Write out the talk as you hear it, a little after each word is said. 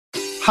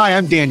Hi,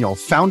 I'm Daniel,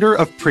 founder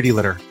of Pretty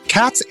Litter.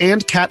 Cats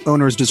and cat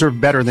owners deserve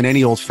better than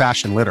any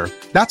old-fashioned litter.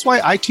 That's why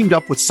I teamed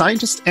up with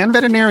scientists and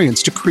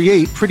veterinarians to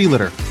create Pretty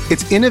Litter.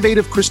 Its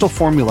innovative crystal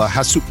formula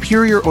has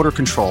superior odor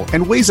control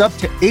and weighs up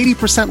to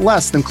 80%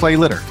 less than clay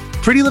litter.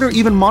 Pretty Litter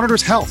even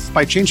monitors health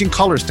by changing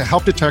colors to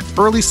help detect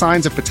early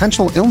signs of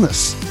potential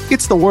illness.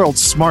 It's the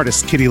world's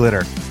smartest kitty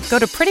litter. Go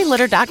to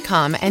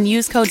prettylitter.com and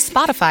use code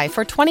SPOTIFY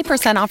for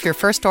 20% off your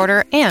first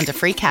order and a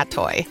free cat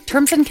toy.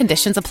 Terms and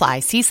conditions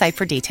apply. See site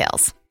for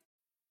details.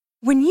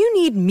 When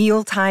you need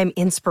mealtime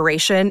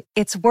inspiration,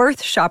 it's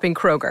worth shopping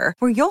Kroger,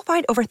 where you'll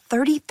find over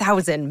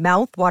 30,000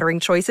 mouth-watering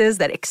choices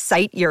that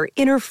excite your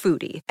inner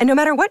foodie. And no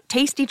matter what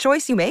tasty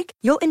choice you make,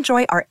 you'll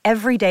enjoy our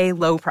everyday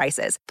low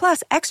prices,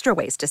 plus extra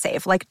ways to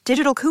save, like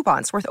digital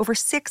coupons worth over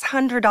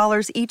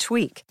 $600 each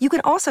week. You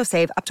can also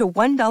save up to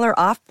 $1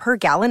 off per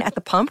gallon at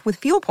the pump with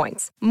fuel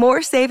points.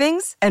 More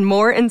savings and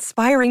more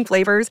inspiring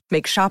flavors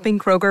make shopping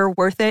Kroger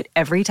worth it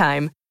every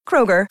time.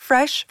 Kroger,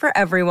 fresh for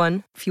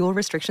everyone. Fuel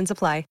restrictions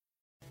apply.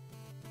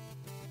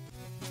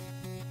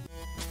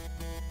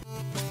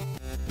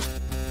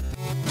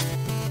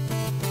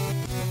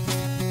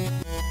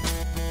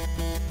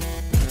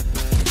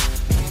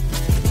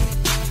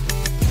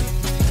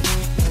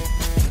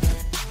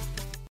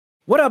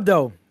 What up,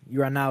 though?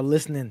 You are now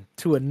listening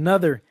to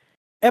another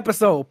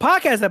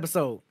podcast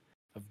episode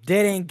of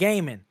Dead End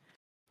Gaming.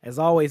 As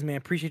always, man,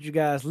 appreciate you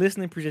guys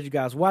listening, appreciate you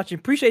guys watching,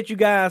 appreciate you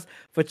guys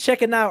for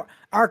checking out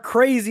our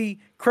crazy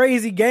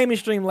gaming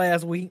stream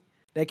last week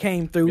that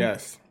came through.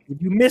 Yes.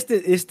 If you missed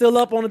it, it's still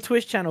up on the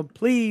Twitch channel.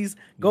 Please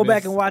go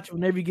back and watch it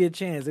whenever you get a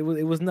chance. It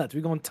was nuts. We're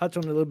gonna touch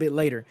on it a little bit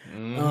later.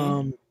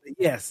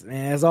 Yes,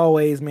 man. As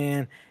always,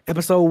 man.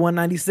 Episode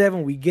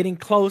 197. We getting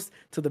close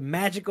to the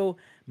magical,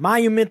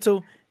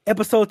 monumental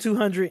episode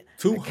 200.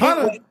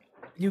 200.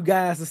 You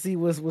guys to see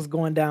what's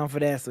going down for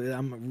that. So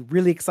I'm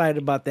really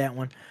excited about that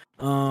one.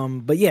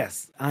 But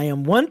yes, I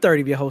am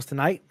 130 of your host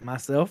tonight,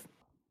 myself,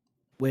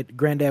 with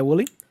Granddad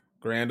Wooly.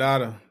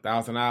 Granddaughter,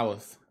 1,000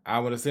 hours,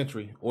 hour of the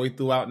century, all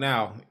throughout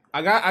now.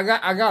 I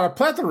got a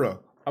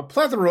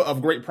plethora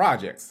of great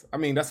projects. I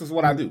mean, that's just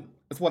what I do.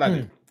 That's what I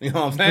do. You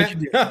know what I'm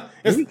saying?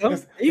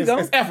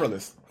 It's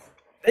effortless.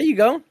 There you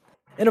go.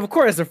 And of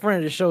course, a friend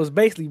of the show is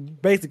basically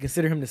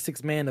consider him the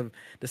sixth man of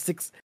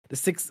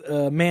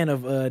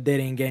Dead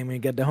End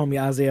Gaming. Got the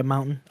homie Isaiah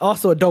Mountain,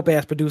 also a dope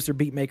ass producer,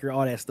 beat maker,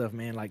 all that stuff,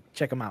 man. Like,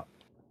 check him out.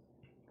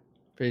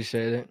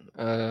 Appreciate it.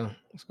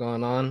 What's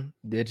going on?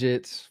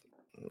 Digits,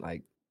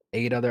 like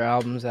 8 other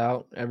albums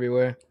out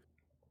everywhere.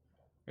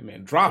 Hey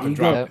man, drop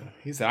it.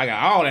 He said, I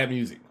got all that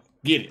music.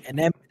 Get it.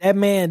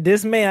 And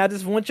this man, I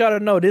just want y'all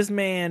to know, this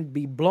man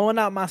be blowing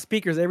out my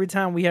speakers every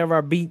time we have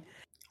our beat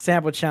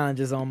sample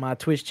challenges on my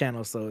Twitch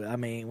channel. So I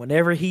mean,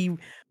 whenever he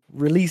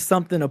release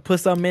something or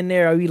put something in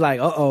there, we like,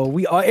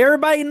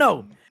 everybody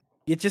know.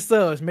 Get your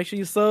subs. Make sure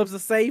your subs are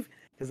safe,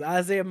 because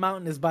Isaiah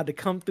Mountain is about to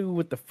come through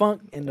with the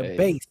funk and the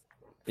bass.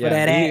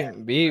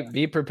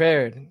 Be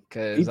prepared,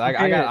 because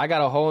I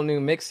got a whole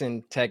new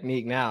mixing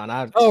technique now, and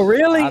I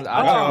really?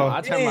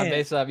 I turn my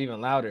bass up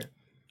even louder.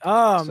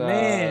 Oh so,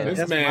 man,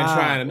 this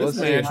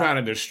man trying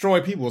to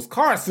destroy people's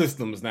car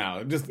systems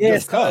now. Just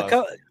cause.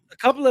 A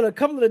couple of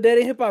the Dead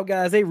End hip hop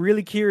guys, they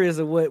really curious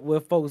of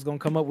what folks gonna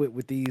come up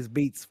with these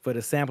beats for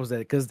the samples, that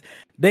because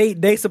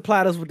they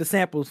supplied us with the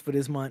samples for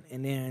this month,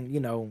 and then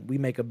we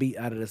make a beat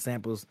out of the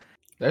samples.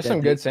 There's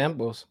some good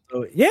samples.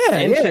 So,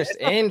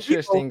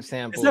 interesting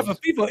samples. Except for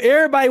FIFO,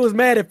 everybody was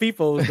mad at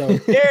FIFOs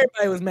though.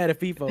 Everybody was mad at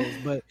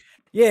FIFOs, but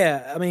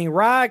yeah, I mean,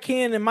 Rod,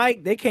 Ken, and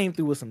Mike, they came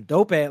through with some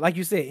dope ass, like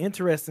you said,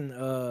 interesting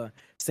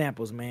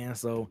samples, man.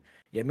 So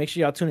yeah, make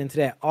sure y'all tune into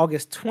that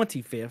August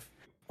 25th.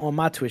 On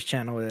my Twitch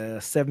channel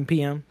at 7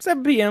 p.m.,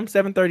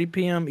 7:30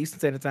 p.m. Eastern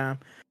Standard Time.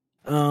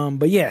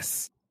 But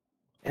yes,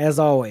 as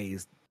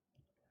always,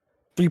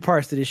 3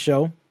 parts to this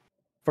show.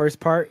 First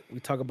part,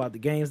 we talk about the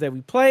games that we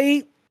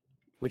played,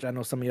 which I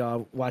know some of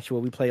y'all watched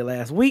what we played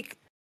last week.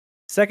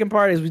 Second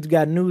part is we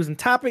got news and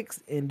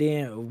topics, and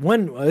then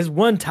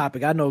one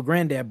topic. I know,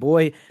 Granddad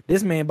boy,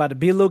 this man about to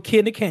be a little kid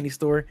in the candy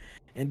store,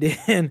 and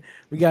then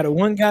we got a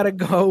one gotta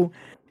go.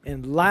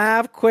 And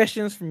live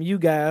questions from you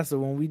guys. So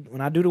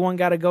when I do the one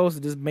gotta go, so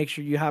just make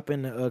sure you hop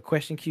in the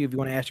question queue if you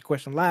want to ask your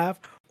question live,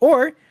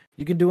 or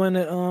you can do in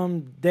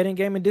the Dead End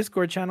Gaming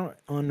Discord channel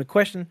on the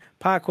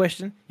pod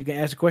question. You can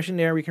ask a question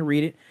there. We can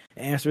read it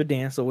and answer it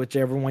then. So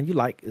whichever one you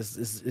like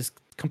is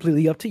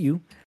completely up to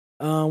you.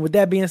 With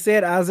that being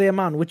said, Isaiah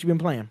Mountain, what you been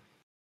playing?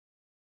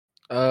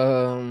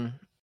 I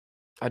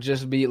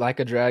just beat Like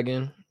a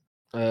Dragon.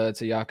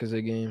 It's a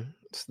Yakuza game.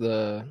 It's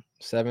the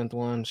 7th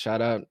one.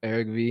 Shout out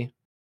Eric V.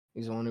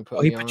 He's the one who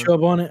put me on. He put you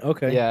up on it?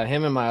 Okay. Yeah,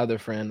 him and my other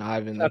friend,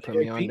 Ivan, they put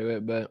me onto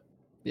it. But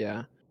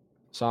yeah.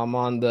 So I'm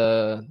on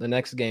the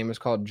next game. It's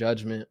called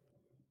Judgment.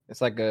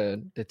 It's like a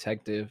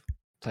detective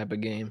type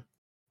of game.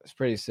 It's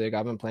pretty sick.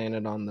 I've been playing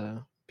it on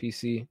the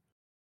PC.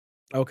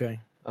 Okay.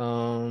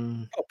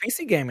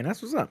 PC gaming.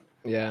 That's what's up.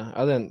 Yeah.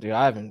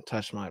 I haven't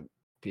touched my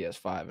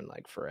PS5 in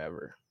like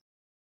forever.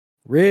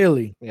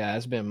 Really? Yeah,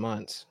 it's been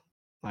months.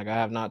 Like I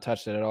have not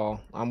touched it at all.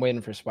 I'm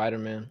waiting for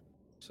Spider-Man.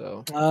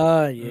 So.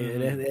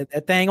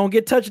 That thing gonna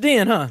get touched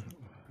in, huh?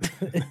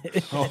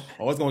 It's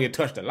gonna get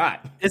touched a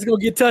lot. It's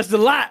gonna get touched a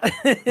lot.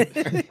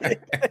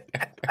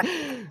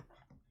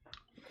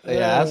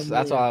 Yeah,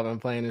 that's all I've been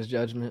playing is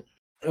Judgment.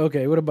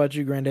 Okay, what about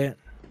you, Granddad?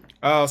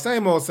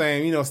 Same old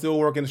same. You know, still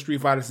working the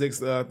Street Fighter 6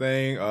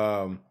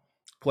 thing.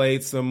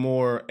 Played some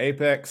more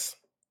Apex.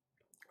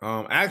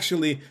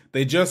 Actually,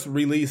 they just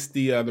released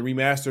the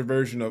remastered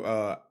version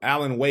of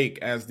Alan Wake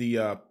as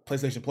the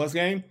PlayStation Plus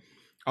game.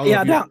 I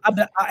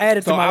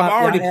added. So I've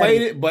already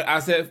played it, but I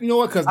said, you know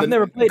what? Because I've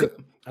never played it.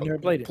 I've never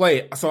played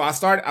it. So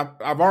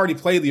I've already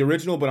played the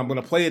original, but I'm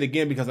going to play it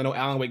again because I know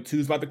Alan Wake 2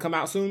 is about to come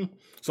out soon.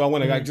 So I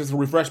want to just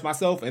refresh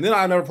myself. And then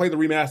I never played the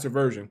remastered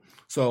version.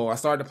 So I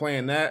started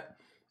playing that.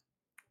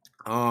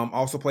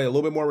 Also played a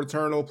little bit more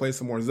Returnal, played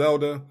some more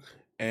Zelda.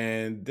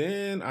 And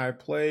then I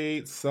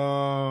played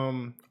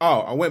some...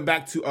 I went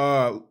back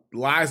to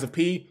Lies of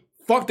P.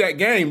 Fuck that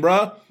game,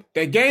 bruh.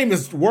 That game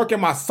is working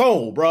my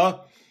soul,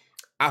 bruh.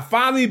 I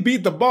finally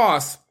beat the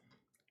boss.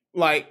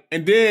 And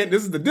then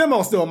this is the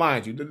demo still,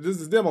 mind you. This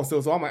is demo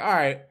still. So I'm like, all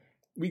right,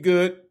 we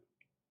good.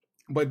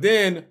 But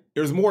then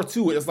there's more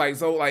to it. It's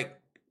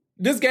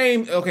this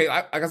game, okay,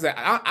 like I said,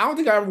 I don't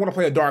think I ever want to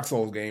play a Dark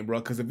Souls game, bro.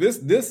 Because if this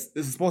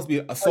is supposed to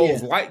be a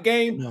Souls-like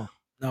game,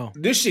 no,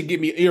 this shit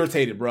get me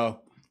irritated, bro.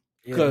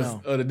 Because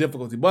of the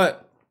difficulty.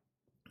 But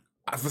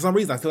for some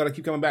reason, I still got to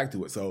keep coming back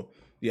to it. So,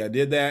 yeah, I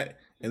did that.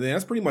 And then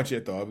that's pretty much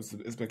it, though.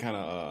 It's been kind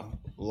of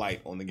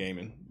light on the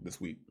gaming this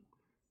week.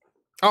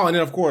 Oh, and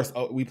then, of course,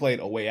 we played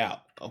A Way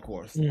Out, of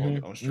course,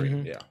 on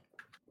stream. Yeah.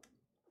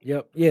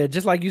 Yep. Yeah,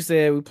 just like you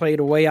said, we played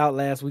A Way Out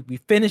last week. We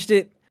finished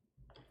it.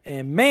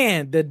 And,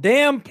 man, the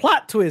damn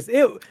plot twist.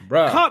 It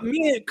caught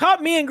me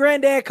and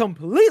Granddad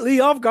completely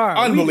off guard.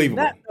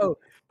 Unbelievable.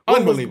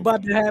 What was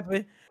about to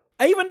happen.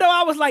 Even though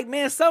I was like,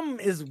 man,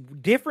 something is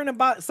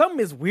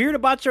weird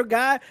about your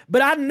guy,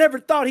 but I never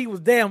thought he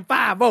was damn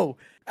 5'0".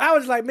 I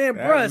was like, man,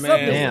 bro,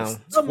 something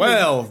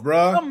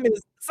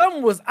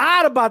was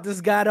odd about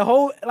this guy.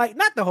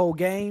 Not the whole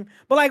game,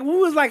 but we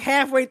was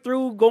halfway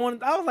through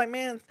going. I was like,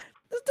 man,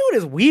 this dude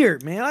is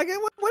weird, man.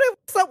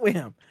 What's up with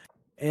him?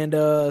 And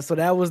so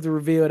that was the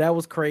reveal. That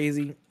was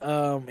crazy.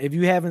 If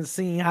you haven't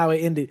seen how it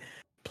ended,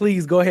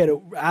 please go ahead.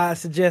 I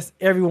suggest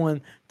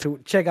everyone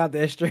to check out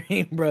that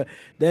stream, bro.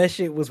 That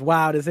shit was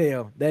wild as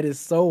hell. That is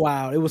so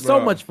wild. It was so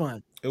much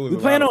fun. It was we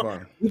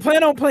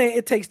plan on playing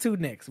It Takes Two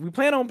next. We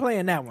plan on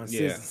playing that one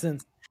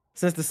since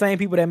the same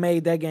people that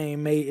made that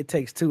game made It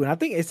Takes Two. And I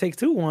think It Takes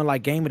Two won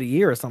Game of the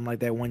Year or something like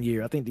that one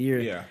year. I think the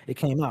year it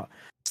came out.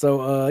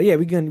 So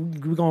we're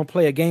gonna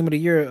play a Game of the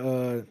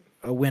Year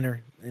a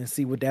winner and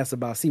see what that's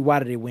about. See why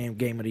did they win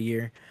Game of the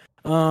Year.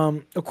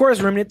 Of course,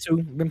 Remnant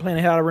 2. Been playing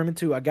the hell out of Remnant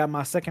 2. I got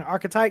my second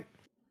archetype,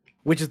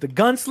 which is the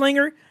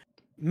Gunslinger.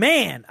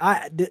 Man,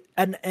 I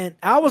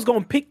was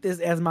gonna pick this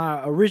as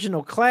my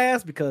original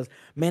class because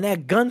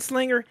that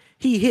Gunslinger,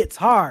 he hits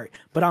hard.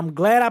 But I'm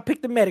glad I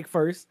picked the medic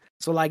first.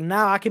 So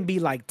now I can be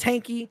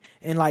tanky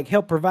and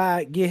help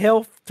get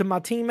health to my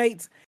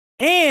teammates,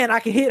 and I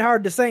can hit hard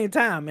at the same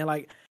time. Man,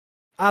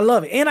 I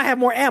love it, and I have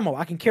more ammo.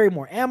 I can carry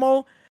more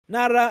ammo.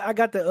 Now that I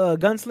got the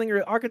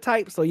Gunslinger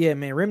archetype, so yeah,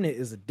 man, Remnant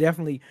is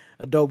definitely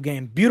a dope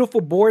game.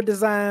 Beautiful board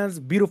designs,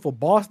 beautiful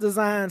boss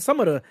designs. Some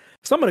of the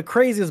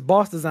craziest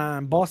boss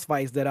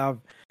fights that I've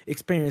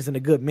experienced in a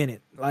good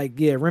minute.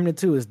 Remnant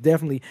 2 is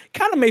definitely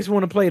kind of makes me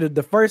want to play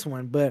the first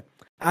one, but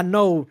I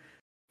know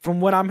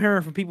from what I'm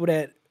hearing from people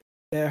that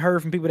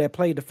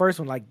played the first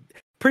one,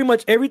 pretty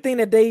much everything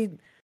that they,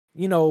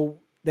 that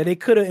they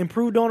could have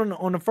improved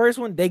on the first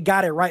one, they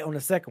got it right on the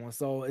second one.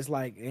 So it's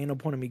ain't no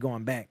point in me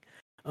going back.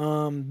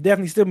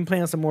 Definitely still been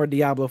playing some more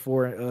Diablo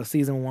 4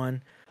 season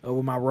 1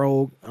 with my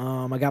rogue.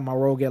 I got my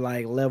rogue at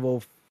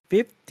level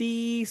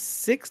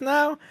 56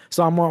 now,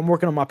 so I'm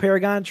working on my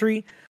Paragon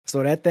tree.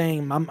 So that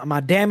thing,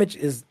 my damage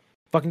is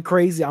fucking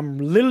crazy. I'm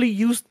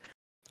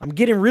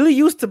getting really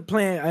used to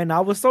playing, and I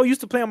was so used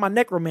to playing my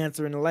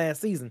Necromancer in the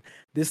last season.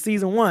 This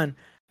season 1,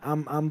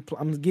 I'm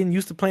getting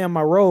used to playing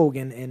my rogue,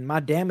 and my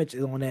damage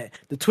is on that.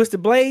 The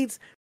Twisted Blades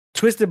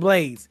is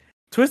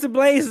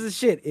the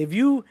shit.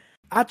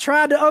 I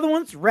tried the other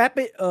ones,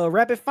 rapid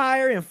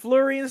fire and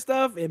flurry and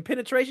stuff and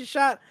penetration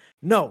shot.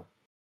 No.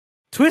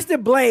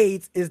 Twisted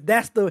Blades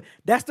that's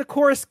the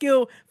core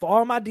skill for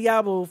all my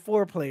Diablo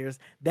 4 players.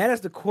 That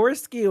is the core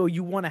skill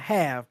you want to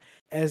have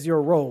as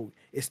your rogue.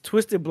 It's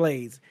Twisted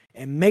Blades.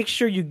 And make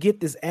sure you get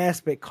this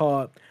aspect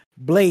called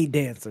Blade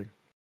Dancer.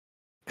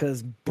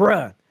 Cause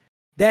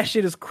that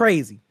shit is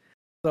crazy.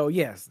 So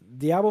yes,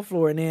 Diablo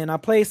 4, and then I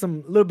played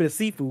little bit of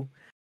Sifu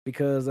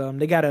because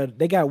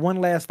they got one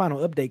last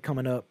final update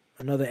coming up.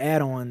 Another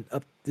add-on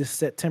up this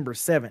September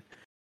 7th.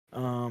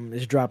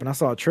 It's dropping. I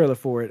saw a trailer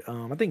for it.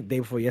 I think day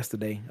before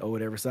yesterday or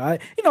whatever. So I,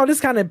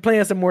 just kind of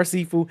playing some more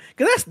Sifu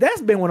because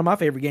that's been one of my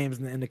favorite games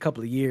in a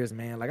couple of years,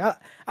 man. I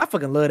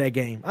fucking love that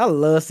game. I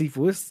love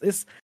Sifu.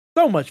 It's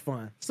so much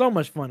fun. So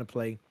much fun to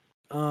play.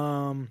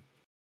 And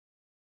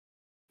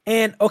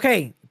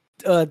okay,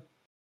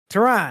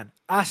 Tehran,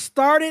 I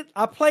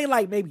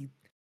played maybe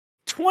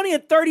 20 or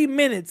 30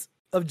 minutes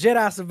of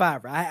Jedi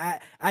Survivor. I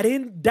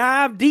didn't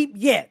dive deep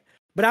yet,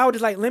 but I was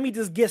just like, let me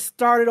just get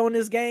started on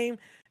this game.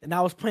 And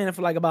I was playing it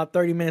for like about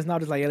 30 minutes. And I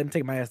was just like, yeah, let me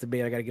take my ass to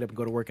bed. I got to get up and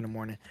go to work in the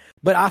morning.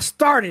 But I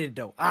started it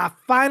though. I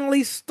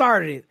finally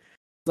started it.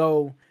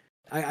 So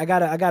I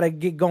gotta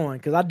get going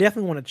because I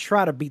definitely want to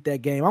try to beat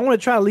that game. I want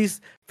to try to at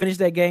least finish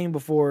that game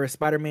before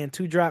Spider-Man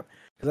 2 drop.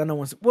 Because I know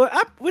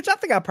which I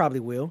think I probably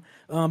will.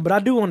 But I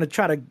do want to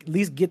try to at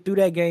least get through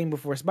that game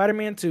before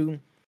Spider-Man 2.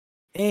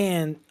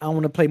 And I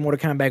want to play Mortal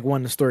Kombat 1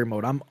 in the story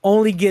mode. I'm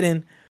only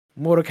getting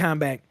Mortal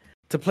Kombat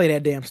to play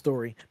that damn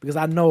story because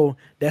I know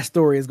that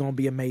story is going to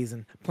be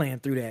amazing playing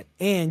through that.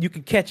 And you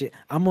can catch it.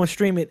 I'm going to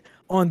stream it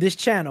on this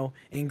channel,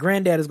 and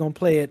Granddad is going to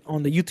play it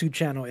on the YouTube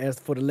channel as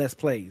for the Let's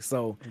Plays.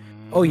 So,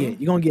 oh yeah,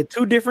 you're going to get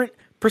two different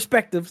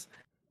perspectives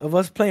of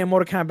us playing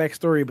Mortal Kombat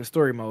story, but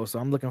story mode. So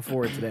I'm looking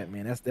forward to that,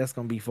 man. That's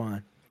going to be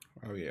fun.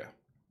 Oh yeah.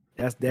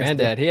 That's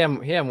Granddad, he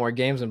had more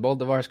games than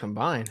both of ours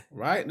combined.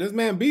 Right? This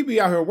man BB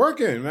out here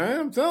working, man.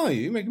 I'm telling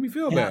you, you're making me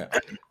feel bad.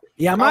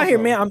 Yeah, I'm out here,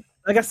 man.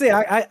 Like I said,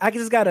 I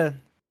just gotta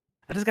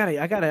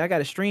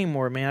stream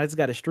more, man. I just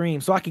gotta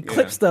stream so I can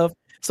clip stuff.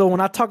 So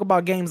when I talk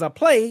about games I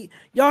played,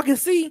 y'all can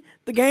see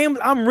the games.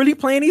 I'm really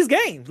playing these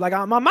games. Like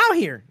I'm out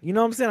here. You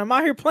know what I'm saying? I'm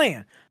out here playing.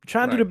 I'm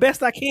trying to do the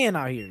best I can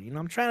out here. You know,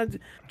 I'm trying to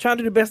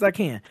do the best I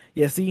can.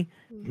 Yeah, see,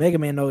 Mega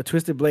Man, no,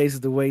 Twisted Blades is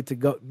the way to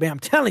go. Man, I'm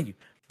telling you,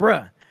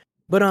 bruh.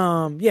 But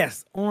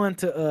yes, on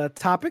to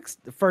topics.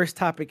 The first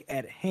topic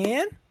at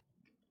hand.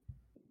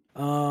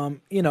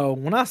 You know,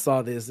 when I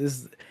saw this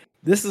is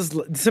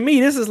to me,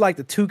 this is like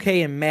the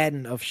 2K and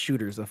Madden of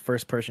shooters, of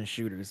first-person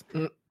shooters.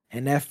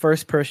 And that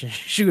first-person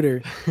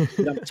shooter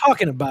that I'm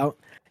talking about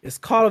is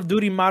Call of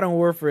Duty Modern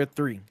Warfare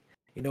 3.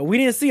 You know, we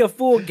didn't see a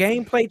full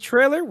gameplay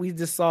trailer. We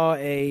just saw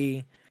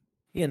a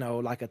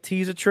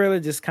teaser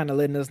trailer, just kind of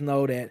letting us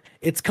know that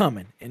it's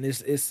coming. And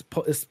it's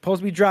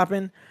supposed to be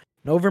dropping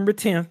November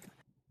 10th,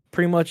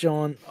 pretty much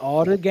on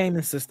all the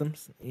gaming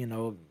systems. You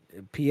know,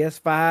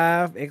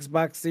 PS5,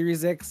 Xbox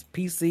Series X,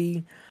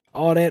 PC,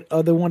 all that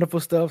other wonderful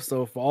stuff.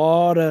 So for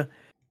all the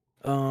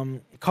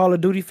Call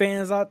of Duty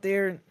fans out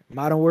there,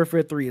 Modern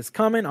Warfare 3 is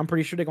coming. I'm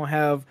pretty sure they're gonna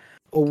have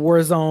a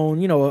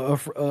Warzone. You know,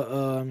 what's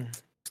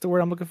the word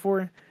I'm looking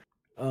for?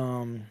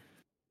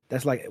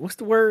 That's like what's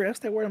the word? That's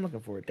that word I'm looking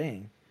for.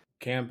 Dang.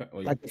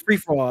 Like the free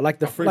for all,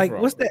 like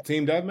what's that?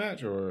 Team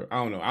deathmatch or I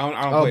don't know.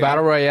 I don't play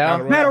Battle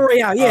Royale. Battle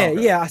Royale. Yeah,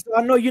 okay. Yeah. So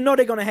I know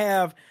they're gonna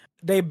have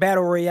their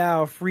Battle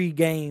Royale free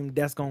game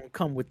that's gonna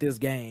come with this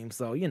game.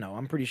 So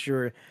I'm pretty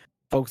sure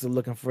folks are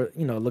looking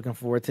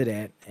forward to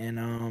that.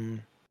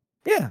 And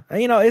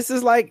it's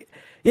just like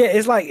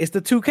it's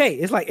the 2K.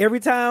 It's like every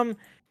time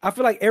I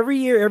feel like every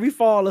year, every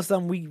fall or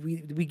something,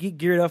 we get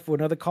geared up for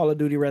another Call of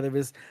Duty, whether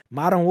it's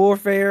Modern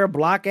Warfare,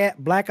 Black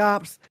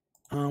Ops.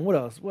 What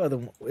else? What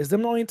other? Is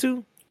them the only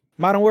two?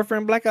 Modern Warfare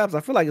and Black Ops. I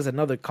feel like it's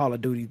another Call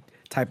of Duty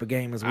type of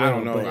game as well. I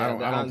don't know. I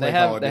don't they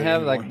have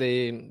anymore. Like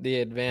the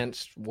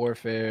advanced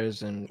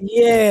warfares and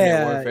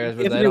warfares,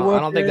 but I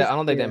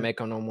don't think they make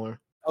them no more.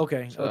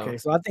 Okay.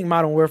 So I think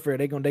Modern Warfare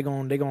they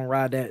gonna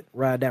ride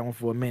that one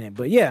for a minute.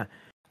 But yeah,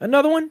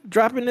 another one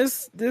dropping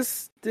this.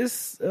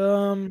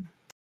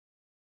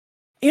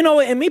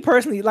 And me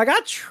personally, like I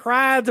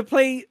tried to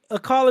play a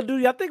Call of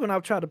Duty. I think when I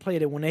tried to play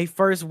it, when they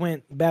first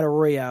went Battle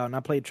Royale and I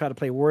tried to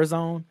play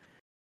Warzone,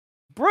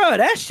 bruh,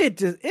 that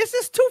shit it's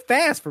just too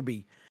fast for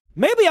me.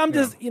 Maybe I'm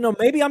just,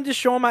 maybe I'm just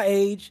showing my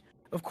age.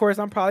 Of course,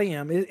 I probably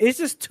am. It's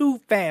just too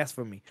fast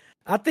for me.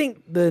 I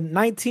think the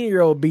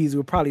 19-year-old bees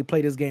would probably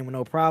play this game with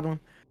no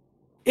problem.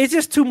 It's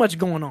just too much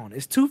going on.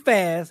 It's too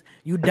fast.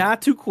 You die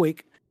too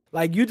quick.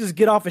 Like you just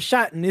get off a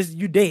shot and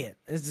you dead.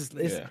 This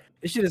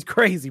shit is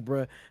crazy,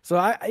 bro. So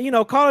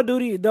Call of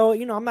Duty though,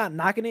 I'm not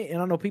knocking it,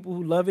 and I know people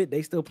who love it.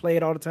 They still play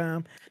it all the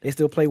time. They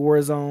still play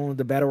Warzone,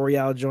 the Battle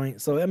Royale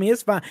joint. So I mean,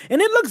 it's fine,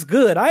 and it looks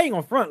good. I ain't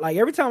gonna front. Like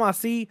every time I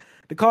see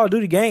the Call of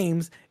Duty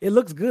games, it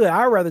looks good.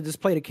 I'd rather just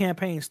play the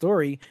campaign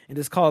story and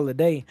just call it a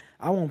day.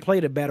 I won't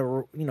play the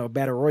Battle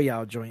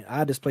Royale joint.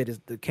 I just play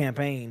the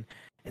campaign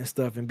and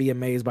stuff and be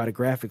amazed by the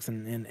graphics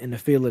and the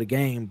feel of the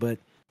game. But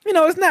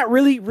it's not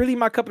really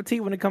my cup of tea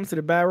when it comes to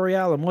the Battle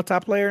Royale or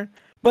multiplayer.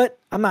 But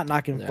I'm not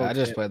knocking folks. I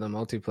just play the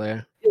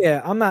multiplayer.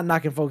 Yeah, I'm not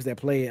knocking folks that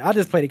play it. I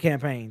just play the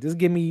campaign. Just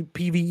give me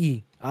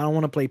PvE. I don't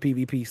want to play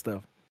PvP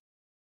stuff.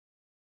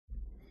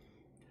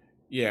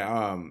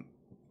 Yeah,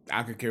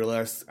 I could care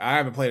less. I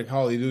haven't played a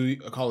Call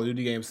of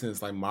Duty game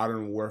since like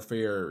Modern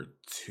Warfare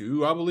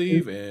 2, I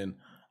believe, and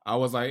I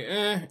was like,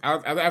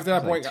 After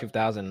that point,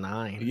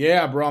 2009.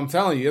 Yeah, bro, I'm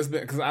telling you, it's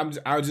been because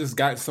I just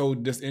got so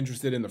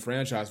disinterested in the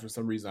franchise for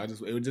some reason.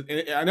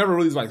 I never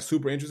really was like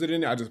super interested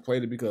in it. I just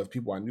played it because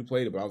people I knew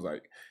played it, but I was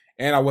like,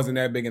 and I wasn't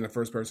that big into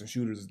first person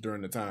shooters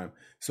during the time.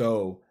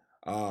 So,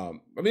 I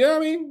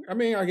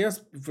guess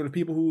for the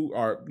people who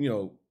are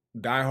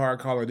diehard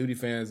Call of Duty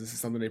fans, this is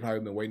something they've probably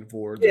been waiting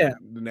for. The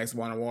next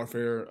Modern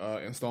Warfare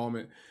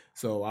installment.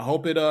 So I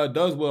hope it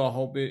does well. I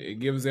hope it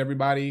gives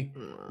everybody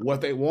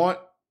what they want.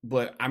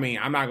 But I mean,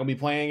 I'm not gonna be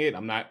playing it.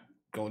 I'm not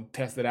gonna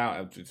test it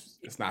out.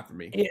 It's not for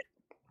me. Yeah.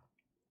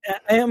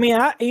 I mean,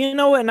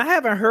 and I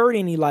haven't heard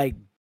any like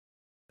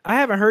I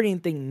haven't heard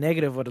anything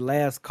negative of the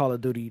last Call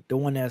of Duty, the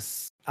one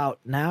that's out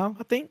now.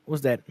 I think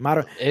was that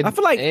modern. I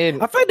feel like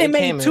they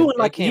made two in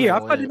like a year. I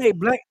feel like they made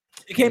Black.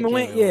 It came and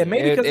went. Yeah,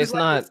 maybe because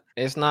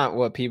it's not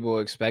what people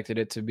expected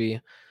it to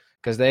be.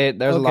 Because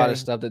there's a lot of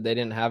stuff that they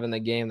didn't have in the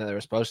game that they were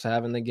supposed to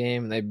have in the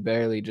game. They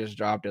barely just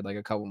dropped it like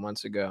a couple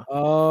months ago.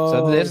 Oh,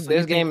 so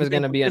this game is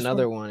going to be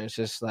another one. It's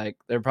just like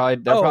they'll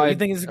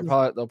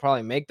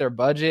probably make their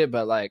budget,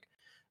 but like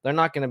they're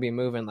not going to be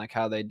moving like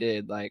how they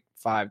did like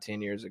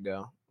 5-10 years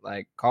ago.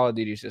 Like Call of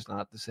Duty is just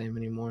not the same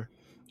anymore.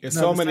 There's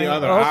so many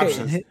other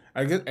options.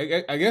 I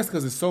guess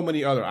because there's so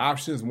many other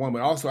options. One,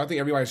 but also I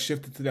think everybody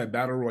shifted to that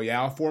battle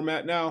royale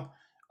format now.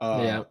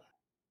 Yeah.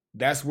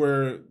 That's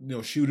where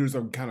shooters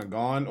are kind of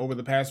gone over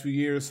the past few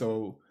years.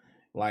 So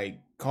like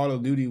Call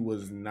of Duty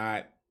was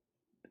not.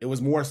 It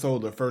was more so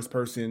the first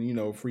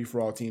person, free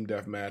for all team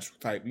deathmatch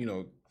type,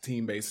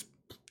 team based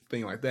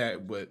thing like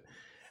that. But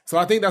so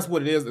I think that's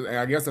what it is.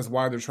 I guess that's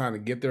why they're trying to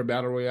get their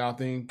battle royale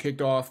thing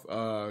kicked off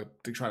to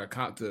try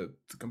to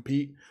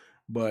compete.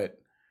 But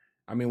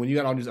I mean, when you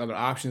got all these other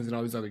options and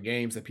all these other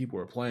games that people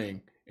are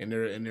playing, and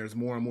there's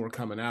more and more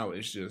coming out,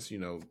 it's just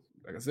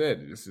like I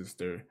said, it's just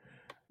they're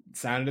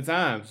sign of the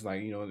times.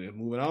 Like they're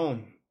moving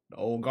on. The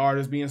old guard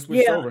is being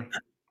switched over.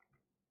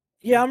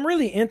 Yeah, I'm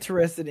really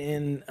interested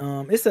in.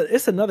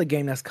 It's another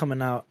game that's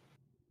coming out.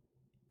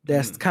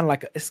 That's kind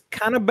of it's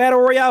kind of battle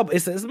royale, but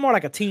it's more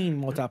like a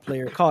team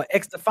multiplayer called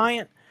X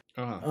Defiant.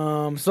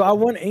 So I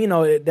wonder,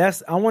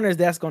 I wonder if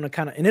that's going to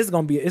kind of, and it's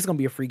going to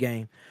be a free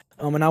game.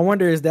 And I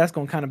wonder if that's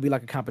going to kind of be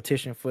like a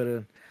competition for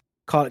the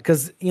call it,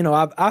 because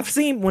I've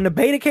seen when the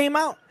beta came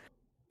out,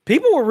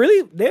 people were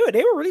really they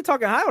were really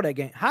talking high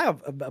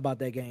about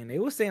that game. They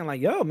were saying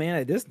like, "Yo,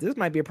 man, this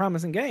might be a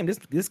promising game.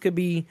 This could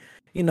be,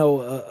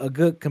 a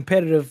good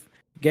competitive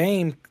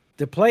game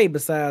to play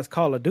besides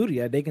Call of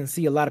Duty." They can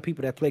see a lot of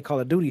people that play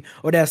Call of Duty,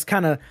 or that's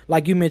kind of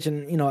like you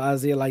mentioned,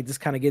 Isaiah, like just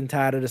kind of getting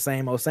tired of the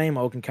same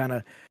old, can kind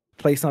of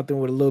play something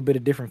with a little bit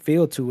of different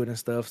feel to it and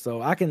stuff.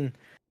 So I can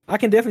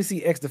definitely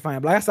see X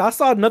Defiant. But I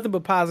saw nothing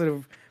but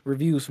positive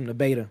reviews from the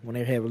beta when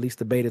they had released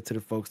the beta to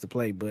the folks to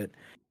play. But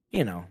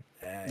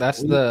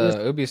that's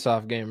the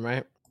Ubisoft game,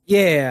 right?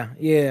 Yeah.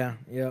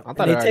 I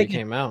thought it already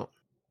came out.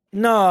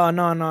 No.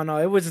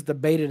 It was just the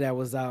beta that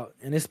was out,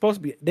 and it's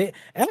supposed to be.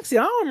 Actually,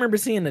 I don't remember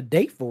seeing the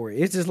date for it.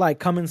 It's just like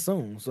coming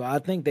soon. So I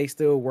think they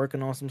still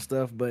working on some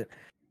stuff. But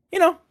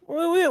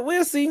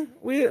we'll see.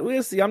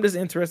 We'll see. I'm just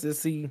interested to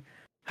see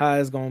how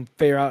it's gonna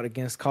fare out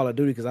against Call of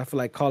Duty, because I feel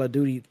like Call of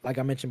Duty, like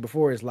I mentioned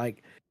before, is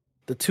like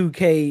the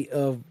 2K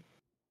of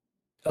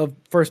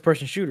first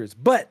person shooters.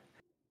 But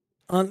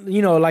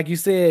like you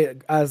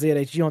said, Isaiah,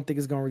 that you don't think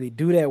it's gonna really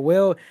do that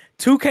well.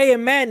 2K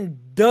and Madden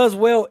does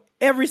well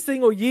every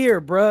single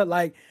year, bro.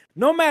 Like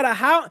no matter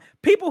how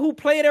people who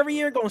play it every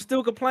year gonna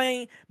still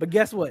complain, but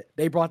guess what?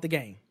 They brought the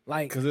game,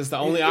 like because it's the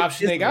only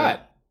option they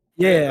got.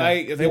 Yeah,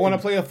 like if they want to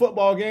play a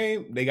football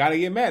game, they got to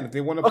get Madden. If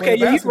they want to play a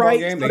basketball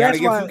game, they got to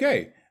get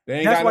 2K. They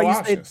ain't got no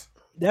options.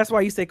 That's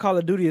why you say Call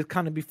of Duty is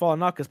kind of be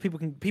falling off, because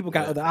people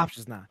got other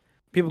options now.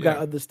 People got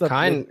other stuff.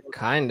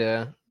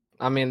 Kinda.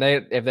 I mean,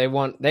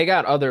 they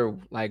got other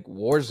like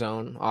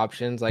Warzone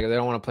options. Like if they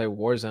don't want to play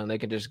Warzone, they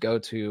can just go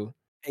to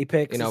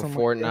Apex,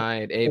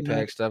 Fortnite, like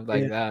Apex, stuff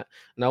like that.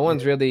 No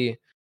one's really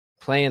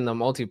playing the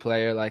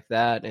multiplayer like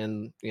that,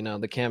 and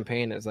the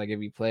campaign is like if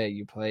you play it,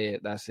 you play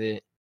it. That's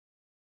it.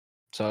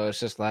 So it's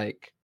just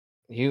like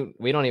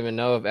we don't even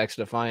know if X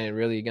Defiant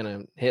really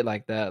gonna hit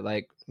like that.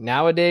 Like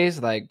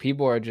nowadays, like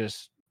people are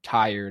just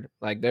tired.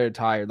 Like they're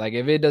tired. Like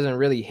if it doesn't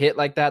really hit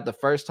like that the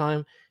first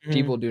time,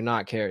 people do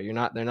not care.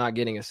 They're not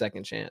getting a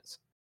second chance.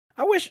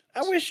 I wish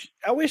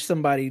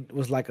somebody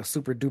was like a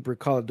super duper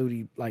Call of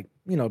Duty, like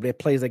that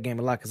plays that game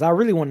a lot, because I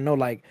really want to know,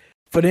 like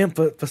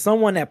for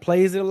someone that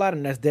plays it a lot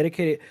and that's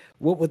dedicated,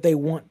 what would they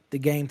want the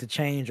game to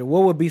change, or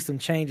what would be some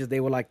changes they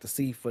would like to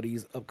see for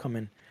these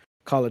upcoming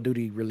Call of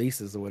Duty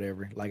releases or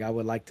whatever. Like I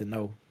would like to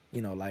know,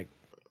 like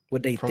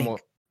what they think.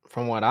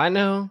 From what I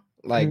know,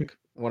 like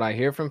what I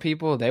hear from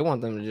people, they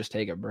want them to just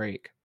take a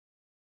break.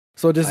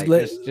 So just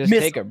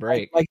take a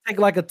break. Like take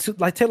like a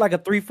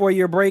 3-4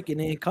 year break and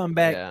then come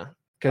back. Yeah,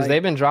 because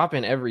they've been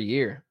dropping every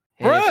year.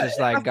 And it's just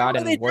like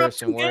gotten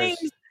worse and worse.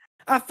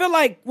 I feel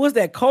like, was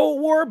that Cold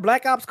War,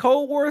 Black Ops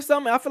Cold War or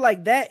something? I feel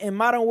like that and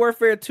Modern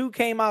Warfare 2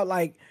 came out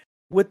like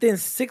within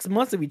 6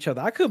 months of each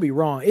other. I could be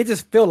wrong. It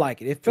just felt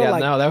like it. It felt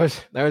like no,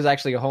 there was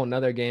actually a whole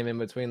nother game in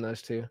between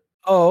those two.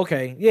 Oh,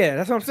 okay. Yeah,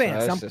 that's what I'm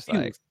saying.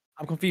 So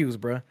I'm confused,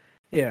 bro.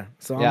 Yeah.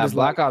 So I'm just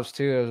Black Ops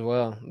 2 as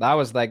well. That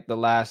was like the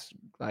last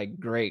like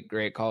great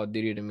Call of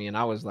Duty to me, and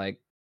I was like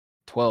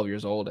 12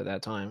 years old at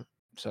that time.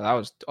 So that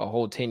was a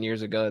whole 10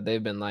 years ago.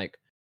 They've been like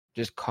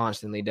just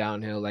constantly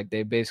downhill. Like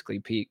they basically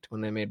peaked when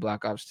they made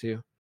Black Ops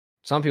 2.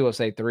 Some people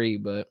say 3,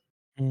 but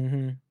I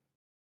don't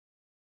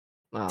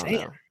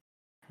know.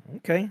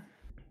 Okay.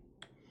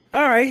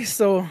 All right.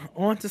 So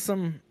on to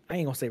some, I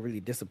ain't gonna say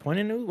really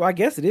disappointing news. Well, I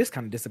guess it is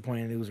kind of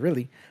disappointing news,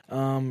 really.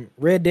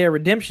 Red Dead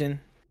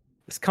Redemption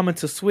is coming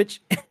to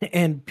Switch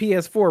and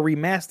PS4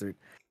 remastered.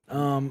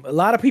 A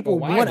lot of people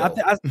want.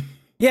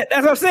 Yeah,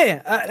 that's what I'm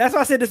saying. That's why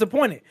I said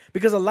disappointed,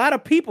 because a lot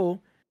of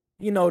people,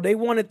 they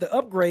wanted the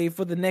upgrade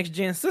for the next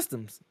gen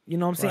systems. You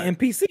know what I'm saying? And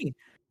PC,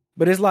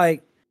 but it's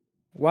like,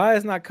 why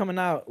is not coming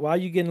out? Why are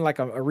you getting like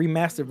a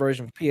remastered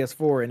version for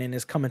PS4 and then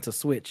it's coming to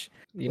Switch?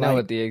 You know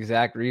what the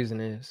exact reason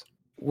is?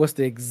 What's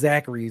the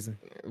exact reason?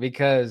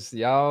 Because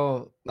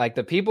y'all, like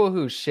the people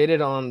who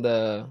shitted on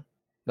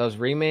those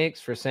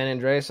remakes for San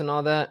Andreas and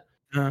all that,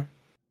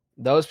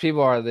 those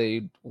people are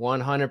the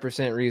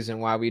 100% reason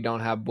why we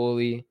don't have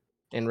Bully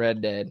and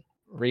Red Dead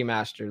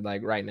remastered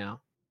like right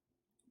now.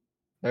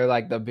 They're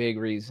like the big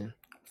reason.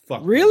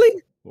 Fuck really?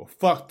 Them. Well,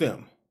 fuck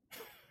them.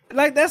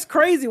 Like, that's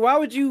crazy. Why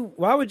would you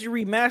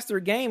remaster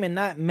a game and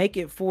not make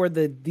it for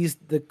the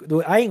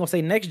I ain't gonna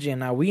say next gen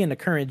now. We in the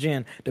current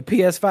gen, the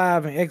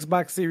PS5 and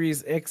Xbox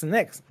Series X and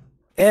X,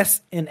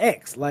 S and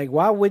X. Like,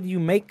 why would you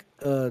make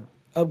a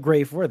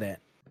upgrade for that?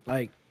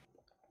 Like,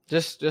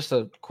 just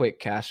a quick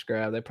cash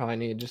grab. They probably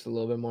need just a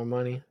little bit more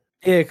money.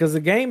 Yeah, because the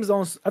game is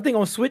on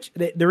Switch.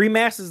 The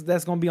remasters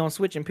that's gonna be on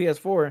Switch and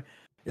PS4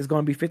 is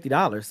gonna be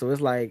 $50. So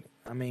it's like,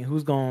 I mean,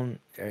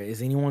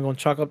 is anyone gonna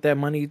chalk up that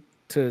money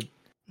to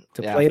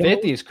play it?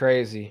 50 is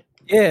crazy.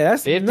 Yeah,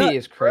 that's 50 nuts,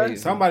 is crazy.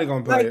 Bro. Somebody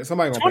gonna play it.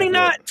 Somebody gonna play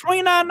it.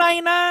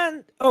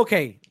 $29.99.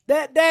 Okay,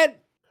 that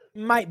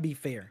might be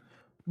fair,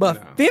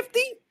 but 50,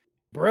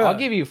 bro. I'll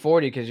give you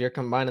 40 because you're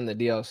combining the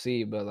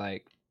DLC, but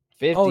like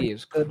 50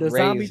 is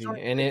crazy,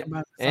 and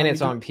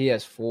it's on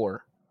PS4.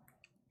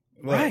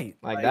 Right,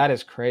 like that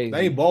is crazy.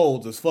 They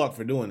bold as fuck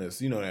for doing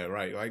this. You know that,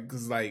 right? Like,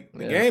 because like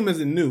the game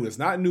isn't new. It's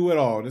not new at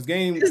all. This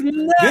game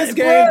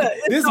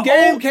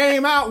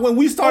came out when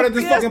we started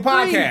this fucking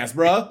podcast,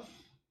 bro.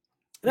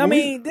 I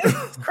mean, this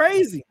is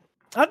crazy.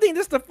 I think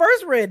this is the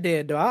first Red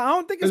Dead, though. I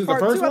don't think it's part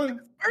first 2. one.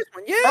 First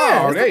one,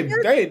 yeah. Oh,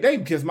 they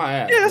kissed my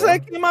ass. Yeah, it's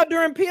like it came out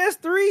during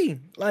PS3.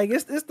 Like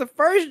it's the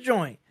first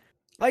joint.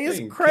 Like it's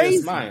crazy.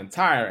 Kiss my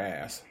entire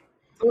ass.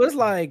 So it's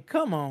like,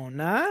 come on,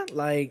 nah,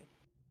 like.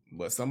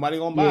 But somebody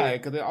gonna buy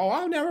it because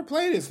I've never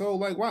played it, so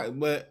like why?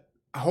 But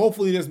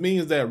hopefully this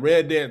means that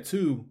Red Dead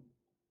 2,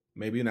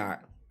 maybe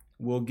not,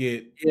 will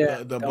get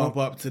the bump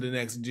up to the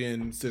next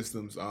gen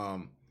systems.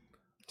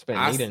 It's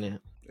been needing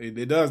it.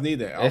 It does need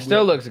that. It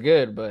still looks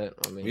good, but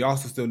I mean, we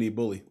also still need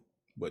Bully.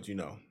 But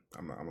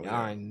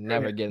I ain't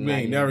never getting that.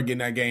 We ain't never getting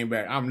that game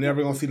back. I'm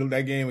never gonna see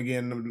that game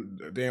again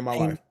a day in my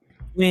life.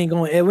 We ain't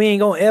gonna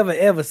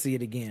ever see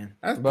it again.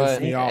 That's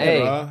pissing me off,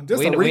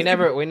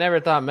 bro. We never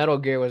thought Metal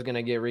Gear was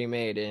gonna get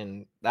remade,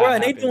 and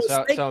that happened.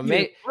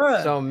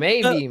 So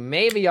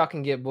maybe y'all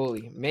can get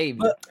Bully. Maybe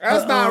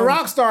that's not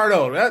Rockstar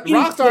though. That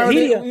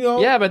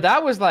Rockstar, yeah, but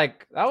that was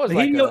like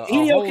Hideo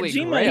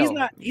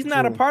Kojima. He's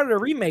not a part of the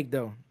remake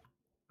though.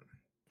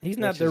 He's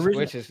not the original,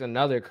 which is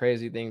another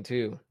crazy thing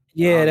too.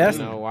 Yeah, that's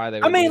why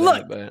they.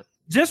 Look. But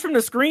just from the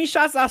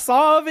screenshots I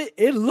saw of it,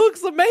 it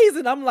looks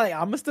amazing. I'm like,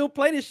 I'm gonna still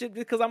play this shit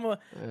because I'm a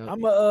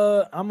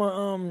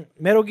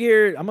Metal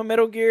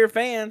Gear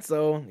fan.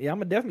 So yeah, I'm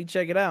gonna definitely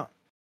check it out.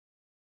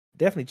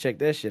 Definitely check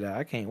that shit out.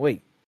 I can't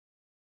wait.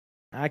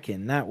 I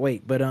cannot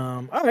wait. But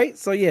all right,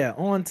 so yeah,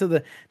 on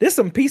to there's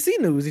some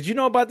PC news. Did you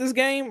know about this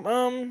game,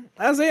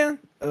 Isaiah?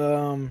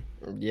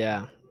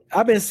 Yeah.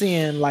 I've been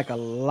seeing like a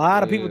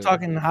lot of people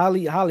talking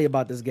highly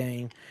about this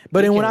game.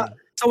 But then when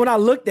I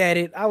looked at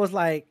it, I was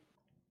like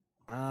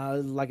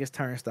it's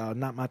Turnstile,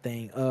 not my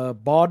thing.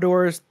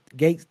 Baldur's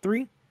Gate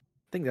 3. I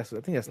think that's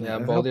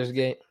Baldur's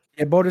Gate.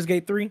 Yeah, Baldur's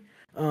Gate 3.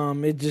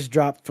 It just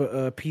dropped for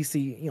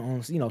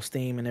PC,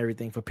 Steam and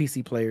everything for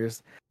PC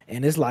players,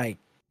 and it's like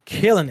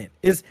killing it.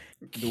 It's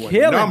doing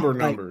killing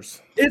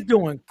numbers. It's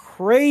doing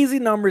crazy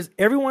numbers.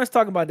 Everyone's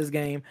talking about this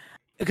game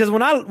because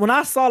when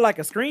I saw like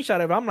a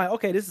screenshot of it, I'm like,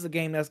 okay, this is a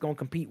game that's gonna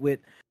compete with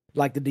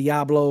like the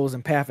Diablos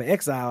and Path of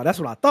Exile. That's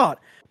what I thought.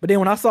 But then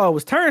when I saw it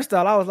was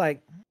Turnstile, I was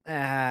like,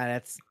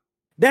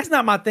 that's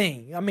not my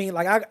thing. I mean,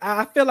 like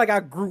I feel like I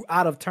grew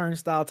out of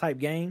Turnstile type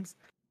games.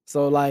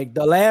 So like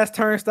the last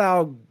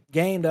Turnstile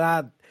game that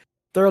I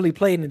thoroughly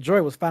played and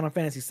enjoyed was Final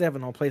Fantasy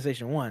VII on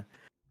PlayStation 1.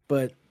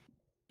 But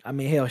I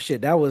mean, hell,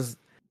 shit, that was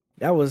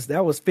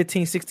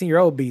 15,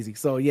 16-year-old Beezy.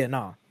 So yeah,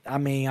 no. I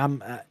mean,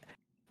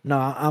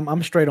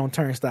 I'm straight on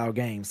Turnstile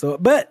games. So,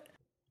 but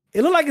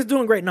it looked like it's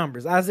doing great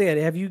numbers.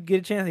 Isaiah, have you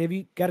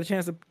got a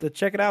chance to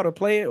check it out or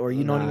play it, or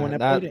anyone that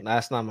played it?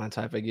 That's not my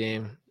type of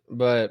game.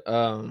 But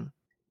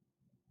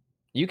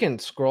you can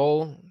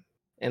scroll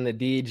in the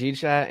DG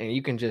chat and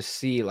you can just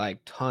see like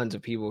tons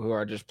of people who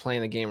are just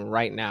playing the game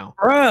right now.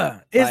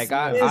 Bruh,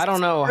 I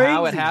don't know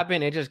how it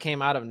happened. It just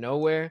came out of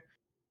nowhere.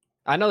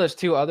 I know there's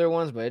 2 other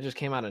ones, but it just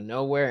came out of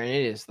nowhere and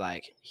it is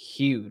like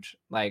huge.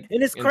 Like,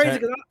 and it's crazy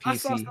because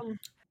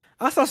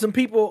I saw some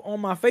people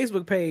on my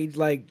Facebook page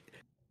like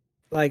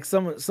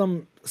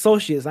some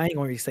associates. I ain't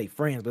gonna really say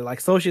friends, but like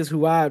associates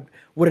who I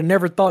would have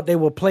never thought they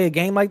would play a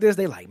game like this.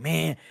 They like,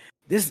 man,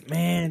 this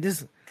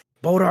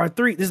Bodar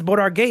 3, this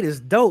Bodar Gate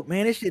is dope,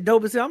 man. This shit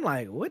dope as hell. I'm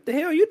like, what the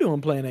hell are you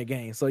doing playing that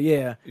game? So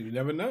yeah. You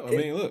never know. I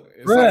mean, look,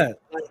 it's bruh,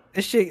 like,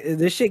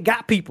 this shit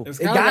got people. It's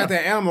kind of got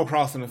that Animal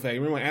Crossing effect.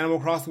 Remember when Animal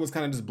Crossing was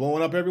kind of just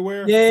blowing up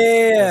everywhere?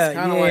 Yeah. It's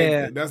kind of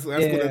like that's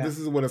what this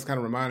is what it's kind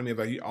of reminding me of.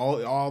 Like all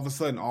of a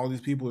sudden, all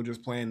these people are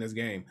just playing this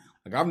game.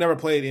 Like I've never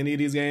played any of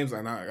these games,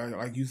 and I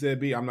like you said,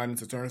 B, I'm not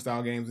into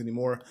turnstile games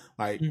anymore.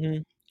 Like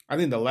I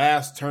think the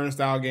last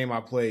turnstile game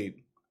I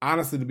played,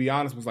 honestly, to be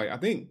honest, was like I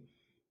think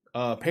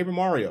Paper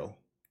Mario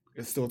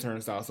is still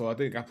turnstile. So I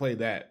think I played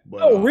that.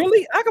 But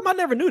really? How come I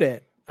never knew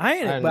that? I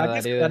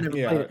guess I never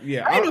played it.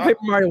 Yeah. I didn't know Paper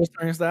Mario was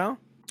turnstile.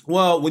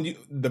 Well, when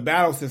the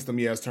battle system,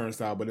 is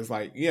turnstile, but it's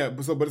like but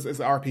it's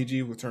an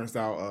RPG with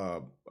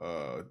turnstile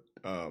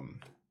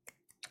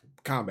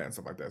combat and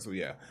stuff like that. So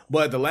yeah,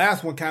 but the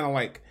last one kind of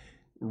like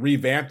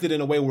revamped it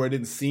in a way where it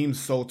didn't seem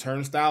so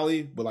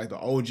turnstile-y, but like the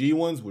OG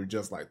ones were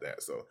just like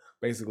that. So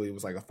basically, it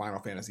was like a Final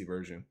Fantasy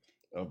version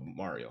of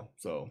Mario.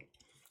 So,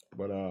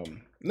 but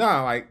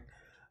like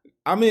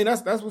I mean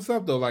that's what's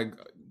up though. Like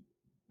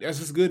that's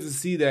just good to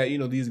see that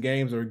these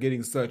games are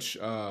getting such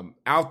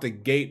out the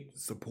gate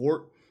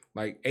support.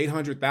 Like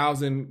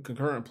 800,000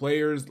 concurrent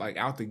players, like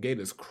out the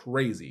gate is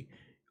crazy.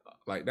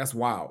 Like that's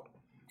wild.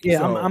 Yeah,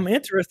 so, I'm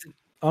interested.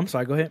 I'm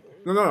sorry. Go ahead.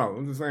 No.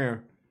 I'm just saying.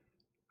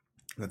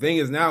 The thing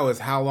is now is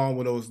how long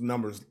will those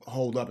numbers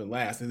hold up and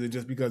last? Is it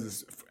just because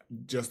it's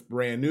just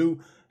brand new?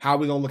 How are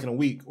we gonna look in a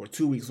week or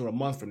 2 weeks or a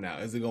month from now?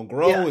 Is it gonna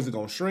grow? Yeah. Is it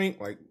gonna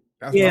shrink? Like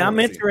that's I'm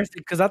interested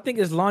because I think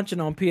it's launching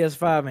on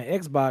PS5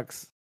 and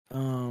Xbox.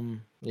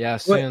 Yeah,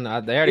 soon.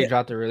 They already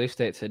dropped the release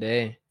date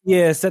today.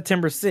 Yeah,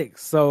 September 6th.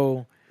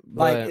 So.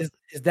 Like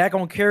is that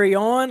gonna carry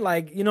on?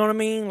 Like, you know what I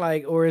mean?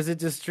 Like, or is it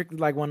just strictly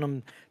like one of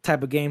them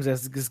type of games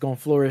that's just gonna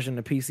flourish in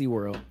the PC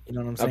world? You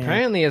know what I'm saying?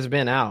 Apparently, it's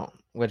been out,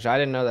 which I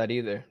didn't know that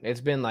either.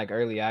 It's been like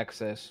early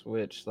access,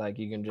 which like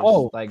you can just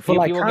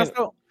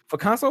for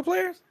console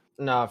players.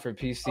 No, for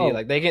PC.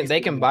 Like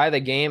they can buy the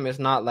game. It's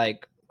not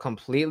like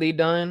completely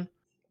done,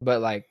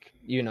 but like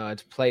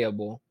it's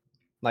playable.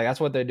 Like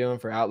that's what they're doing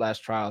for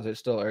Outlast Trials. It's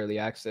still early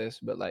access,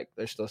 but like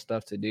there's still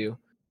stuff to do.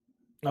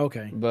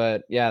 Okay.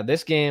 But yeah,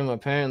 this game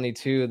apparently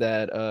too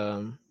that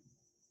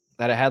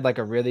it had like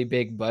a really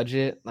big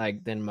budget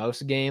like than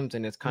most games,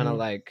 and it's kind of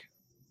like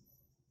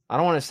I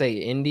don't want to say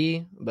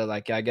indie, but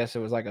like I guess it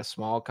was like a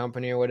small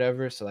company or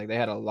whatever. So like they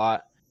had a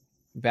lot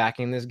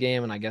backing this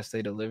game, and I guess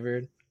they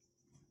delivered.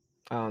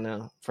 I don't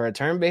know. For a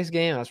turn-based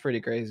game, that's pretty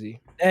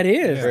crazy. That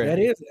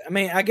is. I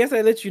mean, I guess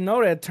that lets you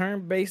know that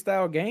turn-based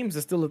style games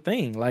is still a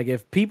thing. Like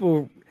if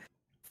people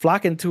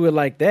flocking to it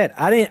like that,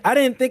 I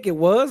didn't think it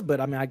was,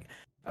 but I mean I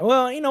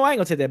ain't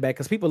gonna take that back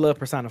because people love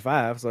Persona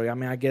 5. So I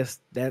mean, I guess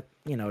that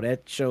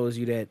that shows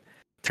you that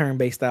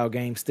turn-based style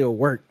games still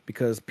work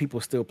because people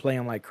still play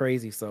them like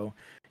crazy. So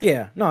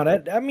yeah, no,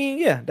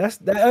 that's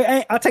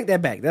that. I take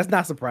that back. That's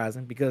not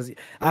surprising because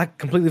I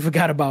completely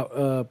forgot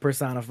about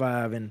Persona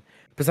 5 and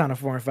Persona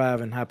 4 and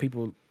 5 and how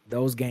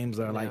those games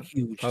are like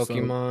huge.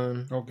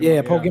 Pokemon.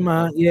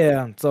 Pokemon.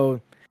 Yeah.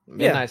 So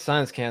Midnight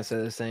Suns can't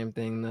say the same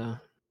thing though.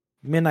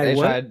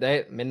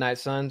 Midnight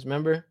Suns,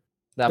 remember?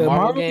 That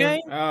Marvel game?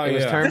 Oh, it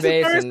was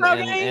turn-based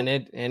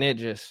and it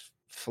just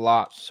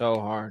flopped so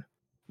hard.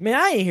 Man,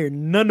 I ain't hear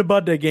nothing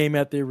about that game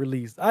after it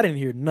released. I didn't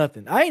hear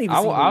nothing. I ain't even.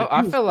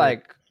 I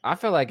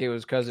feel like it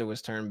was because it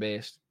was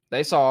turn-based.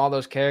 They saw all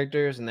those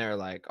characters and they were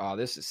like, "Oh,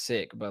 this is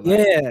sick." But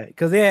like,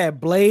 because they had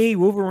Blade,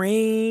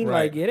 Wolverine,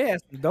 right. Like they had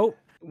some dope.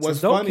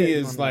 What's funny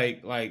is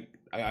like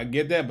I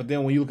get that, but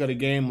then when you look at a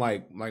game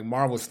like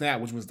Marvel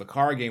Snap, which was the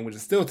card game, which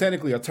is still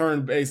technically a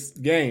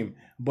turn-based game,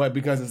 but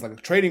because it's like a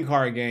trading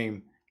card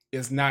game.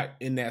 It's not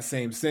in that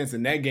same sense.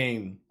 And that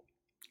game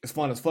is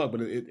fun as fuck,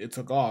 but it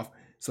took off.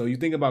 So you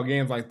think about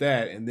games like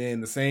that, and then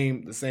the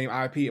same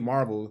IP at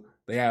Marvel,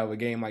 they have a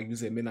game like you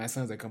said, Midnight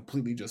Suns, that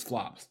completely just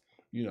flops.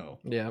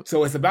 Yeah.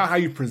 So it's about how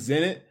you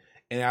present it,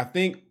 and I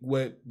think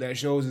what that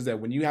shows is that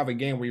when you have a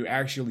game where you're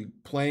actually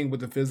playing with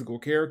the physical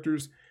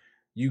characters,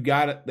 they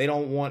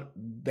don't want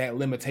that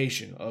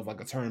limitation of like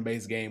a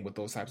turn-based game with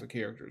those types of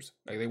characters.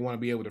 Like they want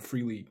to be able to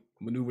freely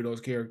maneuver those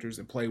characters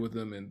and play with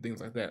them and things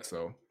like that.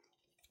 So.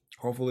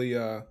 Hopefully,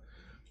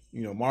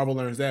 Marvel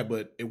learns that,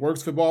 but it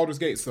works for Baldur's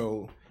Gate.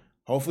 So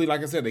hopefully,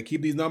 like I said, they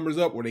keep these numbers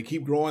up or they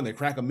keep growing. They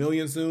crack 1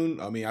 million soon.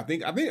 I mean, I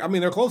think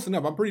they're close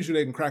enough. I'm pretty sure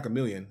they can crack 1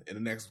 million in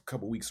the next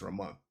couple weeks or a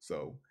month.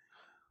 So,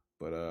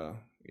 but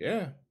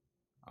yeah.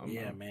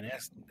 Man,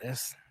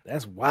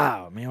 that's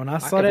wild, man. When I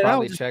saw that, I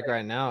probably check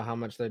right now how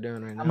much they're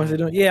doing right now. How much they're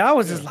doing? Yeah, I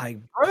was just like,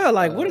 bro,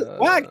 like what is?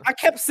 Why? I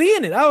kept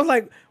seeing it. I was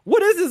like,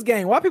 what is this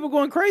game? Why are people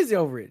going crazy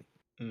over it?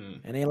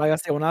 And then, like I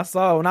said, when I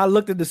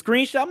looked at the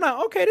screenshot, I'm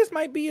like, okay, this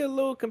might be a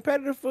little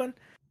competitive for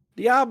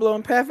Diablo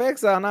and Path of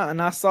Exile.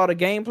 And I saw the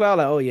gameplay. I was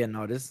like, oh yeah,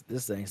 no, this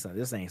ain't something.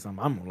 This ain't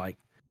something I'm like.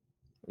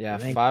 Yeah,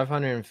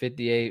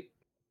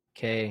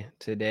 558K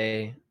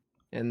today,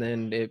 and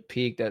then it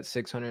peaked at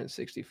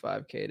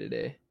 665K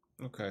today.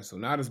 Okay, so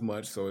not as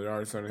much. So it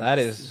already started.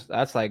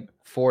 That's like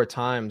 4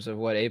 times of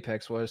what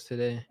Apex was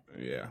today.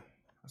 Yeah,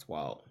 that's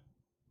wild,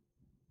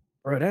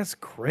 bro. That's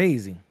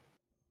crazy.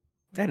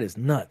 That is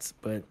nuts,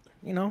 but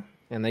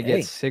And they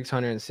get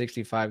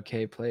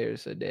 665K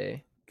players a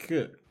day.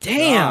 Good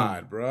damn,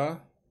 God, bro.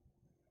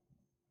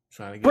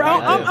 Trying to get bro.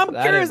 that I'm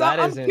curious.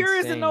 I'm is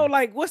curious to know,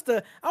 like, what's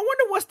the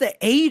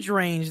age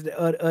range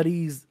of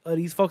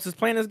these folks that's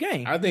playing this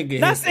game? I think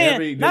it not hits saying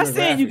every not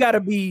saying you demographic. got to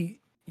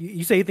be.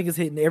 You say you think it's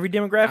hitting every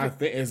demographic? I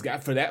think it's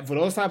got for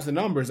those types of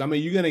numbers. I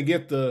mean, you're gonna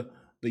get the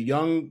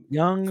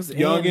youngins,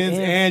 and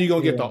and you're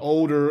gonna get the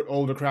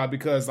older crowd,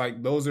 because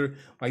like those are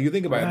like, you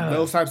think about it,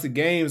 those types of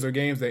games are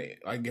games that,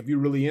 like, if you're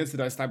really into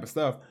that type of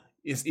stuff,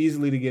 it's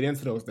easily to get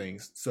into those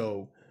things.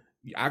 So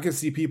I can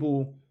see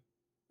people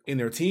in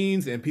their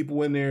teens and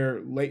people in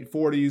their late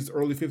 40s,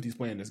 early 50s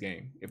playing this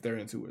game if they're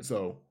into it.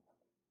 So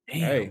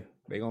hey,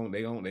 they gonna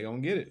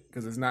get it,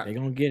 because it's not, they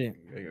gonna get it.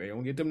 They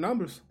gonna get them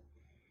numbers.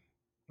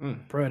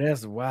 Bro,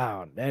 that's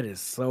wild. That is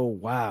so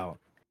wild.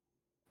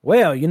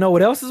 Well, you know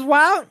what else is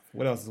wild?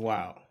 What else is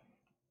wild?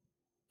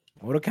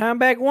 Mortal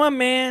Kombat 1,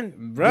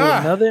 man.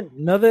 Bruh.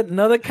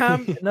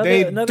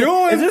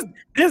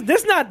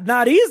 This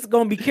not these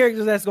gonna be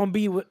characters that's gonna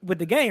be with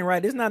the game,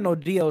 right? This not no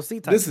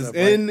DLC type. This is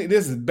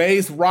this is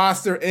base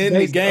roster in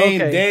the game,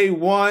 day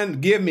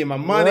one. Give me my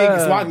money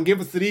so I can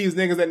give it to these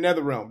niggas at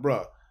NetherRealm,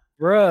 bruh.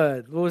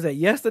 What was that?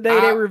 Yesterday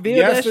they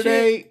revealed that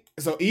shit?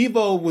 So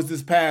Evo was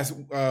this past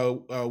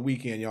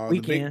weekend, y'all.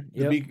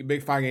 The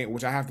big fight game,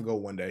 which I have to go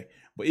one day.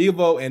 But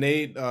Evo, and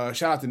they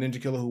shout out to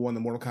Ninja Killer, who won the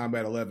Mortal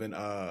Kombat 11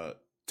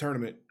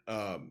 tournament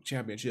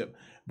championship.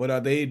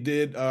 But they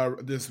did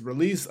this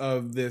release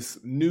of this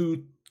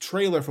new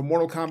trailer for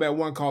Mortal Kombat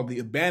 1 called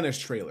the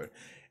Banished trailer.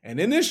 And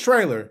in this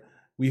trailer,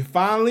 we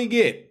finally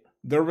get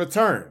the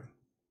return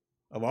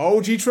of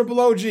OG Triple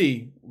OG,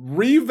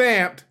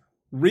 revamped,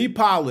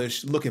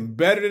 repolished, looking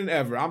better than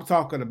ever. I'm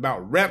talking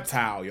about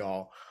Reptile,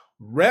 y'all.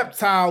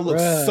 Reptile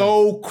looks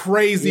so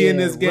crazy in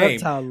this game.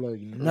 Reptile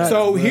look nuts,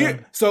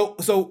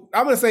 so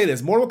I'm gonna say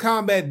this: Mortal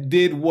Kombat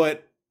did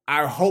what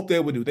I hoped they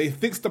would do. They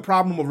fixed the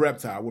problem of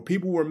Reptile, where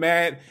people were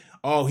mad.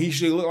 Oh, he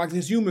should look like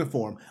his human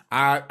form.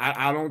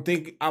 I don't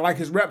think I like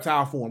his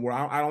reptile form, where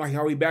I don't like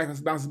how he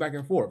bounces back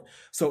and forth.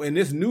 So in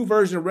this new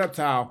version of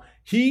Reptile,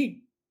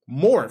 he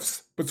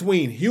morphs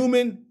between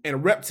human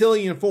and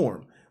reptilian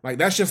form. Like,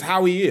 that's just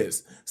how he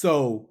is.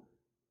 So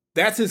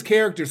that's his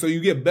character. So you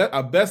get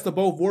a best of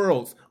both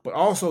worlds, but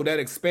also that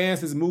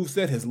expands his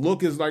moveset. His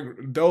look is like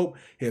dope.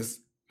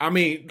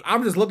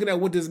 I'm just looking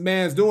at what this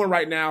man's doing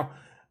right now.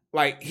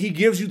 Like, he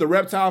gives you the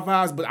reptile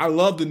vibes, but I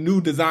love the new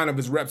design of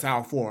his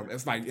reptile form.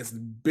 It's like, it's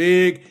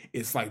big.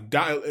 It's like,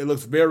 it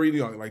looks very,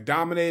 like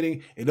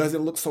dominating. It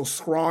doesn't look so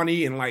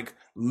scrawny and like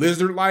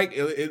lizard-like.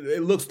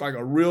 It looks like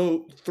a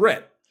real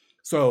threat.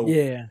 So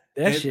yeah,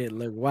 shit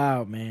look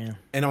wild, man.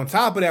 And on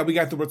top of that, we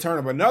got the return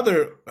of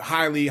another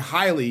highly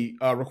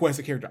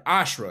requested character,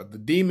 Ashra, the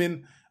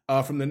demon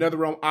from the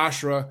NetherRealm.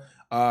 Ashra,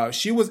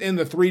 she was in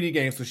the 3D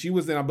game, so she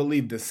was in, I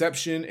believe,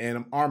 Deception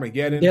and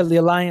Armageddon, Deadly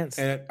Alliance,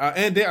 and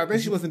I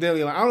think she was in Deadly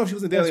Alliance. I don't know if she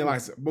was in Deadly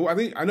Alliance, but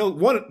I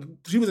know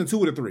she was in 2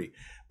 of the 3.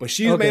 But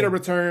she's made a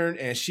return,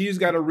 and she's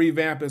got a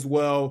revamp as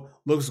well.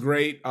 Looks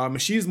great.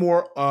 And she's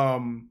more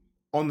on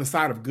the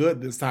side of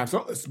good this time.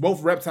 So it's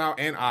both Reptile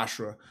and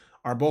Ashra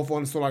are both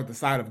on sort of like the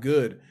side of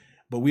good.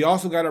 But we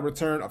also got a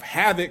return of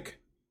Havoc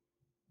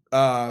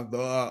from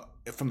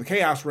the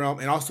Chaos Realm,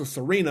 and also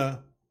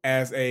Serena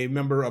as a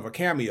member of a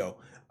cameo.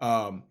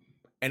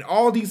 And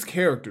all these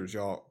characters,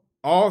 y'all,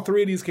 all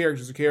 3 of these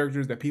characters are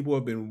characters that people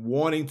have been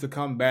wanting to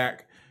come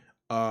back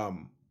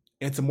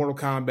into Mortal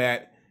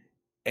Kombat.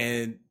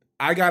 And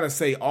I gotta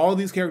say, all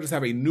these characters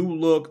have a new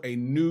look, a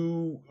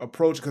new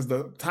approach, because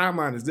the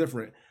timeline is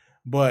different,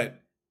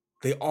 but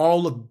they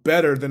all look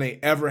better than they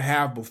ever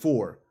have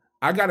before.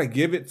 I gotta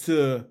give it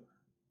to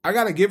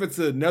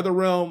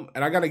NetherRealm,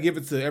 and I gotta give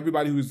it to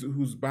everybody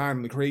who's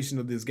behind the creation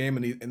of this game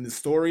and this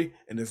story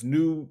and this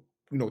new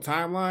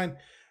timeline.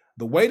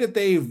 The way that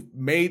they've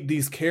made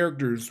these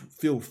characters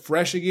feel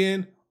fresh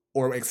again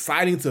or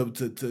exciting to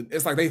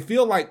it's like they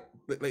feel like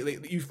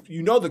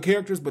you know the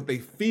characters, but they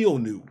feel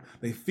new.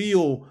 They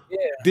feel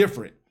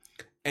different.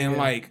 And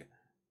like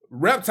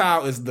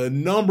Reptile is the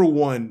number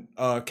one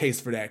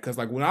case for that, because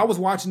like when I was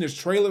watching this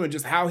trailer and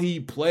just how he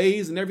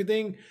plays and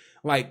everything,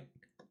 like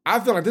I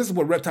feel like this is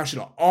what Reptile should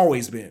have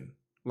always been.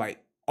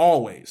 Like,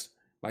 always.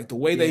 Like, the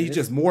way that he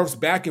just morphs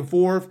back and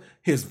forth.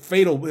 His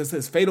fatal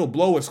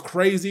blow is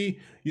crazy.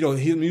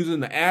 Him using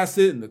the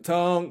acid and the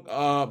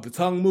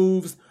tongue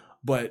moves.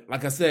 But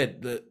like I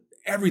said,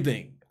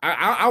 everything.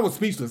 I was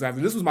speechless after.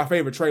 This was my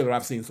favorite trailer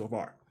I've seen so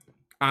far.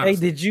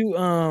 Honestly. Hey,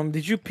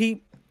 did you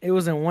peep? It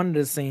was in one of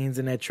the scenes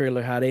in that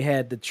trailer how they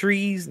had the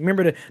trees.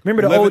 Remember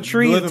the old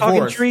trees, talking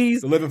forest.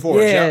 trees? The living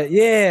forest.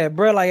 Yeah,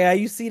 bro. Like,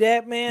 you see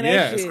that, man?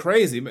 That it's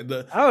crazy.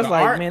 I was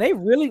like, man, they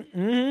really,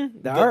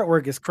 the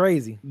artwork is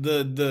crazy.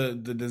 The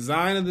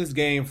design of this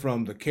game,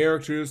 from the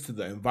characters to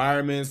the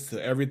environments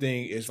to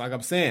everything, is like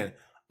I'm saying.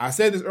 I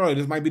said this earlier.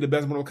 This might be the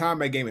best Mortal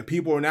Kombat game, and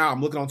people are now.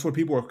 I'm looking on Twitter.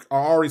 People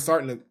are already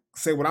starting to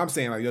say what I'm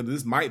saying. Like,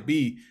 this might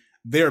be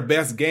their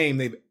best game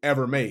they've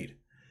ever made,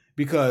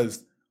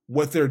 because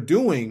what they're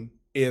doing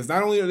is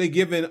not only are they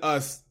giving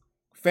us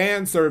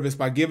fan service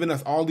by giving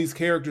us all these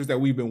characters that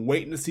we've been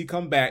waiting to see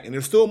come back, and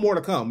there's still more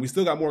to come. We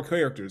still got more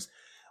characters,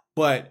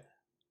 but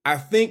I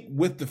think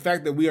with the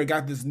fact that we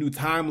got this new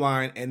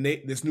timeline and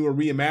this newer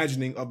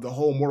reimagining of the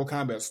whole Mortal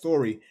Kombat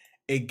story,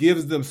 it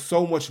gives them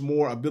so much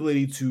more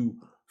ability to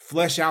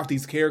flesh out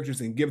these characters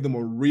and give them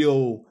a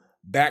real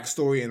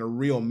backstory and a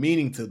real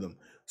meaning to them.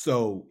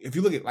 So if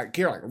you look at like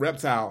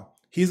Reptile,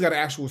 he's got an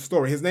actual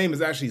story. His name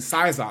is actually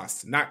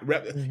Syzos,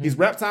 he's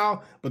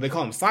Reptile, but they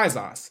call him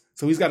Syzos.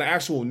 So he's got an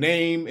actual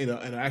name and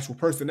an actual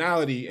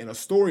personality and a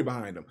story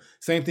behind him.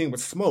 Same thing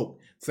with Smoke.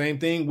 Same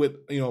thing with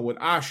with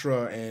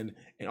Ashra and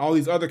all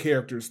these other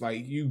characters.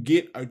 Like, you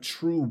get a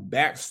true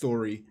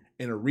backstory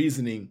and a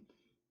reasoning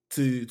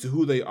to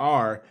who they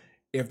are.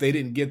 If they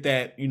didn't get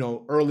that,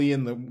 early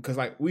in because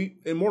like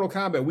in Mortal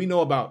Kombat, we know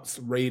about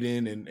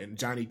Raiden and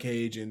Johnny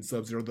Cage and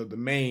Sub-Zero, the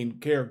main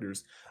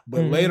characters.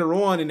 But later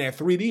on in that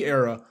 3D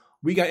era,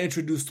 we got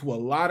introduced to a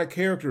lot of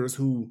characters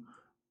who,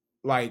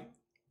 like,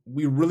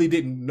 we really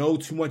didn't know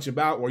too much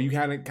about, or you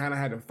kind of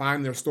had to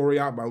find their story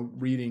out by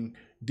reading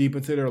deep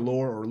into their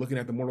lore or looking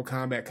at the Mortal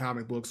Kombat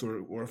comic books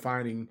or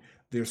finding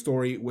their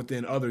story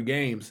within other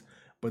games.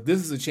 But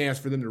this is a chance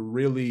for them to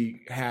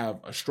really have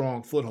a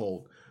strong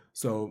foothold.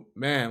 So,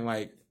 man,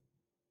 like,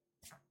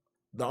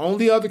 the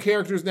only other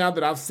characters now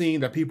that I've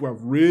seen that people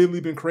have really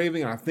been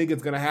craving, and I think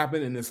it's going to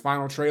happen in this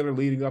final trailer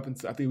leading up,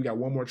 I think we got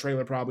one more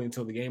trailer probably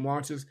until the game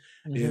launches,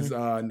 is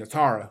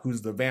Natara,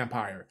 who's the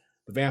vampire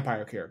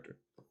character.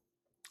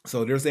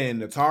 So they're saying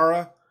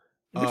Natara.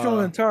 Which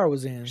one Natara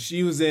was in?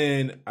 She was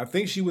in, I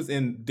think she was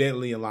in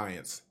Deadly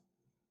Alliance.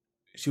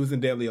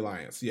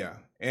 Yeah.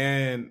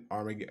 And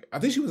Armageddon. I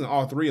think she was in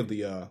all three of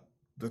the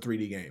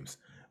 3D games.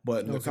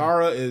 But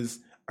Natara is...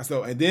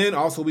 So, and then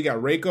also we got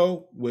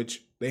Reiko,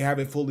 which they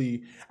haven't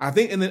fully... I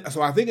think in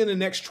the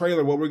next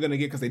trailer, what we're going to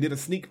get, because they did a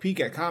sneak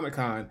peek at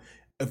Comic-Con.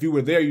 If you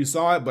were there, you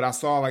saw it, but I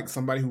saw like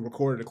somebody who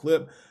recorded a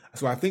clip.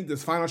 So I think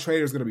this final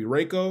trailer is going to be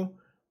Reiko,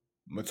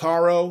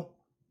 Motaro,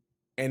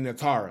 and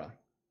Natara.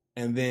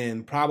 And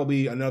then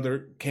probably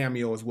another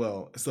cameo as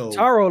well. So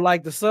Taro,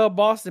 like the sub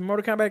boss in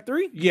Mortal Kombat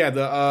 3? Yeah,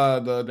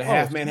 the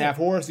half man, half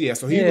horse. Yeah,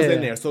 so he was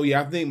in there. So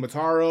yeah, I think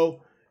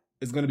Motaro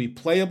is going to be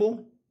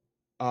playable,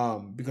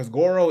 because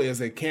Goro is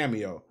a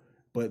cameo.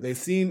 But they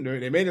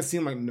made it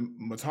seem like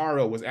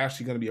Motaro was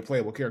actually going to be a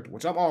playable character,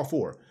 which I'm all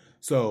for.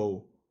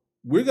 So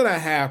we're going to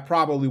have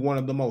probably one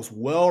of the most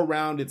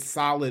well-rounded,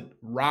 solid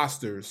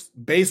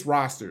base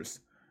rosters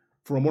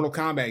for a Mortal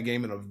Kombat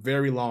game in a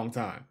very long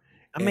time.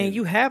 I mean,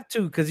 you have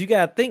to, because you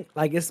gotta think,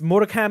 like, it's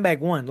Mortal Kombat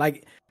 1.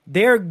 Like,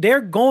 they're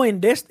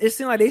going. It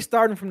seems like they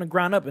starting from the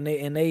ground up, and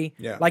they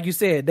like you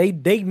said,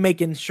 they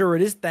making sure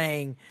this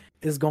thing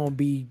is gonna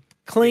be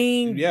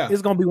clean. Yeah,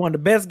 it's gonna be one of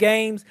the best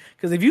games.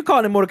 Because if you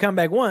call it Mortal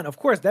Kombat 1, of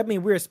course that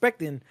means we're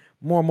expecting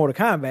more Mortal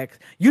Kombat.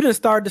 You didn't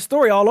start the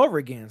story all over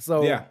again.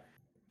 So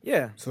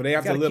yeah. So they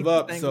have to live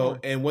up. So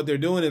and what they're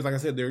doing is, like I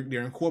said,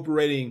 they're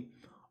incorporating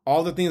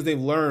all the things they've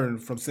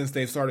learned since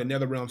they've started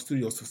NetherRealm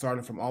Studios, so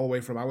starting from all the way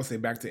from, I would say,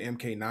 back to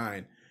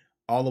MK9,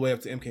 all the way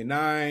up to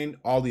MK9,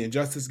 all the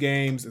Injustice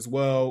games as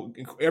well.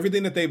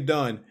 Everything that they've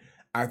done,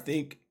 I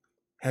think,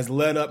 has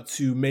led up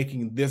to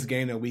making this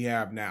game that we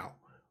have now,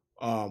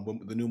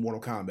 with the new Mortal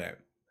Kombat.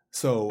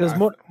 So because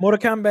Mortal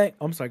Kombat,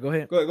 I'm sorry, go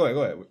ahead. Go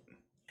ahead.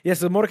 Yeah,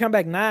 so Mortal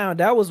Kombat 9,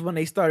 that was when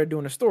they started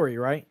doing the story,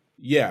 right?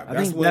 Yeah,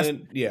 that's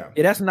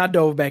when I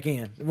dove back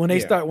in. When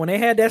they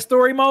had that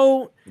story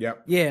mode.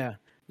 Yep. Yeah.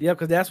 Yep,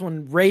 because that's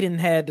when Raiden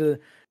had the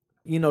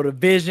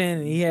vision,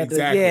 and he had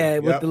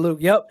with the Luke.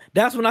 Yep,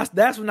 that's when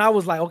I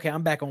was like, okay,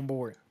 I'm back on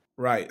board.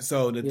 Right.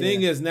 So the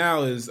thing is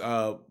now is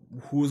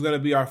who's gonna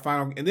be our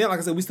final, and then like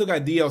I said, we still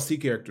got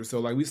DLC characters. So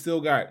like we still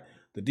got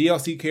the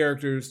DLC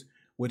characters,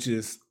 which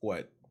is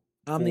what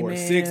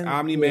Omni-Man.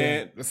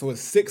 Omni-Man. Yeah. So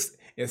it's six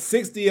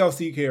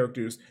DLC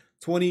characters,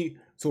 20.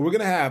 So we're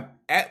gonna have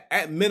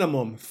at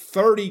minimum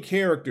 30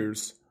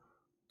 characters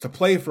to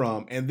play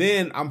from, and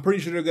then I'm pretty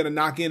sure they're going to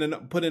knock in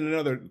and put in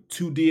another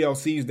 2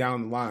 DLCs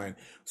down the line.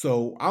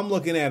 So I'm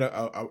looking at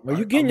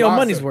you're getting your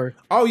money's worth.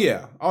 Oh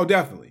yeah,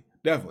 definitely.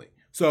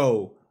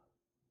 So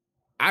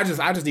I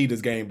just need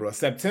this game, bro.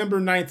 September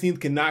 19th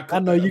cannot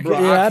come. I know you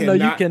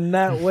you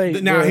cannot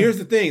wait. Now here's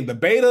the thing: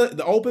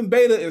 the open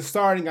beta is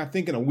starting, I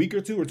think, in a week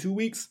or 2 or 2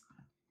 weeks.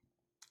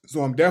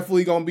 So I'm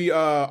definitely going to be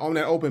on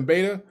that open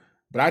beta.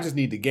 But I just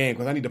need the game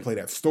because I need to play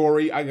that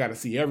story. I got to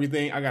see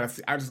everything. I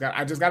just got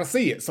to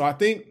see it. So I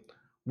think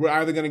we're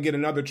either going to get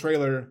another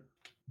trailer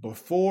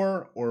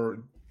before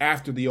or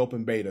after the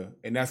open beta,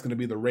 and that's going to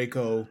be the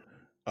Reiko,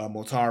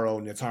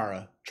 Motaro,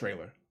 Natara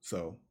trailer.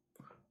 So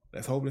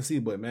let's hope to see.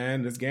 But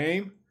man, this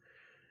game,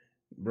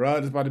 bro,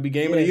 it's about to be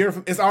game of the year.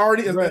 It's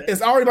already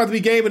about to be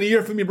game of the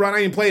year for me, bro. I ain't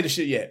even played the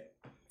shit yet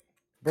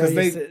because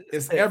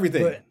it's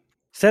everything. But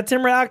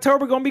September and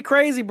October gonna be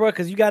crazy, bro,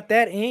 because you got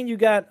that and you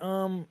got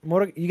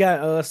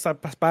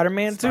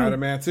Spider-Man 2.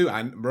 Spider-Man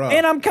 2, bro.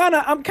 And I'm kind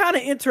of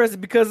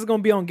interested because it's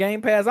gonna be on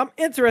Game Pass. I'm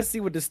interested to see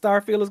what the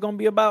Starfield is gonna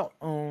be about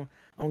on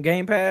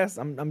Game Pass.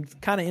 I'm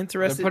kind of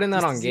interested. They're putting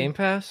that on Game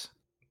Pass.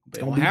 It's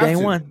gonna be day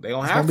one. They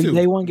don't have to.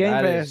 Day one Game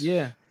Pass.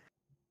 Yeah.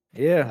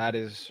 Yeah. That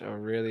is a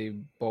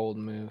really bold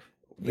move.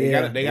 They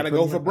gotta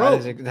go for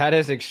broke. That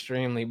is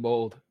extremely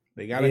bold.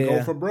 They gotta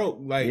go for broke.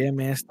 Like, yeah,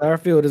 man,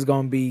 Starfield is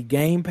gonna be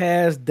Game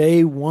Pass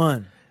day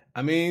one.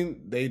 I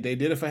mean, they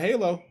did it for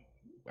Halo.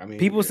 I mean,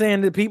 people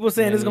saying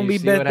it's gonna be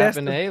Bethesda. What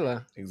happened to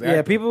Halo? Exactly.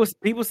 Yeah,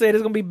 people say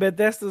it's gonna be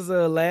Bethesda's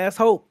last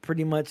hope,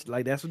 pretty much.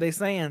 Like that's what they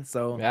saying.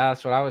 So yeah,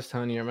 that's what I was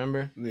telling you.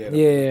 Remember?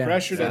 The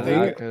pressure that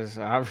they because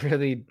I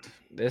really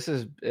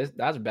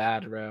that's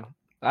bad, bro.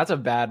 That's a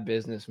bad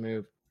business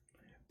move.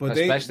 But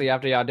especially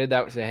after y'all did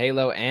that with the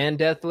Halo and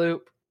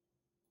Deathloop.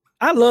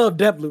 I love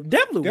Deathloop.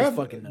 Deathloop was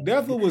fucking.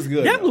 Deathloop was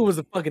good. Deathloop was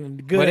a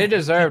fucking good. But it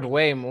deserved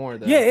way more,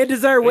 though. Yeah, it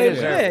deserved way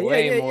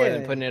more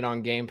than putting it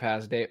on Game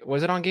Pass.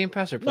 Was it on Game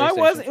Pass or PlayStation? No, it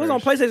wasn't. First? It was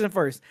on PlayStation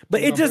first.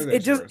 But it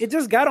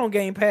just got on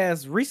Game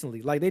Pass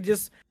recently. Like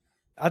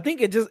I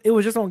think it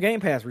was just on Game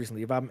Pass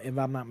recently. If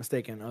I'm not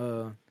mistaken.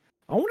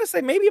 I want to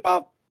say maybe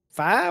about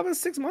 5 or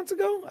 6 months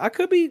ago. I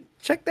could be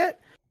check that.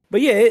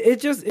 But yeah,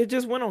 it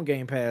just went on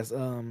Game Pass.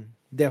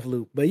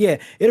 Deathloop. But yeah,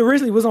 it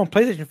originally was on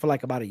PlayStation for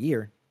like about a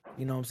year.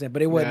 You know what I'm saying?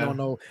 But it wasn't on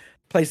no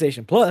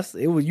PlayStation Plus.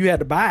 It was you had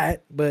to buy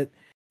it. But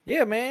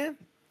yeah, man.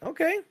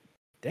 Okay.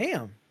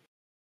 Damn.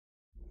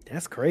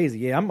 That's crazy.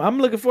 Yeah, I'm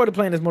looking forward to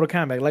playing this Mortal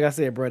Kombat. Like I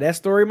said, bro, that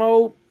story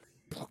mode.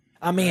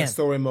 I mean, that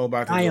story mode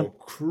about to go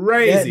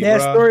crazy.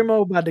 That story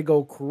mode about to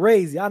go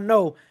crazy. I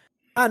know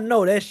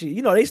that shit.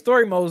 You know, they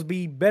story modes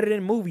be better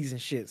than movies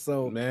and shit.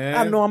 So man,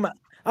 I know I'm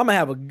gonna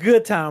have a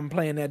good time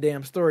playing that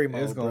damn story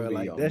mode. It's gonna be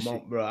like that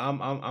shit, bro.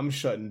 I'm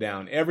shutting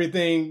down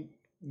everything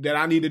that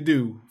I need to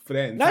do for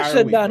that entire week. Not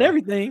shutting down bro.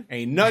 Everything.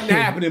 Ain't nothing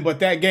happening but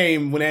that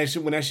game when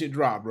that shit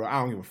drop, bro.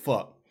 I don't give a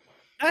fuck.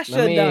 I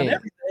shut down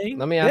everything.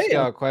 Let me ask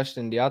y'all a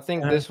question. Do y'all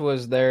think this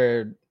was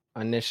their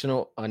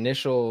initial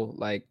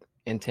like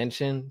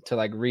intention to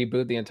like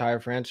reboot the entire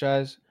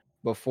franchise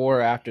before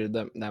or after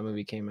that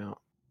movie came out?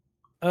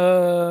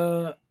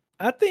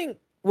 I think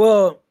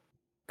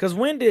because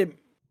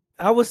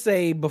I would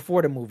say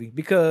before the movie,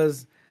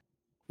 because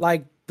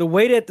like the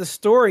way that the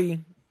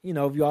story, you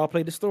know, if you all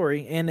played the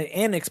story and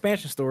the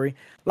expansion story,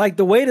 like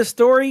the way the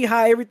story,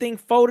 how everything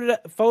folded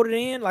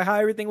in, like how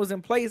everything was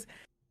in place,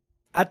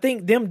 I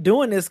think them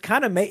doing this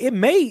kind of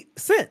made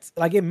sense.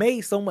 Like it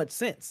made so much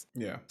sense.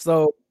 Yeah.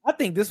 So I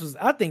think this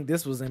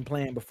was in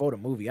plan before the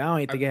movie. I don't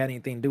even think it had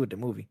anything to do with the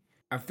movie.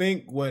 I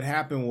think what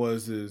happened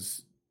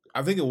was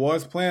I think it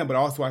was planned, but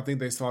also I think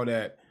they saw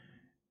that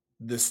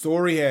the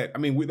story had. I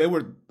mean, they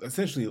were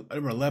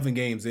 11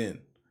 games in,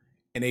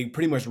 and they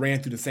pretty much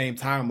ran through the same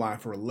timeline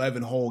for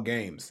 11 whole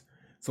games.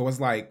 So it's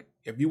like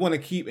if you want to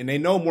keep, and they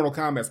know Mortal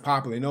Kombat's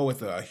popular, they know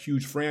it's a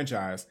huge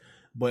franchise.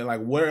 But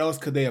like, where else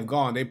could they have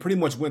gone? They pretty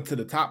much went to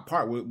the top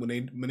part when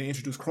they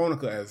introduced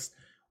Chronica as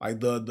like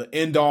the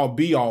end all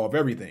be all of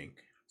everything.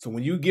 So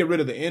when you get rid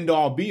of the end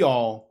all be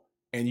all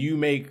and you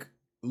make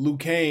Liu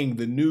Kang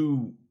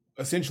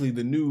essentially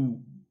the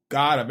new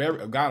god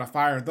of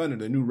fire and thunder,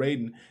 the new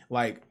Raiden,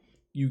 like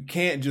you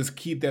can't just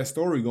keep that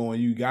story going.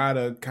 You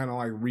gotta kind of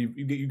like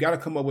you gotta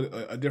come up with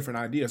a different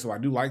idea. So I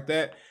do like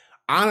that.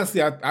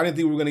 Honestly, I didn't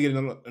think we were going to get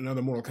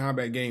another Mortal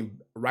Kombat game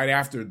right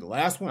after the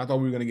last one. I thought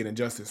we were going to get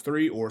Injustice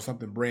 3 or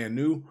something brand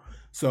new.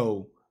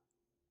 So,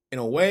 in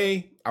a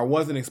way, I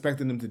wasn't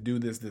expecting them to do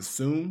this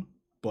soon.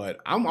 But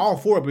I'm all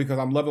for it because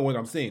I'm loving what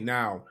I'm seeing.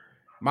 Now,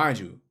 mind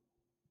you,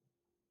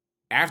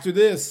 after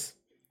this,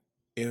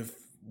 if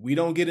we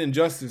don't get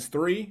Injustice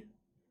 3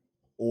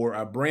 or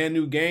a brand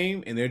new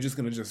game and they're just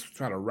going to just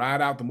try to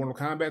ride out the Mortal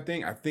Kombat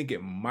thing, I think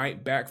it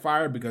might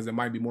backfire because it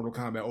might be Mortal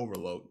Kombat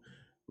overload.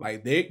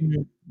 Like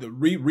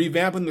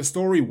revamping the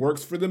story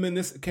works for them in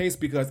this case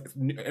because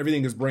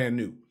everything is brand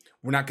new.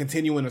 We're not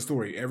continuing the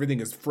story. Everything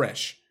is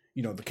fresh.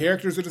 You know, the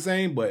characters are the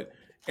same, but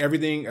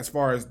everything as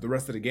far as the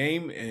rest of the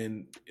game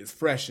and is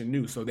fresh and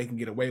new, so they can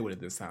get away with it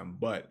this time.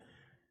 But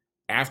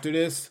after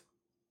this,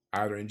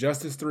 either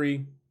Injustice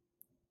 3,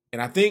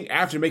 and I think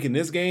after making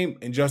this game,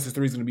 Injustice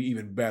 3 is going to be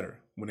even better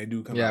when they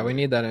do come out. Yeah, we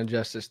need that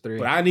Injustice 3.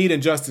 But I need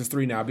Injustice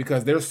 3 now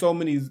because there's so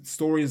many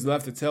stories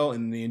left to tell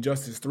in the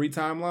Injustice 3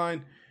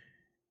 timeline.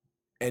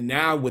 And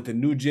now with the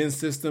new gen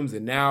systems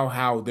and now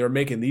how they're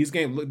making these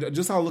games,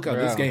 just how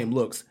this game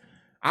looks,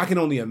 I can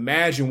only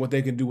imagine what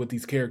they can do with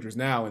these characters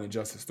now in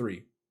Injustice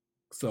 3.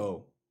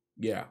 So,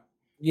 yeah.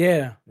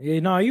 Yeah.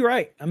 No, you're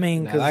right. I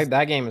mean,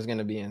 that game is going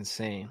to be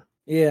insane.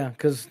 Yeah,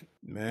 because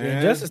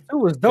Injustice 2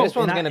 was dope. This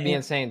one's going to be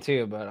insane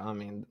too, but I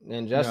mean,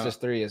 Injustice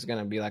 3 is going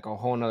to be like a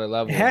whole nother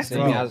level.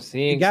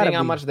 Seeing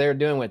how much they're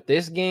doing with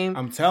this game.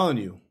 I'm telling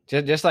you.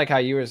 Just like how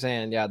you were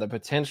saying, the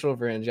potential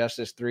for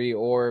Injustice 3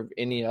 or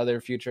any other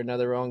future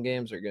NetherRealm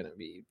games are going to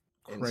be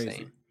crazy.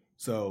 Insane.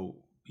 So,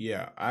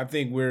 yeah, I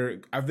think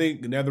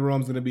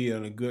NetherRealm's going to be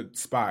in a good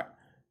spot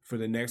for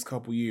the next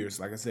couple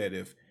years. Like I said,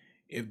 if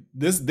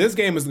this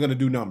game is going to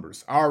do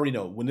numbers, I already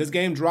know. When this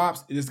game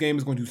drops, this game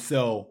is going to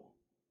sell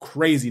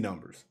crazy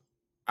numbers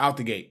out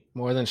the gate.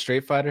 More than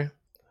Street Fighter?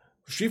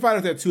 Street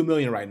Fighter's at 2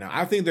 million right now.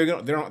 I think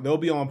they'll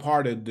be on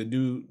par to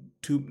do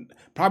two,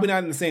 probably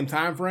not in the same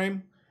time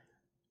frame.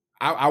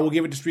 I will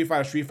give it to Street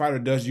Fighter. Street Fighter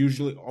does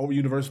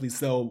universally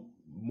sell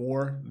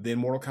more than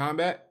Mortal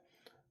Kombat,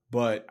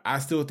 But I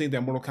still think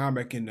that Mortal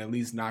Kombat can at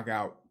least knock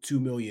out 2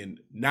 million.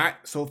 Not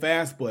so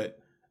fast, but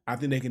I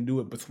think they can do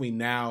it between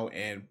now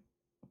and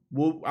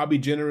I'll be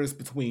generous,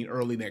 between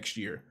early next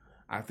year.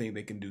 I think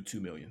they can do 2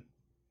 million.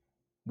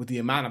 With the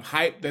amount of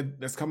hype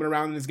that's coming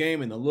around in this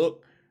game and the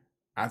look,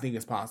 I think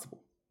it's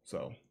possible.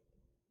 So,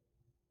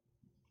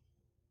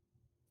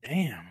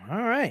 damn.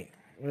 All right.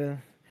 Well,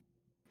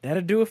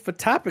 that'll do it for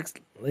topics.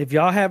 If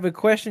y'all have a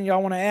question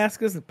y'all want to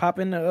ask us, pop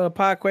in the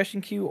pod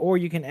question queue, or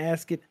you can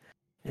ask it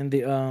in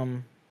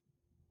the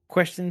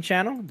question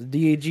channel, the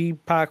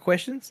DAG pod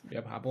questions.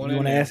 Yep, hop on. You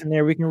want to ask in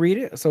there, we can read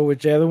it. So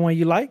whichever one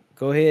you like,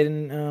 go ahead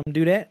and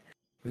do that.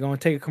 We're gonna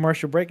take a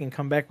commercial break and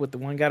come back with the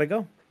one gotta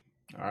go.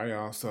 All right,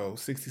 y'all. So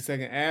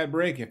 60-second ad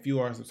break. If you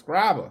are a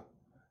subscriber,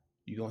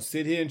 you're gonna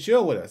sit here and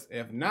chill with us.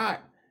 If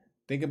not,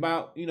 think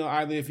about,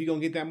 either if you're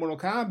gonna get that Mortal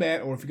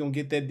Kombat or if you're gonna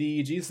get that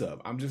DEG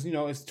sub. I'm just,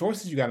 it's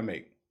choices you gotta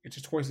make. It's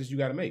just choices you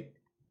gotta make.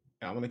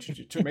 And I'm gonna let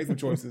you make some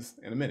choices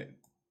in a minute.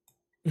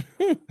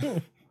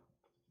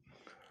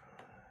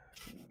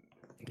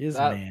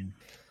 Man.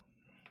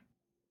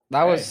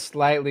 That was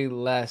slightly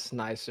less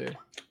nicer.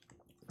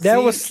 That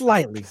was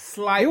slightly.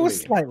 Slightly. It was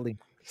slightly.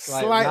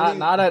 Slightly.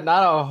 Not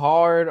a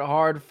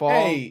hard fall.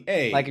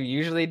 Hey. Like you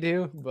usually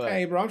do. But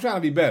hey, bro, I'm trying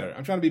to be better.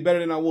 I'm trying to be better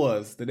than I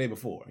was the day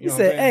before. You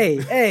said,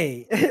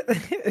 hey.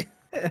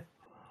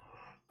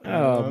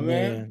 Oh,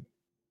 man.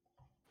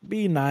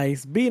 Be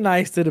nice. Be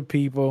nice to the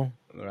people.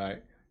 All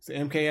right. So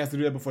MK has to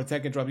do that before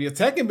Tekken drops. Yeah,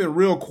 Tekken been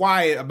real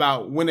quiet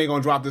about when they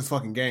gonna drop this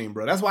fucking game,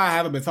 bro. That's why I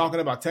haven't been talking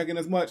about Tekken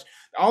as much.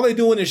 All they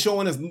doing is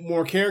showing us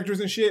more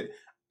characters and shit.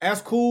 That's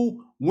cool.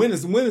 When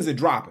is it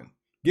dropping?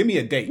 Give me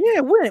a date.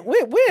 Yeah, when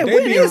they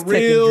being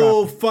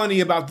real dropping? Funny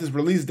about this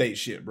release date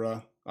shit,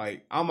 bro.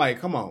 Like, I'm like,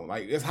 come on,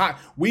 like, it's hot.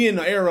 We in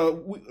the era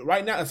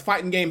right now. It's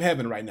fighting game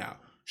heaven right now.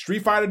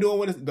 Street Fighter doing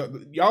what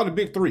y'all the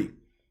big three.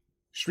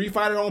 Street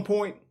Fighter on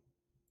point.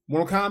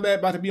 Mortal Kombat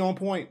about to be on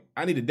point.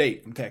 I need a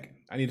date from Tekken.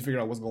 I need to figure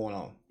out what's going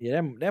on.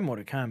 Yeah, that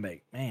Mortal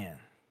Kombat, man.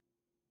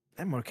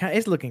 That Mortal Kombat,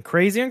 it's looking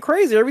crazier and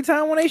crazier every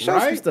time when they show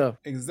some stuff.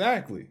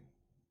 Exactly.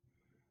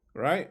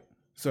 Right?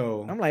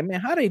 So I'm like, man,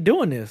 how they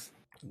doing this?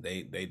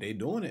 They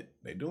doing it.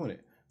 They doing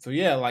it. So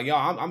yeah, like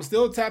y'all, I'm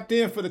still tapped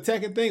in for the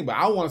Tekken thing, but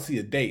I want to see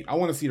a date. I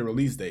want to see the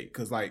release date.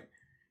 Cause like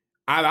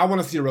I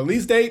want to see a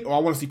release date or I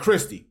want to see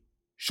Christy.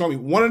 Show me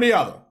one or the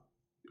other.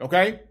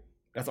 Okay?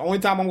 That's the only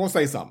time I'm gonna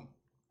say something.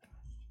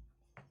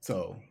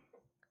 So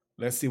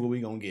let's see what we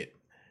gonna get.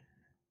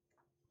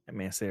 That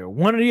man said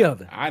one or the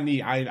other. I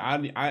need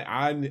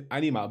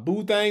my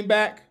boo thing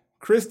back,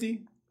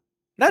 Christy.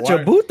 Not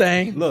your boo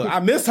thing. Look,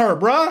 I miss her,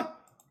 bruh.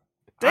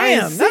 Damn,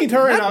 I ain't seen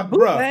her in a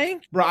bruh.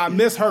 Bruh, I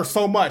miss her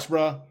so much,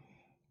 bruh.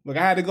 Look,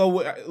 I had to go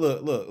with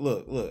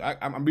look.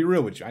 I'm gonna be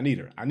real with you. I need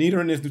her. I need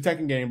her in this new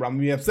Tekken game, bro. I'm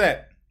gonna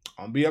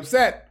be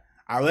upset.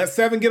 I let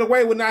 7 get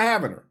away with not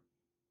having her.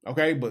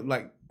 Okay, but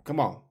like,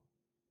 come on.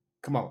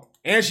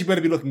 And she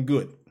better be looking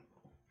good.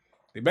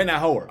 They better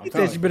not hold her. He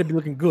said she better be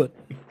looking good.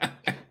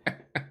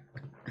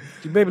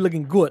 She better be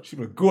looking good. She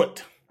look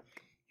good.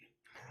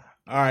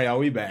 All right, y'all,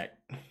 we back.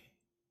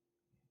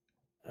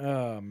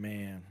 Oh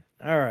man.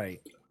 All right.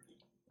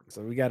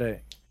 So we got a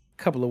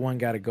couple of one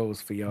gotta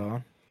goes for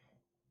y'all.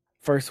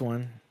 First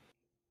one,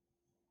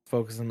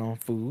 focusing on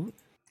food.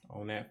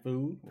 On that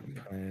food.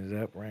 Putting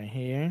it up right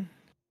here.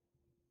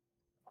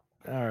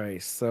 All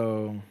right,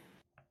 so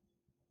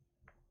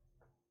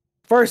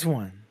first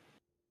one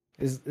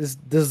is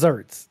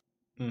desserts.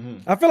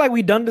 Mm-hmm. I feel like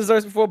we've done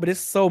desserts before, but it's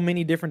so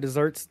many different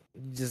desserts.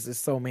 Just there's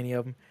so many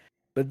of them.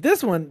 But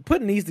this one,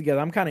 putting these together,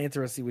 I'm kind of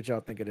interested to see what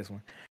y'all think of this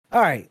one.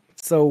 All right,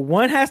 so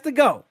one has to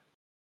go.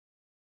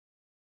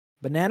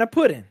 Banana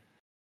pudding,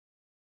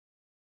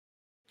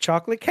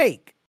 chocolate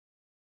cake,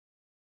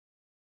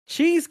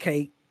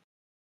 cheesecake,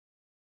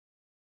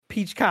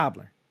 peach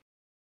cobbler.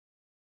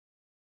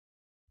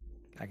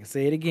 I can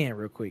say it again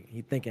real quick.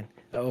 You thinking?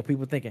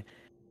 People thinking.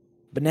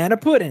 Banana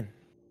pudding,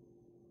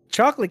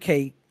 chocolate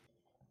cake,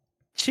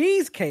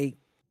 cheesecake,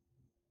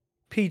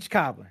 peach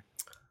cobbler.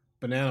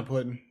 Banana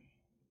pudding.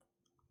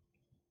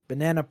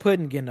 Banana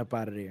pudding getting up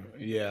out of there.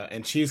 Yeah,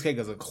 and cheesecake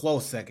is a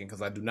close second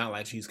because I do not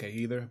like cheesecake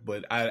either.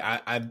 But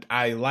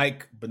I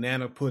like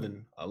banana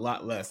pudding a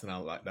lot less than I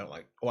like.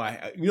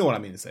 You know what I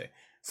mean to say.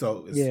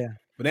 So yeah,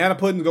 banana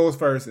pudding goes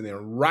first, and then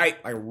right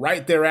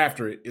there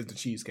after it is the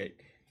cheesecake.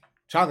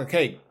 Chocolate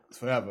cake is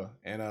forever,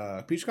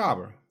 and peach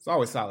cobbler. It's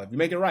always solid. If you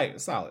make it right,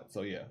 it's solid.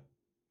 So yeah.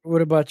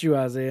 What about you,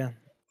 Isaiah?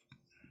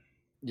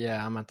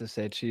 Yeah, I'm about to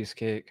say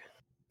cheesecake.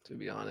 To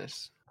be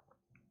honest.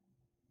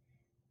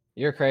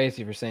 You're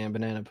crazy for saying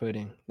banana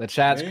pudding. The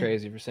chat's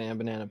crazy for saying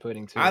banana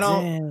pudding too. I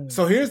don't. Damn.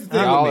 So here's the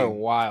thing. Y'all are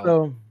wild.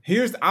 So,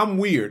 I'm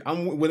weird.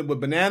 With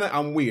banana.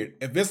 I'm weird.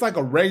 If it's like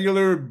a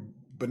regular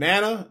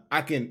banana,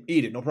 I can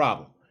eat it, no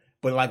problem.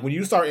 But like when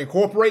you start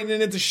incorporating it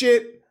into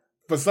shit,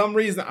 for some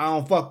reason I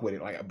don't fuck with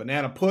it. Like a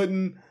banana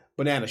pudding,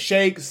 banana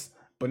shakes,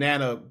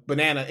 banana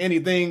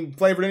anything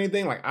flavored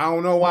anything. Like I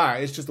don't know why.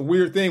 It's just a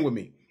weird thing with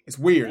me. It's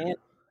weird. Man,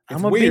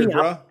 it's weird,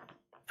 bro.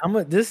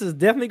 This is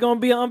definitely gonna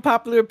be an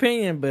unpopular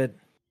opinion, but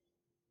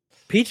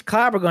peach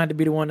cobbler going to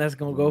be the one that's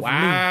going to go for me.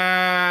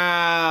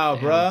 Wow.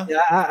 Nah, bruh.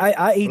 Yeah,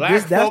 I eat Black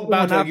this. That's folk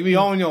about to be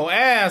on your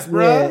ass,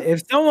 Yeah,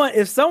 bruh.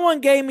 if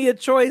someone gave me a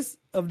choice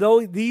of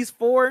these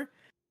four,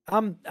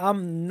 I'm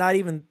not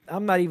even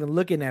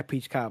looking at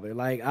peach cobbler.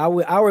 Like I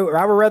would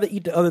rather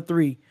eat the other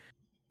three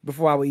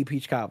before I would eat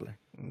peach cobbler.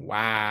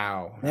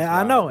 Wow. Yeah,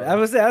 I know. I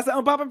was that's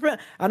unpopular opinion.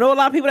 I know a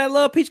lot of people that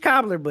love peach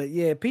cobbler, but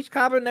yeah, peach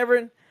cobbler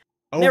never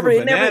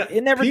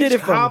did it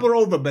for cobbler me.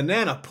 over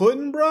banana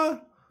pudding, bruh.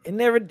 It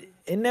never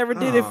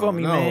did it for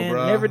me, man.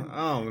 Bruh. Never,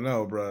 I don't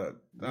know, bruh.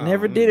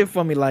 never did it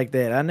for me like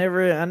that. I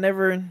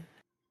never.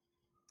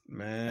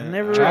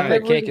 Man,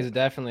 chocolate cake is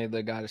definitely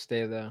the guy to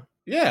stay though.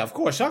 Yeah, of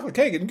course, chocolate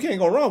cake. You can't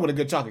go wrong with a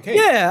good chocolate cake.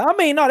 Yeah, I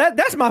mean, no,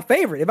 that's my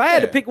favorite. If I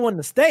had to pick one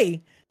to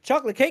stay,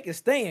 chocolate cake is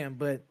staying.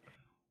 But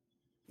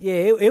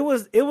yeah, it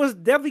was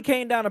definitely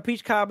came down to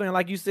peach cobbler and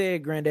like you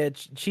said, Granddad,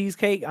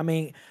 cheesecake. I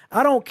mean,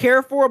 I don't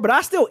care for it, but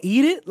I still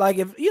eat it. Like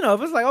if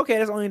it's like okay,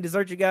 that's the only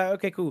dessert you got.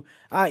 Okay, cool,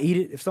 I eat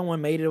it if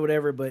someone made it or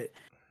whatever. But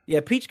yeah,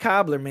 peach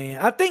cobbler,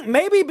 man. I think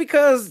maybe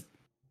because,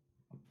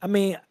 I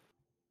mean,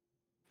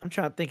 I'm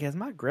trying to think. Has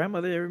my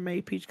grandmother ever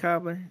made peach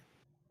cobbler?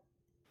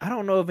 I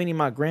don't know if any of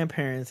my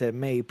grandparents have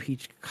made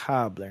peach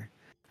cobbler.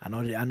 I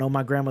know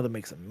my grandmother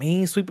makes a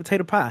mean sweet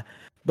potato pie.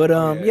 But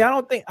yeah,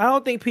 I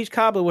don't think peach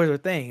cobbler was her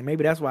thing.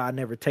 Maybe that's why I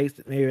never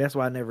tasted. Maybe that's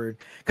why I never,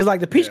 because like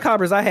the peach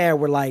cobblers I had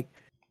were like,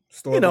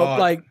 store-bought.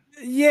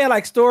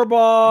 like store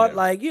bought.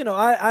 Like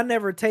I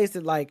never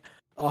tasted like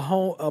a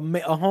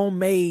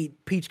homemade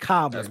peach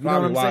cobbler. That's you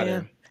know what I'm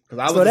saying? Because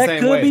I was the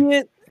same way. Be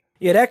it.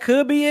 Yeah, that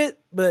could be it.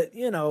 But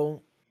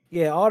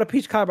yeah, all the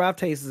peach cobbler I've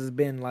tasted has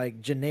been like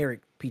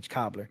generic peach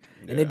cobbler,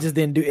 and it just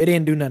didn't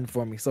do nothing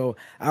for me. So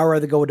I'd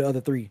rather go with the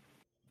other three.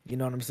 You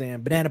know what I'm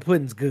saying? Banana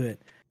pudding's good.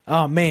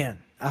 Oh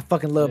man, I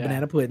fucking love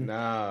banana pudding.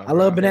 I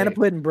love banana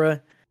pudding,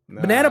 bruh.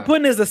 Banana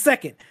pudding is the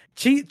second.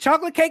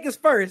 Chocolate cake is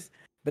first.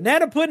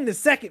 Banana pudding is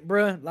second,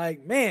 bruh.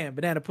 Like man,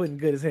 banana pudding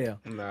good as hell.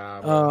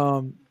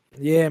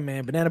 Yeah,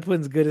 man, banana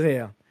pudding's good as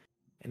hell.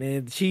 And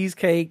then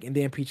cheesecake, and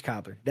then peach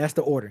cobbler. That's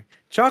the order.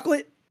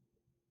 Chocolate,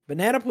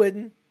 banana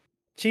pudding,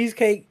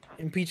 cheesecake,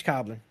 and peach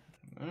cobbler.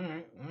 All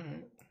right.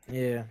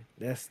 Yeah,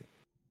 that's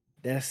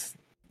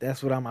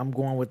what I'm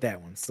going with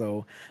that one.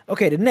 So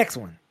okay, the next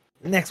one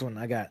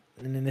I got,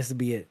 and then this will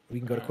be it. We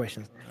can go to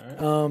questions.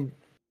 Right.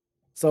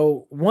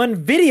 So one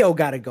video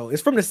gotta go.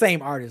 It's from the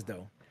same artist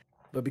though,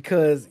 but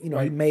because he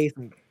made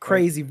some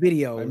crazy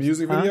videos. A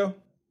music video?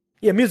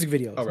 Yeah, music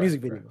videos. Music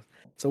videos. Right.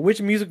 So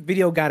which music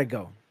video gotta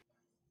go?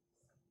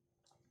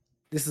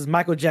 This is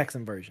Michael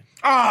Jackson version.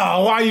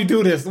 Oh, why you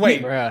do this?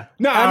 Wait. Bruh.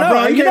 Nah,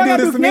 bro. You can't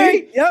do this to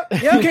me. Yep.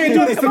 You can't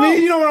do this to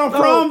me. You know where I'm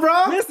from,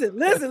 bro.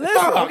 Listen.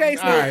 Okay,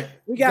 so right.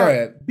 We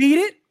got Beat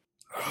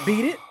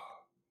It,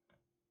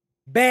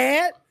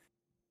 Bad,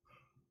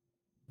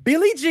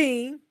 Billie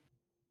Jean.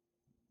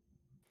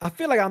 I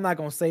feel like I'm not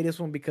going to say this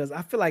one because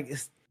I feel like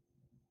it's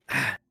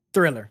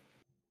Thriller.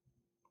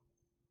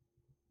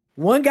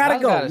 One got to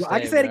go. I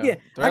can say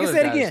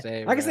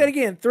it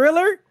again.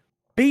 Thriller,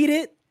 Beat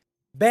It,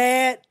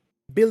 Bad,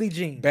 Billie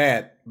Jean.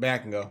 Bad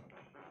can go.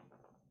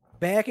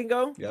 Bad can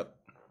go? Yep.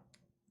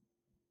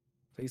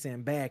 So you're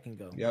saying bad can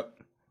go? Yep.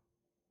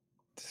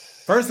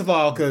 First of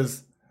all,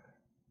 because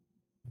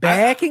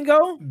bad can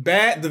go?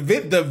 Bad, the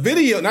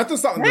video, not the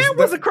song. That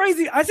was a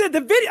crazy. I said the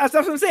video. That's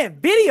what I'm saying.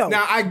 Video.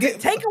 Now I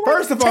get.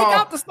 First of all,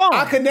 out the song.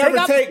 I could never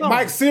take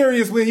Mike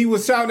serious when he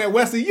was shouting at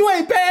Wesley. You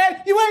ain't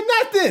bad. You ain't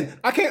nothing.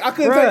 I couldn't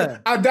take.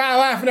 I die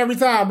laughing every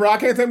time, bro. I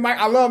can't take Mike.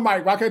 I love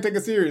Mike, but I can't take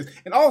it serious.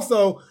 And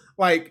also,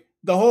 like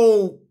the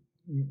whole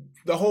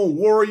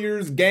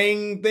Warriors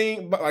gang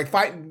thing, like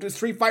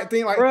street fight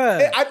thing. Like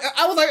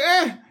I was like,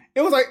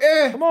 It was like,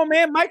 Come on,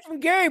 man. Mike from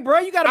Gary, bro.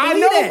 You got to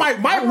believe that. I know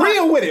Mike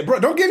real with it, bro.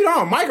 Don't get it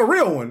wrong. Mike a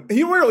real one.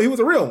 He was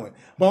a real one.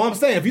 But what I'm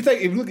saying, if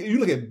you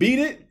look at Beat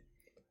It,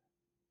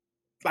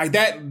 like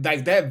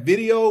that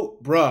video,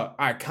 bro,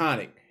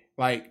 iconic.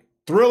 Like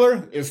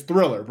Thriller is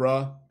Thriller,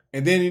 bro.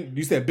 And then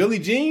you said Billie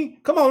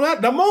Jean? Come on, now.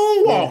 The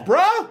moonwalk,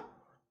 bro.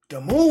 The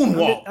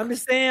moonwalk. I'm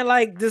just saying,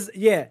 like this.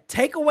 Yeah,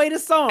 take away the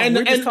song and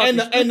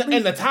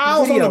the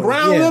tiles on the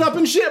ground lit up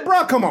and shit,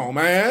 bro. Come on,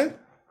 man.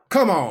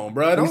 Come on,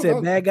 bro. You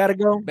said bad gotta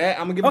go. Bad.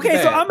 I'm gonna give it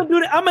okay, so I'm gonna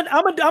do that. I'm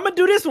gonna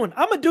do this one.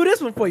 I'm gonna do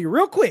this one for you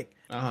real quick.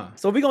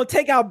 So we're gonna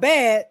take out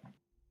bad.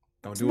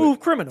 Don't do Smooth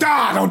it. Criminal.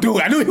 Don't do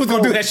it. I knew he was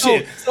gonna do that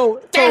shit.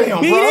 So damn,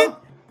 Beat bro. It,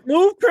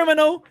 Smooth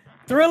Criminal,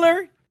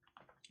 Thriller.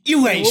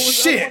 You ain't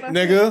shit,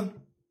 nigga.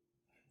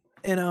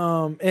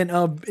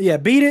 And yeah,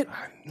 Beat It.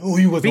 I knew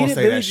you was gonna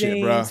say that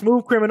shit, bro.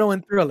 Smooth Criminal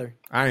and Thriller.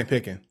 I ain't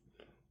picking.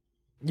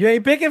 You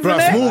ain't picking from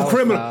that? Smooth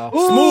Criminal.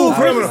 Ooh, Smooth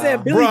Criminal.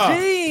 Said Billie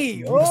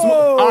Jean.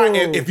 All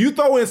right, if you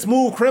throw in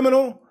Smooth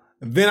Criminal,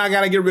 then I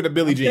gotta get rid of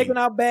Billie Jean. Taking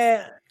out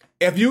bad.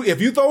 If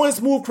you throw in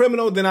Smooth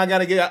Criminal, then I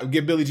gotta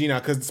get Billie Jean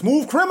out because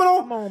Smooth Criminal.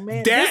 Come on,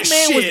 man. That this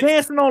man shit, was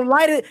dancing on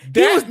lighted.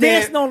 He was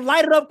dancing on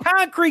lighted up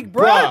concrete,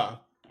 bro.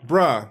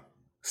 Bruh.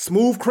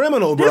 Smooth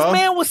Criminal, bro. This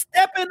man was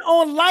stepping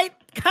on light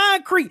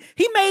concrete.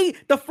 He made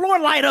the floor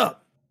light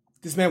up.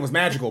 This man was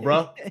magical,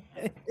 bro.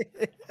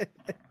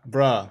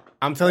 Bruh.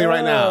 I'm telling you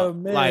right now,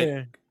 man.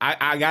 like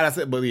I gotta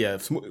say, but yeah,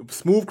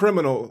 Smooth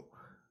Criminal,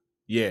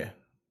 yeah.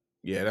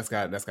 Yeah, that's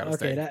got to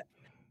stay. That.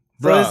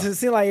 So it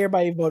seemed like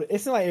everybody voted.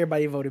 It seemed like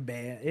everybody voted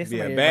bad.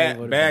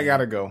 Bad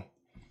gotta go.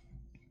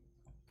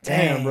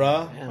 Damn,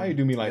 bro. Why you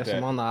do me like that?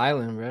 I'm on the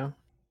island, bro.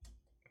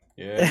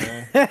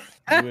 Yeah, man.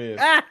 You is.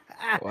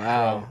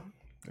 Wow.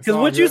 Because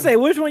what you say?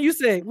 Which one you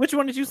say? Which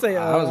one did you say?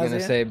 I was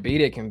gonna say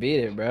Beat It can beat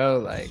it, bro.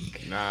 Like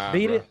Beat bro. It.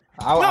 Beat It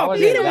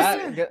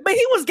was, but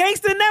he was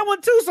gangster in that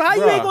one too. So how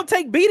you ain't gonna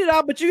take Beat It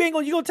out, but you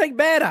gonna take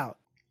Bad out?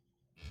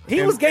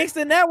 He was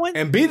gangster in that one.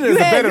 And Beat It is a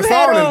better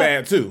song than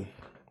Bad too.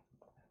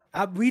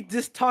 We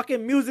just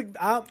talking music.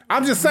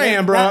 I'm just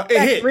saying, bro.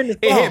 It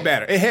hit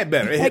better.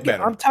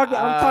 I'm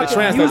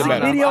talking music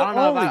video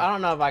only. I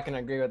don't know if I can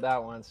agree with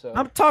that one. So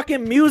I'm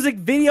talking music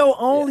video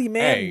only,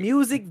 man. Hey.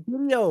 Music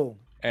video.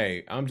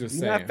 Hey, I'm just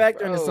saying. You're not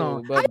factoring the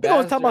song. But how you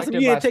gonna talk about some you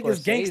didn't take his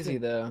gangster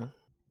though?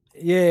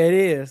 Yeah, it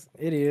is.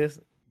 It is.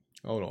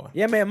 Hold on.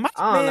 Yeah, man.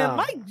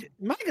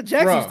 Michael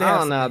Jackson. I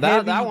don't know.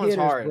 That one's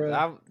hard.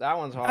 That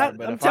one's hard.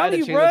 But if I had to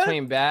choose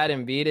between Bad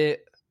and Beat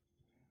It.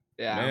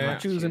 Yeah, man. I'm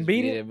choosing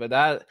Beat It. But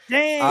that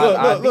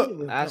damn.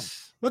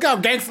 Look how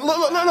gangster.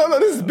 Look.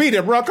 This is Beat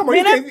It, bro. Come on.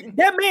 Man,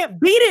 that man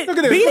Beat It. Look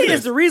at this, Beat look It at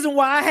is the reason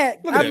why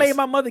I made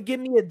my mother give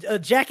me a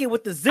jacket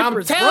with the zippers.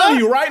 I'm telling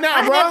you right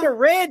now, bro. I had the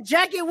red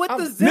jacket with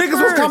the zippers.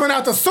 Niggas was coming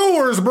out the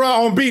sewers, bro,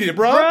 on Beat It,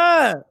 bro.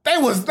 They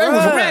was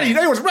ready.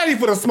 They was ready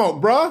for the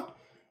smoke, bro.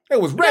 They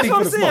was ready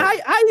for the smoke.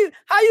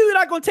 How you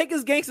not gonna take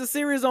his gangster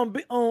serious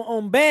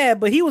on Bad,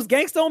 but he was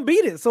gangster on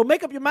Beat It? So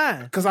make up your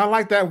mind. Because I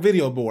like that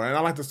video more and I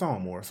like the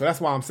song more, so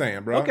that's why I'm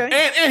saying, bro. Okay.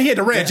 And he had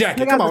the red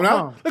jacket. Come on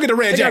now, look at the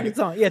red jacket.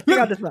 Yeah, check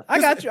out the song.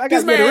 I got you.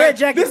 The red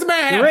jacket. This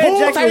man had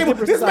pool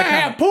tables. This man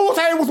had pool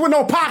tables with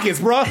no pockets,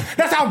 bro.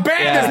 That's how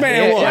bad this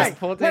man was.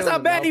 Right. That's how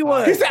bad he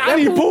was. He said, "I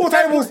need pool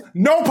tables,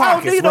 no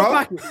pockets, bro.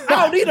 I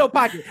don't need no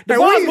pockets. The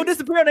bars gonna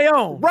disappear on their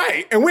own."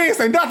 Right, and we ain't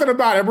say nothing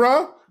about it,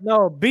 bro.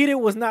 No, Beat It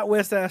was not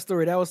West Side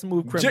Story. That was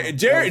Smooth Criminal.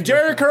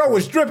 Jerry Curl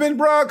was dripping,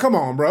 bro. Come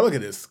on, bro. Look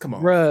at this. Come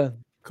on, bro.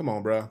 Come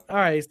on, bro. All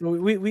right, so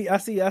I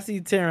see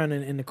Taron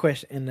in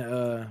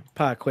the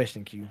pod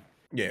question queue.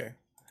 Yeah.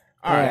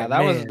 All right,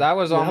 that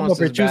was almost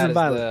as bad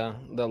as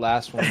the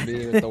last one,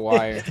 B with the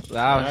wire.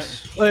 That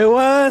was. It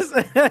was.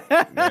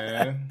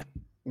 Man.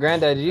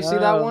 Granddad, did you see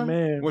that one?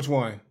 Man. Which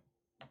one?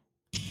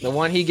 The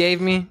one he gave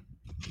me.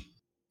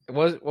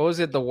 What was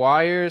it? The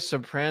Wire,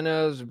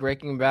 Sopranos,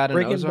 Breaking Bad,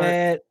 and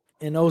Ozark?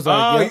 And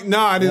Ozark. No,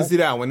 I didn't see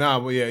that one. No,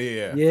 but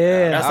yeah.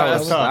 That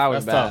was tough. That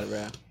was That's bad,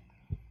 bro.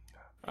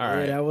 All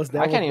right.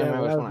 Yeah, I can't even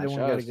remember which one I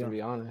chose, to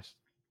be honest.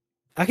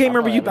 I can't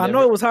remember you. I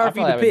know it was hard for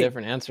you to pick. I have a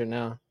different answer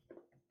now.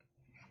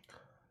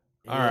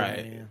 All right.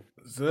 Man.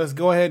 So let's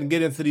go ahead and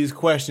get into these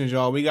questions,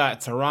 y'all. We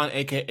got Teron,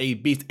 a.k.a.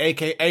 Beast,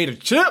 a.k.a. the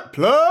Chip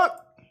Plug.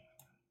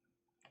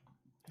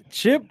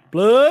 Chip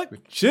Plug. The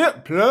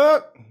Chip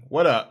Plug.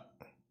 What up?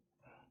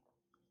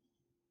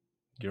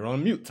 You're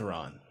on mute,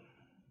 Teron.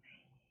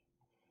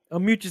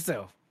 Unmute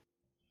yourself.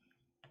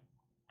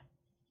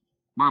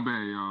 My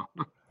bad, y'all.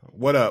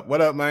 What up?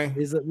 What up, man?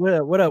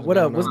 What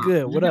up? What's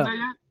good? What up?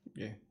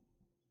 Yeah.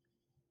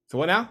 So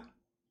what now?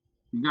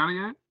 You got it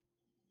yet?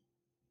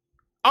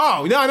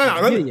 Oh no!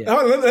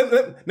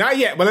 Not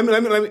yet. But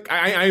let me.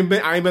 I ain't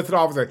been to the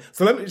office.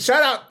 So let me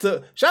shout out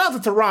to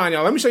Teron,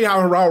 y'all. Let me show you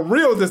how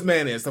real this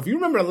man is. So if you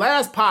remember the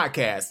last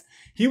podcast,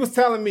 he was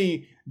telling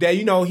me that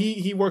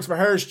he works for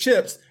Hersh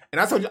Chips, and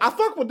I told you I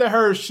fuck with the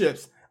Hersh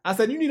Chips. I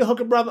said you need to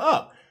hook a brother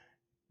up.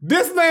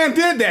 This man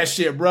did that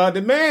shit, bro.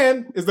 The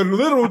man is the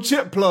literal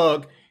chip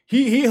plug.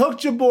 He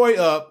hooked your boy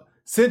up,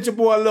 sent your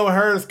boy a little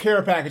Hersh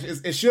care package.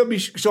 It should be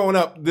showing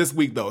up this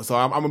week though, so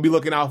I'm gonna be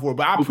looking out for it.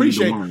 But I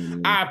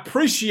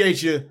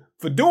appreciate you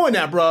for doing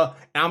that, bro.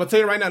 And I'm gonna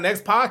tell you right now,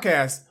 next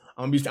podcast,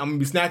 I'm gonna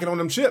be snacking on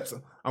them chips.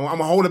 I'm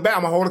gonna hold it back.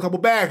 I'm gonna hold a couple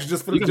bags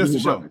just to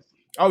show.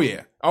 Oh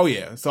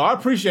yeah. So I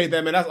appreciate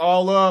that, man. That's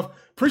all love.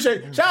 Shout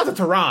out to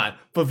Teron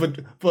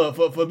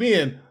for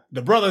being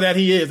the brother that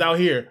he is out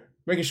here,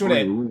 making sure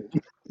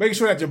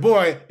that your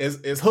boy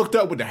is hooked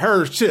up with the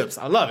Hersh Chips.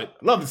 I love it.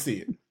 Love to see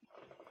it.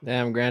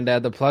 Damn,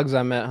 Granddad, the plugs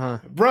I met, huh?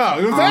 Bro,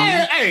 you know what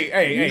I'm saying?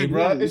 Hey,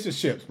 bro. It's just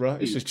chips, bro.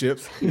 It's just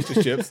chips.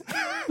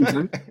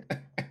 Well,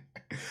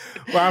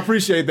 I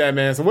appreciate that,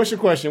 man. So what's your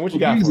question? What you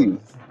got for us?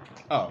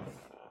 Oh.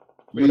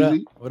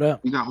 What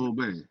up? We got Old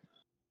Bay.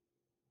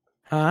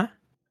 Huh?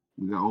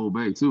 We got Old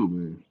Bay too,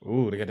 man.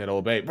 Ooh, they got that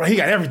Old Bay. Bro, he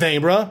got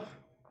everything, bro.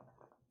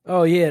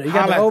 Oh, yeah. You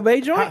got the Old Bay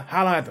joint?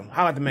 Holla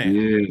at the man.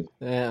 Yeah.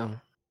 Damn.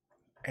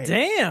 Hey,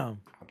 Damn.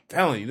 I'm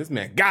telling you, this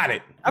man got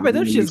it. I bet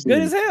them shit's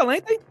good as hell,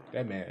 ain't they?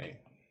 That man ain't.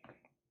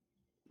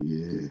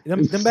 Yeah.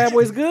 Them bad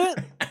boys good?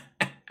 This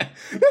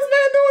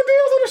man doing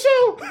deals on the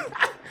show.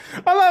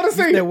 I love to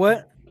see it.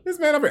 What? This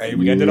man up here. Hey,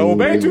 we got that Old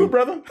Bay too,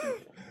 brother.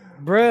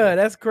 Bruh,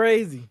 that's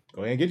crazy.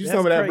 Go ahead and get you some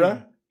of that, bruh.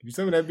 Get you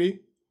some of that, B.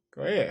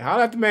 Go ahead.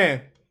 Holla at the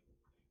man.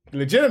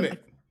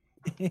 Legitimate.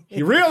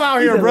 He real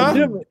out here,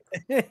 bruh.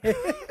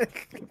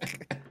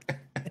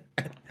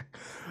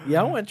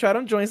 Yeah, I want to try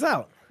them joints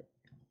out.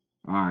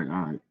 All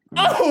right.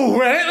 Oh,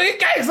 man.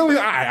 Okay, so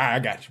I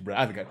got you, bro.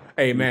 I got you.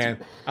 Hey,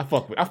 man. I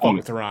fuck with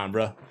Teron,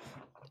 bro.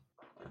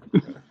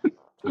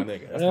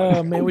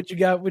 Oh, man, what you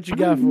got for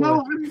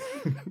us?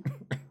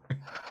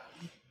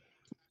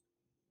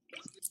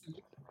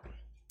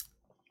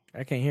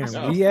 I can't hear him.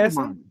 That's You asked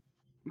him?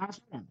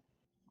 Knott's wrong.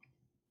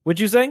 What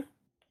you say?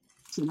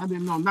 So I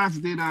didn't know Knott's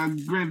did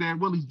Granddad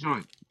Willie's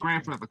joint,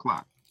 Grandfather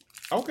Clock.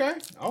 Okay.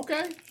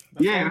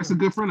 That's a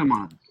good friend of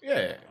mine.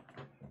 Yeah.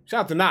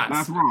 Shout out to Knott's.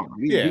 Knott's wrong.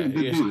 Yeah.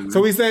 Dude,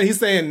 so he's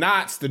saying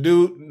Knott's, the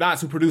dude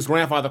Knott's who produced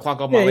Grandfather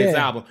Clock off my latest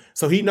album.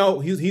 So he's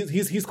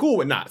cool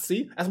with Knott's.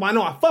 See, that's why I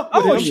know I fuck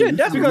with him. Oh shit,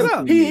 that's because what's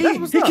up.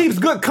 he keeps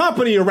good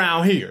company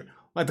around here.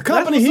 Like the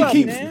company he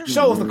keeps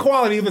shows the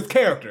quality of his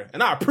character,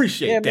 and I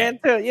appreciate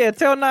that. Man,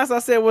 tell Knott's I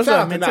said what's Shout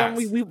up, man. Tell him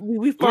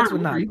we fucks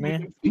with Knott's,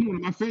 man. He's one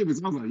of my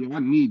favorites. I was like, yo, I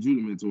need you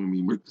to mentor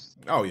me, bro.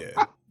 Oh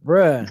yeah.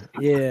 Bruh,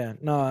 yeah,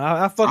 no,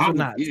 I fucks with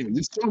Knott's. Yeah,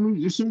 just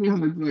show me how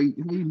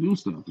you do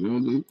stuff. You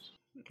know,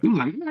 he was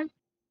like, yeah.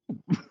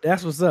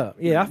 That's what's up.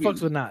 Yeah, I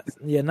fucks with Knott's.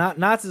 Yeah,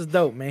 Knott's is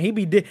dope, man. He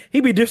be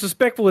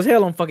disrespectful as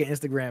hell on fucking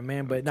Instagram,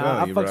 man. But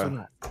I fucks with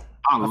Knott's.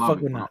 I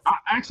love it. I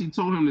actually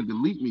told him to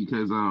delete me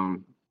because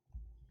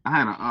I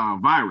had a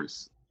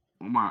virus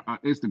on my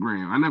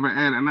Instagram. I never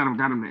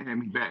got him to add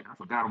me back. I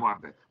forgot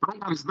about that. But I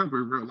got his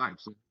number in real life,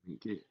 so he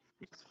can't.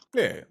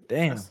 Yeah,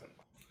 damn.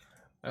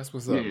 That's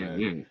what's up, man.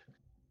 Yeah.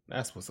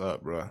 That's what's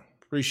up, bro.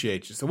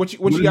 Appreciate you. So what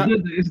you got?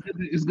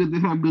 It's good to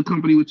have good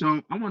company with y'all.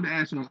 I wanted to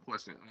ask y'all a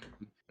question.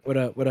 What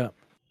up? With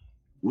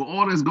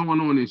all that's going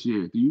on this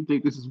year, do you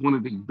think this is one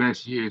of the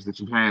best years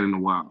that you've had in a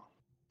while,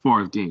 as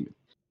far as gaming?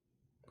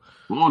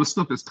 With all the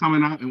stuff that's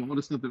coming out and all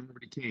the stuff that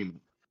already came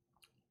out.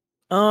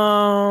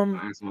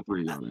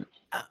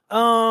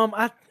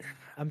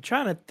 I'm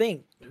trying to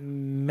think.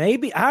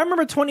 Maybe I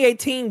remember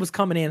 2018 was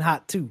coming in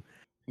hot too.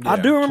 Yeah. I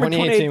do remember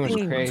 2018 was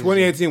crazy.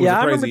 2018 was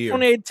a crazy year.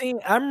 2018.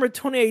 I remember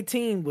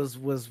 2018 was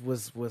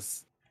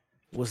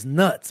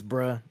nuts,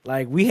 bruh.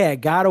 Like we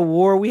had God of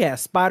War, we had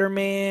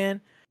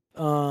Spider-Man.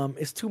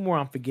 It's two more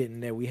I'm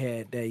forgetting that we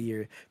had that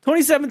year.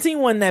 2017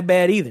 wasn't that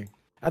bad either.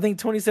 I think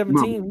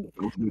 2017.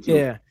 No.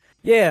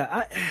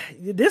 Yeah.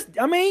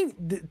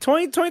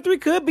 2023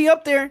 could be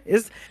up there.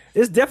 It's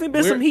definitely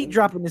been some heat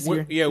dropping this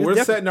year. Yeah,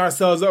 we're setting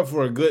ourselves up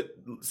for a good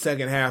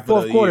second half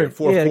of the year.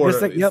 Fourth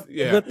quarter.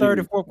 Good third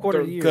and fourth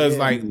quarter of the year. Because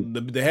like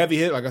the heavy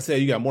hit, like I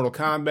said, you got Mortal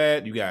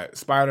Kombat, you got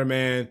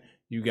Spider-Man,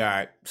 you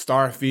got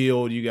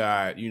Starfield, you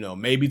got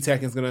maybe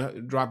Tekken's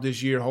gonna drop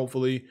this year,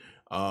 hopefully.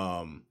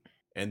 And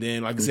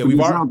then like I said, we've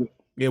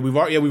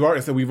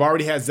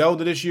already had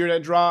Zelda this year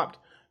that dropped.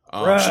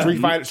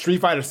 Street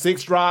Fighter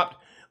 6 dropped.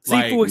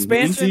 Seafood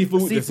expansion.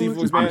 Seafood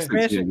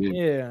expansion.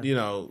 Yeah.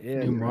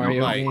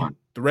 Mario.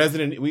 The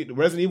Resident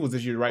Evil was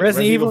this year, right?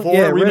 Resident Evil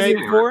 4 remake.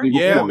 4.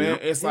 Yeah, man.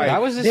 It's like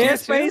that was this year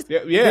Space.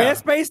 Too? Dead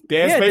Space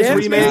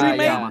remake.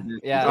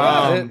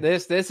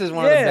 This is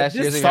one of the best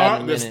years we've had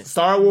in a minute.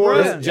 Star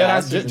Wars,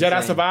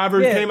 Jedi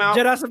Survivor came out.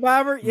 Jedi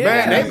Survivor.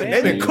 Yeah, man,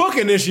 they've been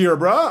cooking this year,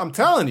 bro. I'm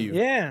telling you.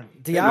 Yeah,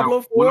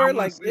 Diablo 4.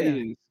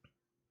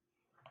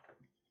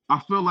 I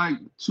feel like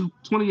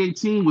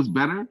 2018 was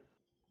better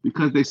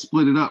because they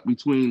split it up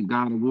between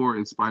God of War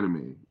and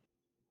Spider-Man.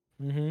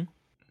 Mm-hmm.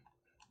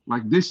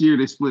 Like this year,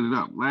 they split it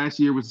up. Last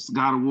year was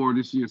God of War.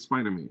 This year,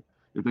 Spider-Man.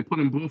 If they put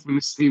them both in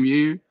the same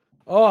year,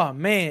 oh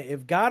man!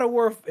 If God of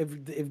War,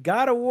 if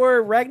God of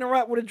War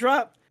Ragnarok would have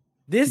dropped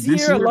this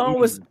year alone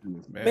was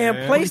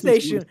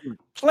PlayStation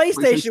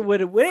would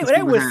have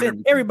they would have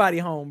sent everybody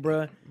home,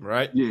 bro.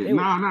 Right? Yeah.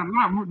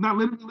 Not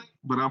literally,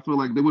 but I feel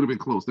like they would have been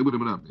close. They would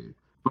have been up there.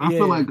 But I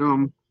feel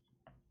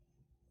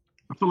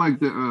like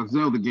the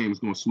Zelda game is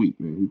going to sweep,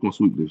 man. He's going to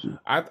sweep this year.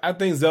 I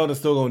think Zelda's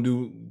still going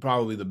to do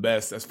probably the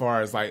best as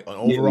far as like an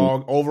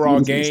overall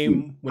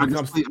game when it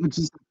comes to. I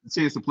just had the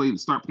chance to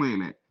start playing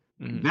that.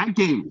 Mm-hmm. That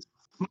game is.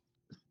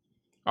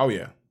 Oh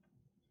yeah.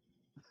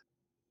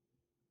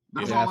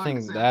 I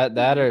think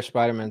that or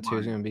Spider-Man 2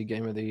 is going to be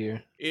game of the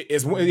year.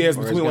 It's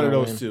between one of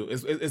those two.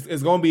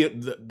 It's going to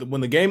be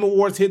when the Game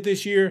Awards hit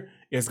this year.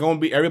 It's going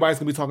to be everybody's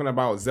going to be talking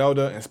about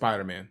Zelda and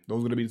Spider-Man. Those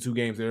are going to be the two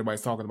games that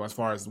everybody's talking about as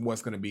far as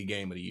what's going to be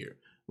game of the year,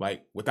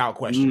 like without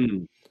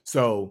question.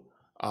 So,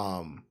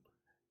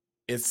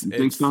 it's. You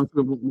think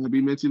Starfield might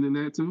be mentioned in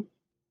that too?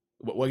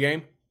 What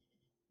game?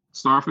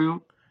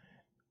 Starfield.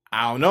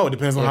 I don't know. It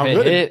depends on how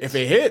good if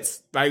it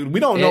hits. Like we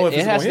don't know if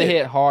it has to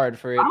hit hard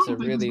for it to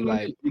really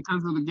like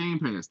because of the Game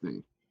Pass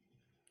thing.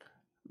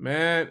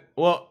 Man,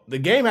 well, the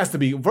game has to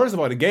be first of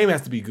all, the game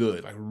has to be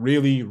good, like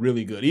really,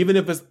 really good. Even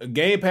if it's a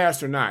Game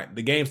Pass or not,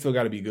 the game still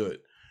got to be good.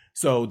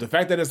 So the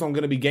fact that it's going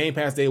to be Game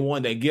Pass day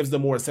one, that gives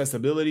them more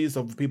accessibility,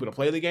 so for people to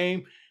play the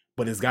game,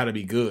 but it's got to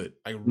be good,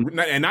 like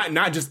and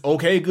not just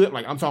okay good.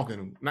 Like I'm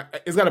talking,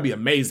 it's got to be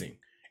amazing.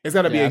 It's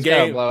got to be a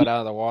game. Blow it out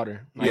of the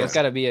water. It's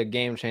got to be a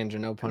game changer,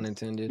 no pun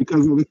intended.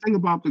 Because the thing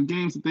about the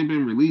games that they've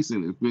been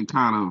releasing has been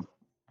kind of,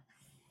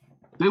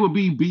 they would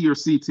be B or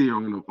C tier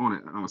on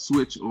a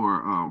Switch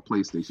or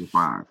PlayStation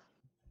 5.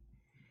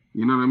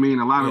 You know what I mean?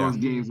 A lot of those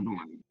games are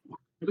going,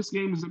 this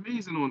game is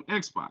amazing on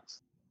Xbox.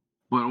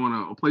 But on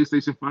a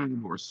PlayStation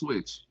 5 or a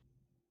Switch,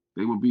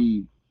 they would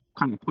be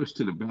kind of pushed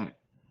to the back.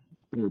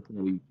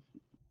 Third-party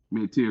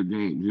mid-tier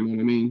games. You know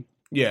what I mean?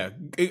 Yeah,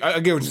 I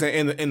get what you're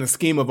saying. In the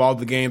scheme of all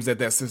the games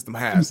that system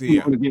has,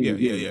 yeah.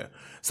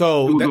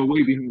 So it would go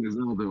way behind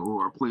Zelda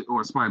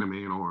or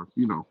Spider-Man or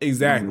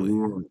exactly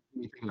or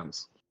anything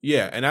else.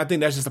 Yeah, and I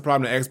think that's just the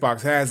problem that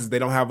Xbox has is they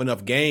don't have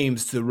enough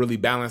games to really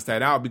balance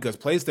that out because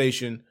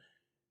PlayStation,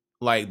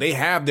 like they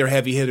have their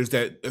heavy hitters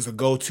that is a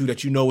go-to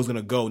that you know is going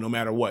to go no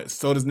matter what.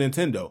 So does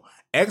Nintendo.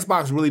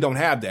 Xbox really don't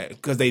have that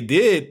because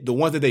the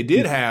ones that they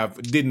did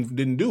have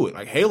didn't do it.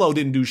 Like Halo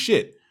didn't do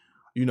shit,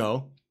 you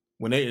know,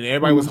 when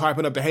everybody was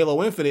hyping up the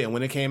Halo Infinite and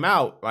when it came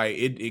out, like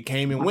it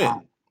came and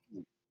went.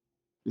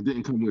 It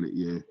didn't come with it,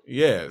 yeah.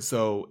 Yeah,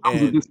 so I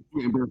was a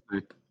disappointing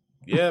birthday.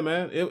 Yeah,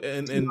 man.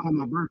 On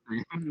my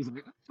birthday. I was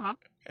like, oh.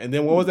 And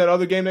then what was that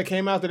other game that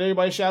came out that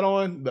everybody shot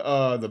on?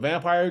 The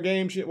vampire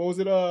game shit. What was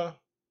it?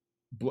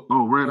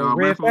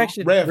 Red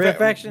Faction.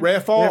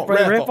 Redfall.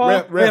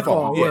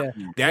 Yeah.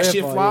 That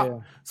shit flopped.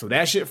 Yeah. So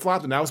that shit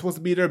flopped, and that was supposed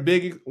to be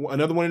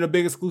another one of their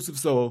big exclusives.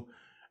 So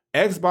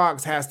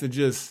Xbox has to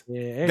just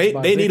they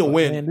need a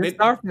win. Man,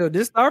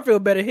 this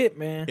Starfield better hit,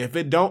 man. If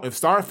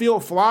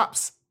Starfield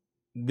flops,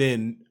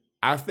 then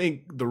I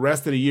think the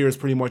rest of the year is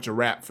pretty much a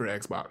wrap for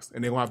Xbox,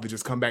 and they're gonna have to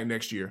just come back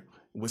next year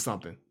with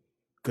something.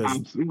 I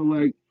feel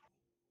like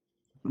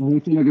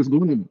it's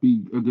going to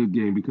be a good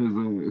game because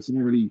it's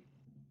already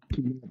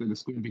coming out that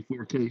it's going to be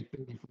 4K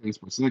 30 frames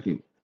per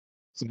second.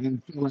 So I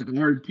feel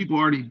like people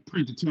already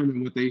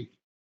predetermined what they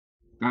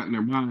got in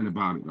their mind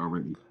about it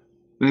already.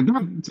 To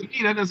me,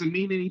 that doesn't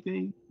mean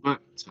anything, but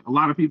a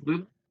lot of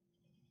people,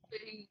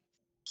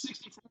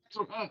 60 frames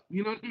or up.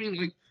 You know what I mean?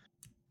 Like,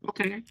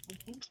 okay,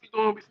 what's we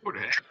doing before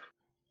that?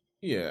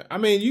 Yeah, I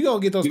mean, you're gonna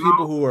get those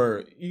people who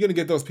are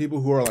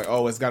like,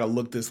 oh, it's got to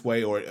look this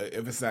way, or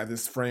if it's at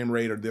this frame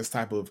rate or this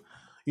type of,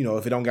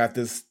 if it don't got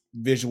this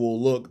visual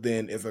look,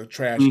 then it's a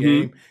trash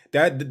game.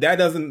 That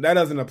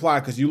doesn't apply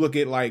because you look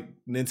at like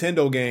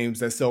Nintendo games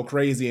that sell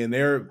crazy and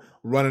they're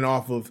running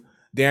off of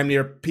damn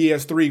near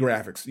PS3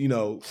 graphics,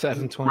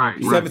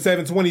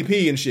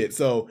 720p and shit.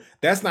 So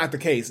that's not the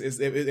case.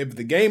 If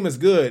the game is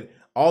good,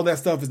 all that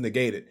stuff is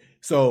negated.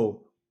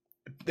 So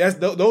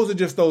those are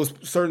just those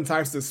certain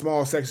types of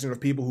small section of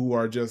people who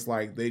are just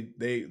like they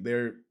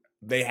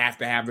have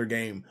to have their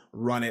game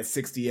run at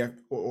 60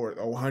 or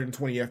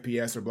 120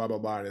 FPS or blah blah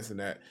blah this and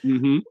that.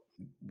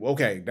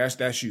 Okay,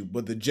 that's you.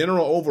 But the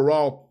general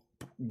overall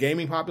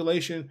gaming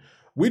population,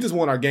 we just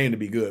want our game to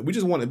be good. We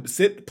just want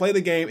to play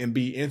the game and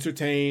be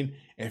entertained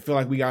and feel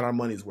like we got our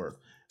money's worth.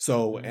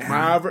 So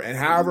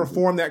however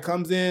form that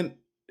comes in,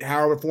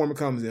 however form it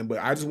comes in, but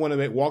I just want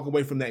to walk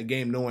away from that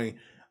game knowing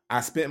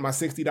I spent my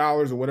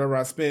 $60 or whatever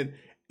I spent,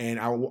 and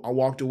I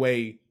walked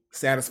away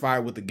satisfied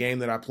with the game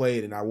that I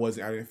played, and I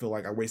didn't feel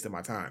like I wasted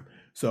my time.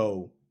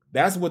 So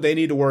that's what they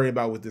need to worry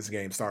about with this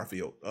game,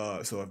 Starfield.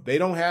 So if they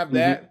don't have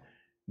that,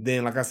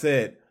 then like I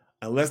said,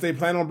 unless they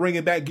plan on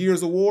bringing back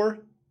Gears of War,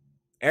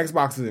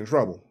 Xbox is in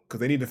trouble because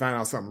they need to find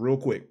out something real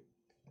quick.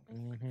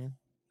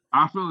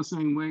 I feel the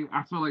same way.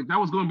 I feel like that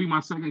was going to be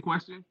my second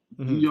question.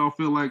 Do y'all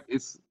feel like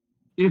if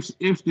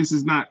this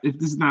is not a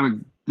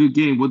good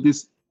game, would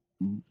this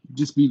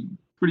just be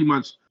pretty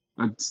much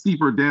a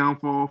steeper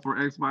downfall for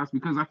Xbox?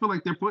 Because I feel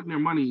like they're putting their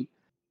money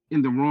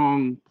in the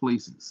wrong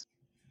places.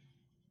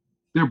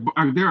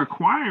 They're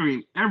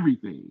acquiring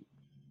everything,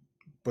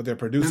 but they're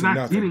producing They're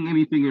not nothing. getting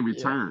anything in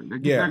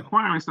return. They're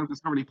acquiring stuff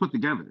that's already put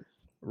together.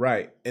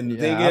 Right, and the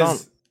thing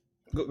is,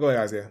 go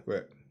ahead, Isaiah. Go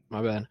ahead.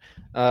 My bad.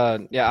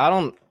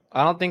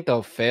 I don't think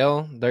they'll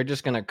fail. They're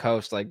just gonna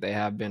coast like they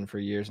have been for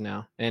years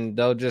now, and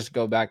they'll just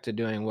go back to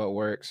doing what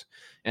works,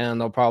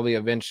 and they'll probably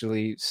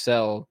eventually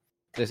sell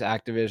this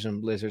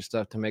Activision Blizzard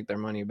stuff to make their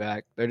money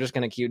back. They're just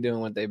gonna keep doing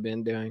what they've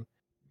been doing,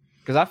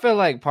 because I feel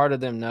like part of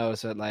them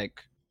knows that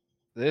like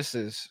this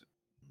is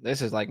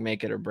like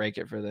make it or break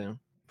it for them,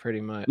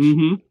 pretty much.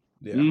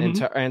 Yeah,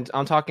 and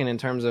I'm talking in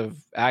terms of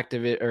not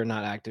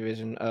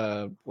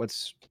Activision.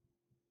 What's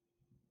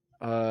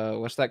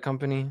that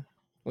company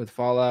with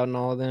Fallout and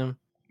all of them?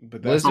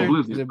 Bethesda.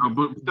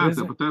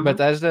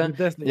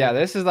 Bethesda. Yeah,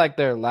 this is like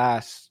their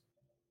last.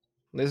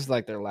 This is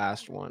like their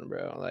last one,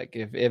 bro. Like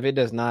if it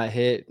does not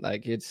hit,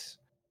 like it's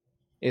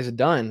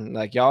done.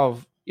 Like y'all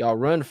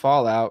run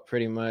Fallout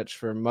pretty much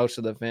for most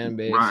of the fan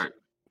base. Right.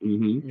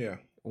 Yeah.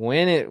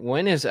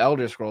 When is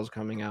Elder Scrolls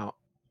coming out?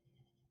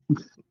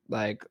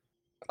 Like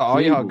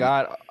all y'all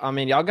got. I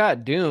mean, y'all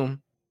got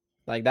Doom.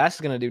 Like that's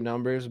gonna do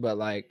numbers, but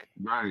like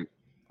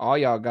all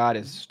y'all got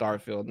is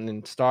Starfield, and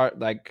then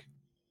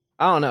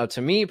I don't know.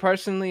 To me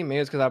personally,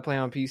 maybe it's because I play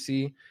on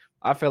PC.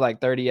 I feel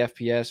like 30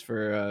 FPS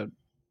for a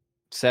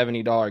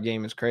 $70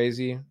 game is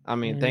crazy. I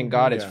mean, thank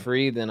God it's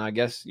free. Then I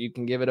guess you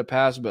can give it a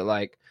pass. But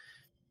like,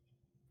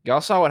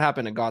 y'all saw what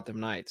happened to Gotham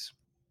Knights.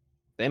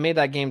 They made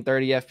that game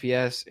 30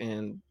 FPS,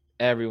 and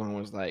everyone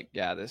was like,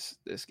 "Yeah, this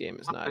game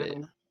is not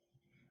it."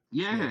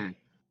 Yeah,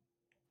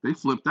 they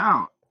flipped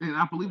out, and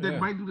I believe they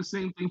might do the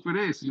same thing for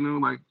this.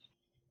 Like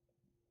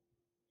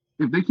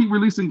if they keep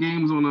releasing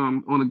games on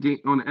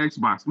the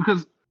Xbox,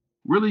 because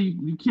really,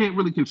 you can't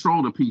really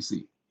control the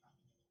PC.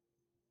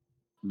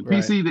 The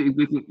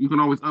PC, you can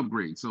always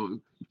upgrade, so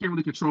you can't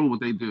really control what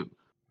they do.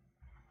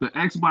 The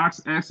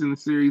Xbox S and the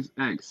Series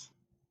X,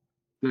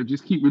 they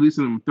just keep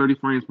releasing them 30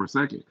 frames per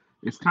second.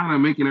 It's kind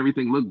of making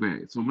everything look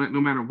bad. So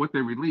no matter what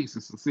they release,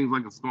 it seems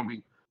like it's going to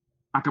be,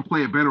 I can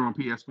play it better on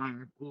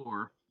PS5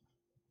 or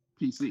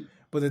PC.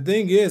 But the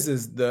thing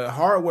is the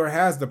hardware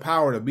has the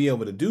power to be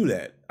able to do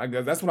that. I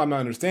guess that's what I'm not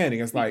understanding.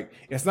 It's like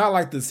it's not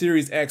like the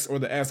Series X or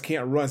the S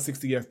can't run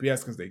 60 FPS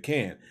because they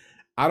can.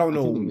 I don't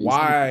know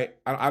why.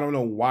 I don't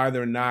know why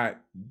they're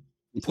not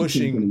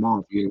pushing.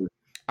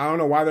 I don't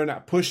know why they're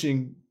not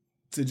pushing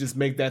to just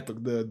make that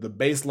the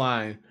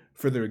baseline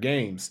for their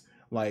games.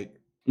 Like,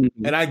 and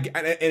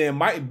it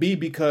might be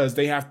because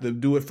they have to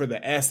do it for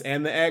the S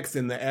and the X,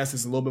 and the S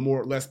is a little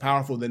bit less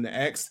powerful than the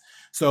X.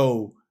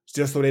 So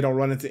just so they don't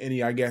run into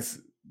any, I guess,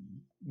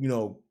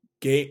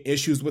 game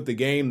issues with the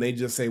game, they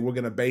just say we're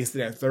going to base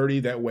it at 30.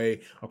 That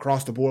way,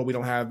 across the board, we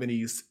don't have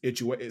any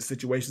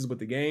situations with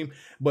the game.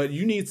 But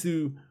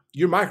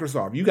you're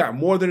Microsoft. You got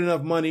more than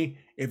enough money.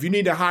 If you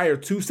need to hire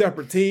two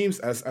separate teams,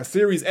 a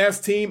Series S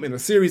team and a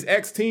Series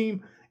X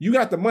team, you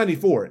got the money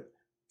for it.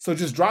 So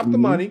just drop the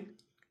money.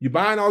 You're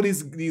buying all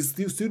these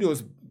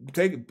studios,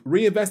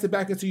 reinvest it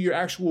back into your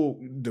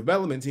actual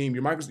development team,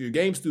 your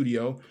game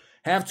studio.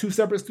 Have two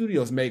separate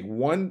studios. Make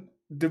one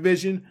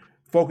division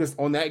focused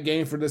on that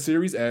game for the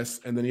Series S,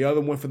 and then the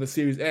other one for the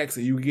Series X.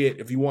 And you get,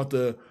 if you want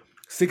the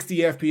 60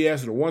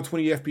 FPS or the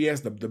 120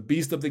 FPS, the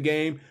beast of the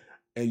game,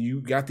 and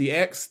you got the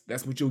X,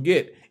 that's what you'll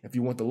get. If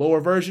you want the lower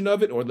version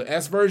of it or the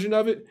S version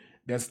of it,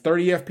 that's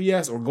 30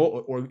 FPS or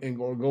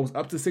goes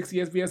up to 60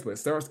 FPS, but it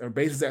starts or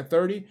bases at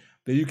 30,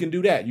 then you can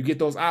do that. You get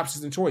those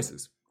options and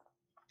choices.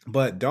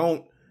 But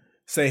don't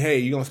say, hey,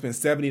 you're going to spend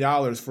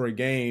 $70 for a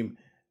game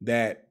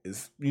that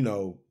is,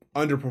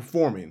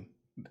 underperforming.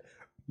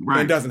 Right.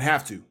 And doesn't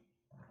have to.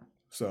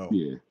 So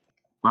yeah.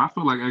 But I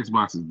feel like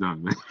Xbox is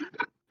done, man.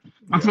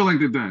 I feel like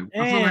they're done.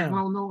 Damn. I feel like I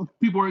don't know if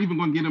people are even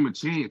going to give them a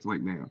chance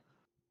like now.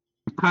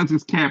 Because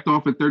it's capped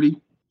off at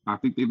 30, I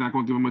think they're not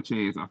going to give them a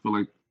chance. I feel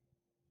like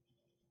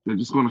they're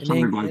just going to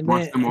try to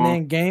bust them off.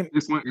 And then Game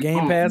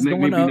Pass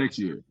going up next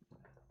year.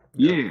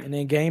 Yeah. And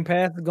then Game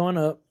Pass is going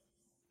up.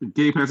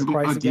 Game Pass is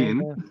going up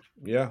again.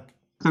 Yeah.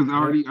 Because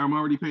I'm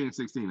already paying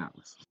 $16.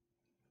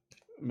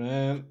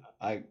 Man,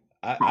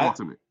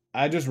 Ultimate.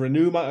 I just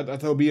renewed I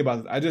told B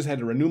about this. I just had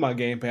to renew my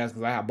Game Pass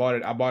because I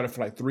bought it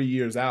for like 3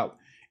 years out.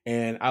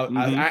 And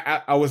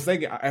I was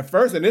thinking at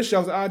first initially I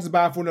was like, I'll just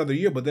buy it for another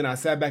year, but then I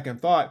sat back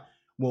and thought,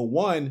 well,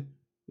 one,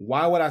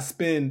 why would I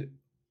spend,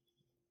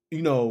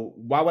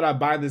 why would I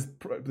buy this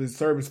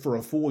service for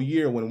a full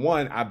year when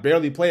one, I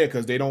barely play it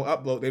because they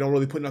don't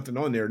really put nothing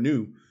on there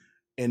new.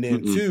 And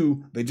then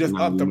two, they just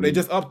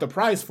upped the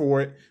price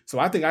for it. So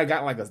I think I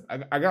got like a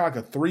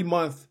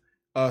 3-month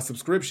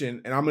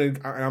subscription, and I'm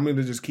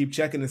gonna just keep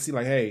checking and see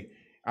like, hey,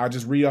 I'll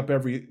just re-up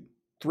every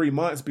 3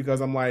 months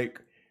because I'm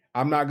like,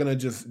 I'm not gonna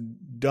just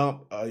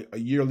dump a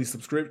yearly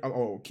subscription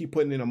or keep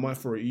putting in a month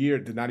for a year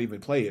to not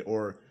even play it.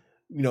 Or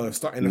I'm gonna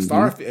try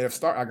Starfield. If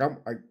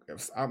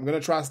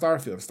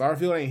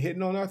Starfield ain't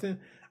hitting on nothing,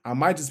 I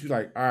might just be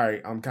like, all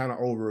right, I'm kind of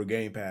over a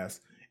Game Pass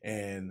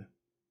and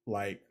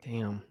like,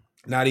 damn.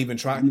 Not even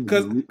try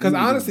because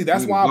honestly,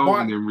 that's why I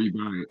bought it.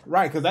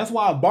 Right, because that's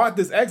why I bought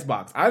this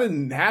Xbox. I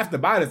didn't have to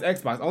buy this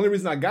Xbox. The only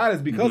reason I got it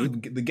is because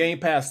of the Game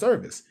Pass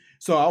service.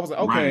 So I was like,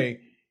 okay,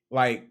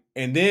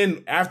 and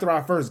then after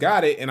I first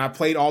got it and I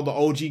played all the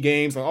OG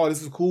games, like, oh,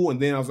 this is cool.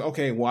 And then I was like,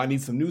 okay, well, I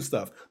need some new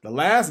stuff. The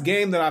last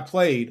game that I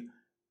played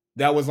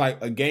that was like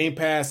a Game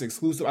Pass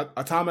exclusive,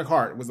 Atomic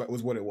Heart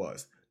was what it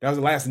was. That was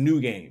the last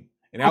new game,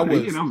 and that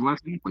was the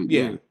last game.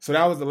 Yeah, so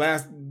that was the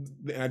last.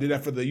 And I did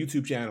that for the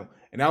YouTube channel.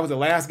 And that was the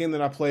last game that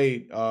I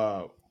played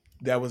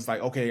that was like,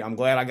 okay, I'm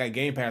glad I got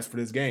Game Pass for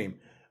this game.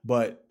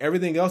 But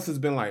everything else has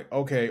been like,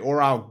 okay, or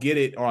I'll get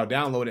it or I'll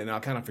download it and I'll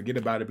kind of forget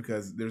about it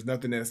because there's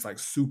nothing that's like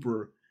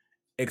super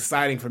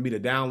exciting for me to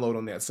download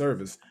on that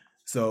service.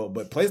 So,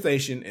 but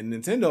PlayStation and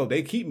Nintendo,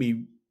 they keep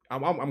me,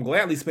 I'm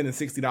gladly spending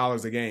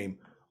 $60 a game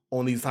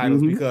on these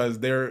titles because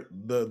they're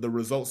the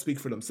results speak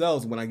for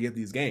themselves when I get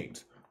these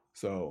games.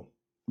 So,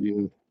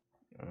 yeah.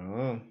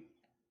 And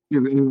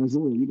as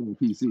well, you got a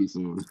PC,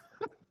 so...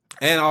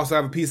 And I also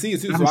have a PC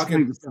too, so I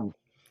can.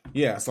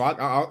 Yeah, so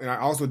I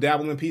also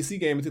dabble in PC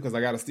gaming too because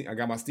I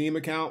got my Steam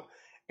account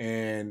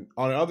and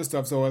all the other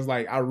stuff. So it's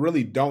like I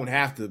really don't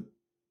have to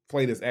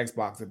play this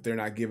Xbox if they're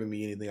not giving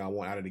me anything I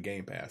want out of the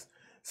Game Pass.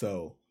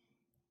 So,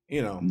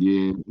 Yeah,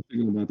 I'm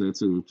thinking about that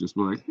too. Just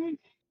be like, hey,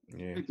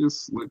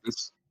 just let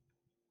this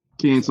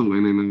cancel,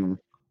 and then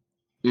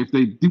if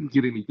they do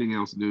get anything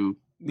else new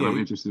that I'm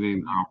interested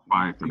in, I'll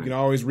buy it for them. You can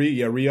always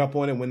re-up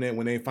on it when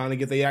they finally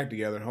get their act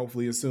together.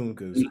 Hopefully it's soon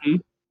because.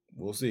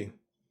 We'll see.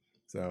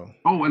 So.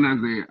 Oh, and I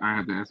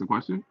have to ask a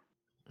question.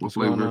 What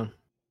flavor?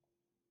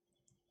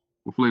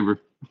 What flavor?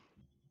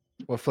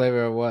 What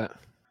flavor of what?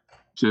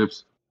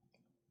 Chips.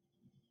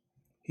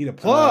 He the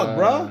plug,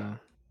 bro.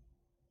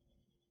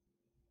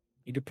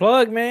 He the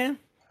plug, man.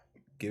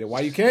 Get it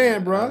while you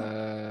can,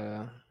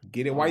 bro.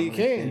 Get it while you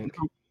can.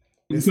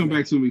 You come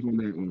back to me from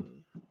that one.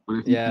 But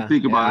if you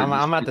think about it,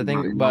 I'm about to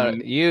think.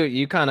 But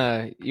you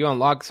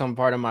unlocked some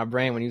part of my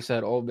brain when you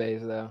said Old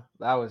Bays, though.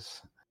 That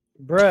was.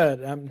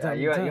 Bruh,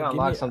 you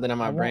unlocked something in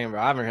my brain, bro.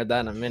 I haven't heard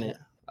that in a minute.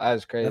 That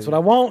was crazy. That's what I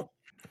want.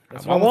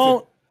 That's what I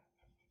want.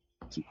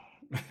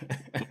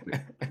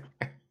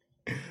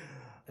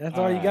 That's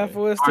all you got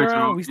for us,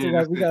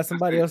 Teron? We got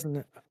somebody else in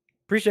there.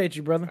 Appreciate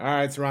you, brother. All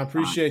right, Teron.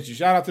 Appreciate you.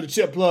 Shout out to the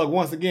Chip Plug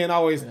once again.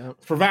 Always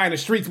providing the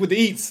streets with the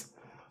eats.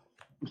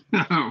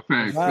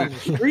 Thanks. The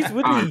streets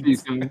with All the right,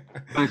 eats. peace, man.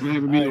 Thanks for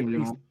having me on,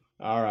 y'all.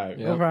 All right.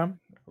 No problem.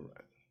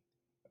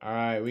 All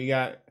right. We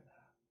got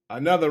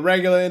another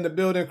regular in the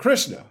building.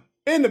 Krishna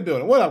in the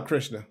building. What up,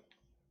 Krishna?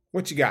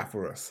 What you got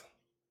for us?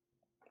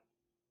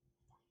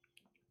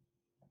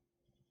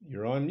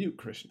 You're on mute,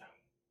 Krishna.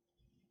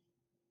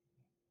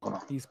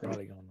 He's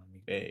probably going on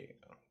mute. There you go.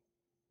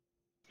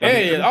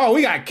 Hey, oh,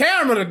 we got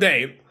camera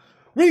today.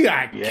 We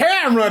got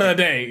camera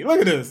today.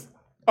 Look at this.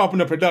 Upping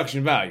the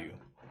production value.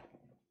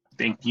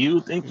 Thank you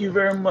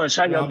very much.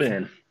 How y'all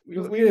been?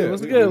 What's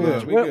good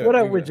with you? What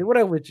up with you? What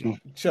up with you?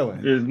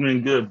 Chilling. It's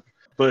been good.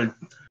 But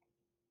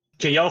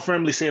can y'all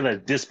firmly say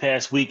that this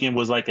past weekend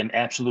was like an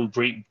absolute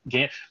great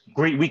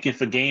weekend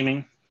for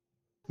gaming?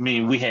 I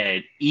mean, we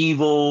had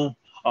Evo.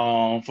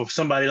 For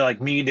somebody like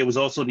me, there was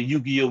also the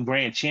Yu-Gi-Oh!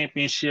 Grand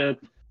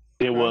Championship.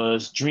 There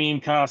was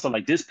DreamCon. So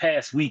like this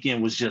past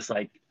weekend was just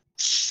like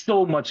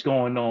so much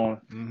going on.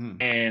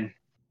 Mm-hmm. And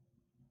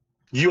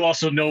you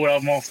also know what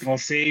I'm also going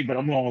to say, but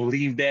I'm going to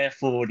leave that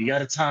for the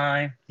other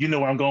time. You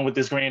know where I'm going with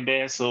this,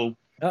 Granddad. So,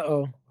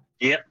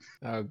 Yep.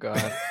 Oh,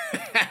 God.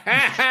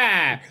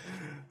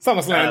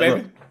 SummerSlam,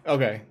 baby.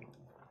 Okay.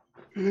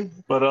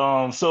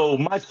 But so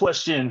my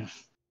question,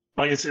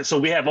 like I said, so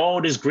we have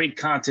all this great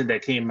content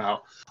that came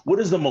out.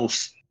 What is the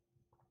most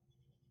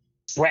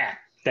crap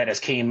that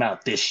has came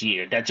out this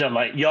year that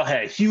y'all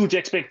had huge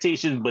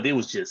expectations, but it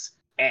was just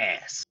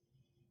ass?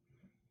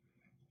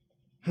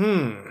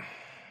 In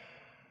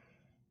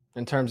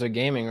terms of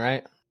gaming,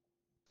 right?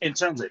 In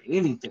terms of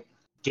anything.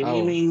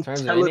 Gaming,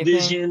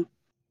 television.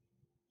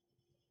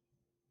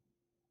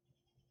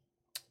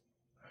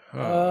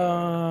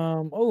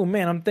 Oh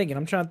man, I'm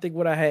trying to think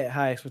what I had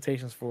high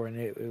expectations for, and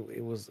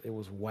it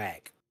was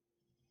whack.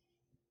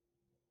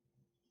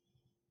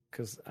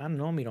 Cause I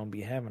normally don't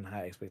be having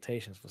high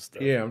expectations for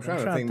stuff. Yeah, I'm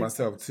trying to think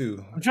myself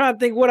too. I'm trying to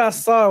think what I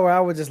saw where I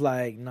was just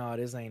like, no,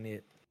 this ain't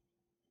it.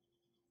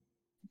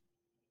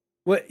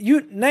 What you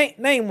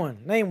name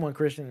one,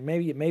 Christian.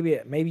 Maybe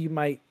you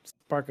might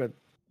spark a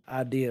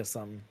idea or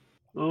something.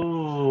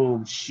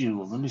 Oh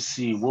shoot! Let me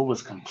see. What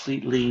was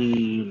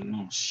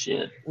completely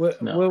shit? What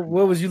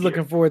was you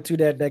looking forward to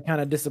that kind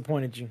of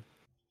disappointed you?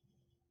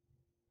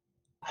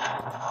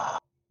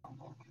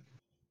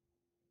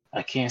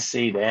 I can't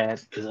say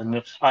that because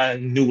I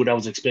knew what I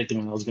was expecting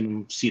when I was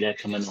going to see that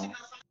coming on.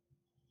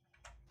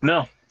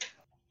 No.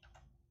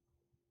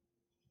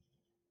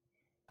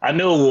 I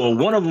know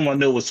one of them I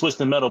know was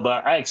Twisted Metal,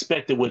 but I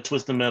expected what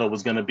Twisted Metal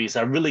was going to be, so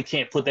I really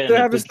can't put that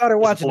in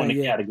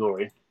the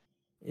category.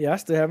 Yeah, I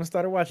still haven't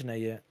started watching that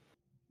yet.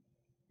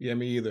 Yeah,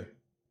 me either.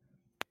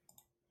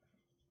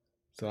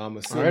 So I'm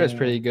assuming... I heard it's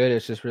pretty good.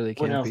 It's just really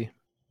campy.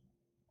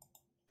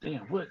 Damn,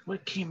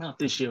 what came out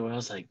this year where I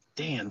was like,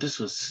 damn, this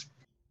was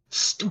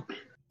stupid.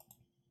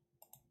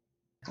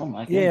 Oh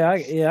my god.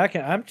 Yeah, I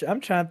can. I'm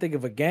trying to think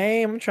of a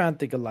game. I'm trying to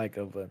think of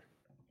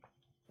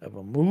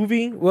a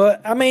movie. Well,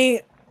 I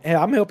mean,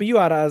 I'm helping you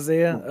out,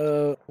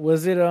 Isaiah.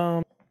 Was it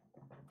I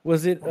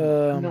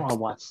know I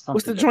watched something.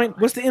 What's the joint?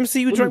 What's the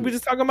MCU joint we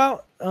just talking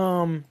about?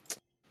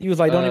 You was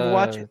like, don't even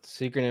watch it.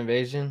 Secret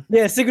Invasion.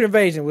 Yeah, Secret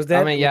Invasion. Was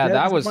that? I mean, yeah,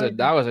 that was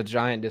a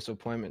giant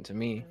disappointment to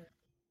me.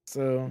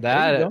 So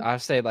that I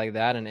say like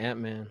that and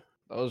Ant-Man.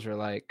 Those were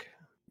like,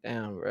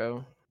 damn,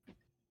 bro.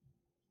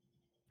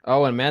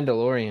 Oh, and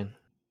Mandalorian.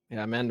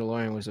 Yeah,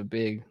 Mandalorian was a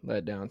big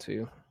letdown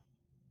too.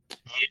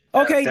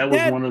 Yeah, okay, that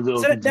was one of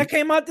those. So that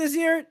came out this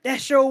year. That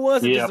show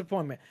was a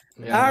disappointment.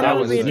 Yeah, that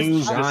was a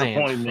huge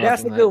disappointment.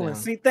 That's a good one.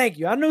 See, thank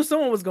you. I knew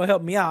someone was gonna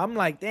help me out. I'm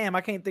like, damn,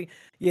 I can't think.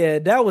 Yeah,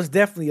 that was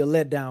definitely a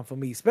letdown for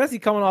me, especially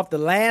coming off the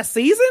last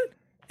season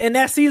and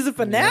that season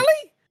finale.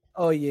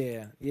 Oh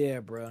yeah,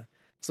 bro.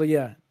 So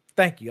yeah,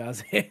 thank you,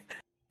 Isaiah.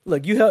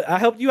 Look, I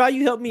helped you out.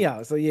 You helped me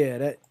out. So yeah,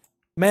 that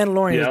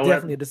Mandalorian is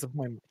definitely a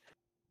disappointment.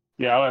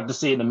 Yeah, I have to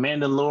say the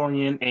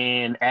Mandalorian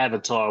and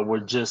Avatar were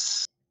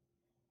just.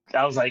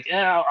 I was like,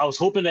 yeah, I was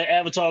hoping that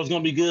Avatar was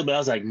gonna be good, but I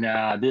was like,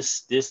 nah,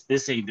 this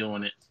ain't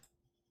doing it.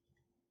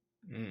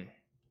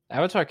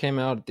 Avatar came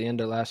out at the end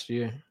of last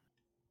year.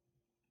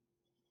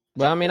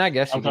 But I mean, I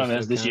guess you can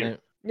still this year.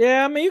 it.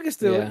 Yeah, I mean, you can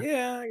still.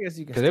 Yeah, I guess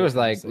you can. Because it was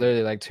like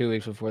literally like 2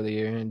 weeks before the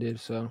year ended.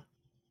 So.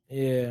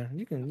 Yeah,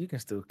 you can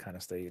still kind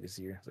of stay this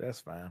year, so that's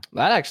fine.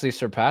 That actually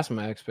surpassed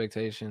my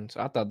expectations.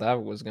 I thought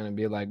that was gonna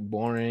be like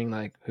boring,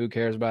 like who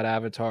cares about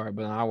Avatar?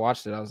 But when I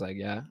watched it, I was like,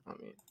 yeah. I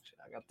mean,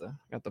 I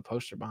got the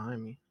poster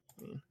behind me.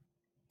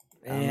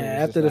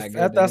 After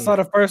I saw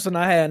the first one,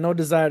 I had no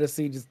desire to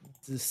see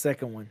the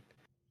second one.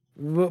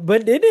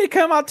 But it didn't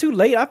come out too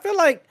late. I feel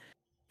like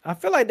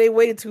they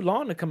waited too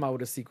long to come out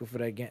with a sequel for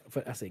that game.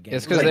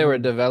 It's because they were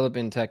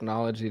developing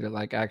technology to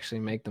like actually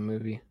make the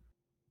movie.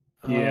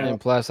 Yeah, and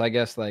plus, I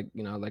guess like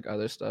like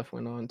other stuff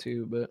went on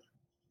too. But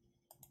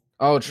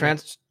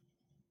Transformers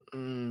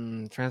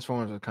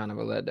was kind of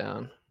a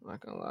letdown. I'm not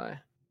gonna lie.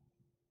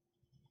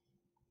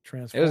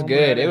 It was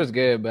good. It was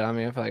good, but I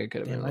mean, I feel like it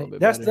could have been a little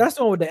bit better. That's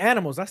the one with the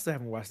animals. I still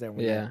haven't watched that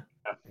one. Yeah.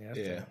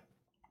 Yeah.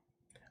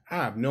 I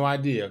have no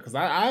idea because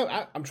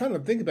I'm trying to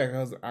think back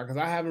because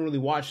I haven't really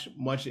watched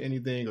much of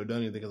anything or done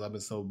anything because I've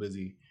been so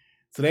busy.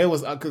 Today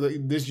was because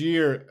this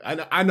year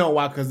I know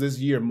why, because this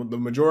year the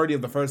majority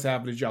of the first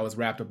half of this year I was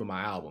wrapped up in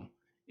my album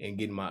and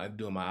doing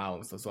my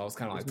album stuff. So I was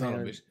kind of like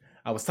tunnel vision.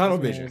 I was tunnel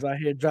vision. Was out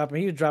here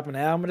dropping. He was dropping the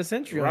album of the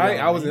century. Right.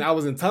 I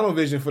was in tunnel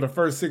vision for the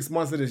first 6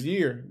 months of this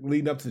year,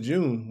 leading up to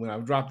June when I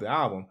dropped the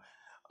album.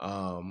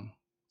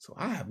 So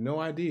I have no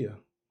idea.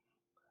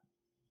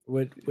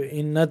 With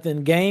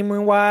nothing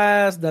gaming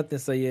wise, nothing.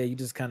 So yeah, you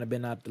just kind of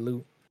been out the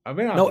loop. I've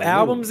been out no the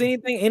albums,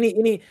 loop.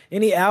 anything,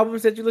 any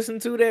albums that you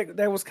listened to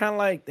that was kind of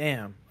like,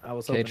 damn, I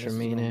was hoping this was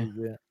gonna be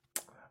good.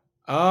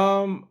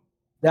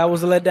 That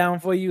was a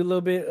letdown for you a little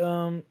bit,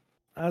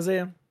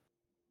 Isaiah.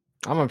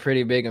 I'm a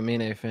pretty big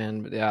Amine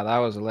fan, but yeah, that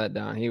was a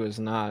letdown. He was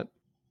not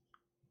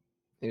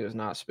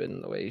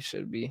spitting the way he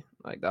should be.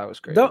 Like that was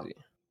crazy.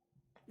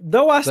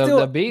 I'm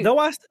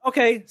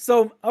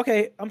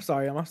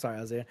sorry,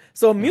 Isaiah.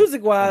 So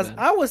music wise,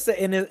 I would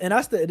say,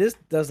 this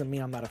doesn't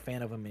mean I'm not a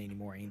fan of him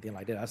anymore or anything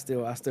like that. I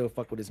still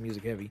fuck with his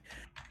music heavy,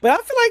 but I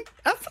feel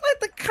like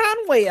the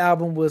Conway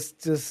album was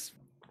just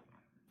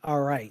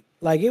all right.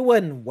 Like it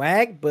wasn't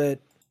whack, but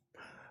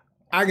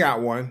I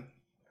got one.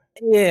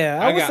 Yeah,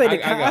 I would say the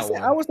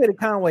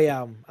Conway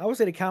album. I would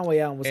say the Conway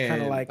album was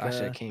kind of like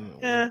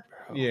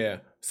yeah.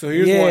 So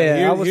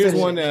here's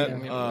one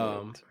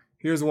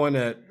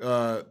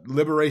that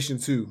Liberation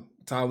 2,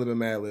 Talib and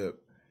Madlib.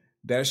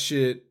 That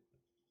shit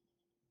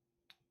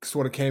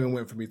sort of came and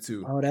went for me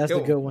too. Oh, that's a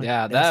good one.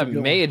 Yeah, that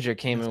major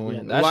came and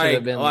went. That should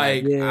have been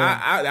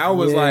I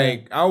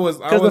was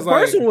because the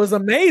first one was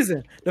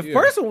amazing. The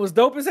first one was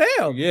dope as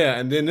hell. Yeah,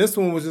 and then this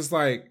one was just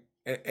like,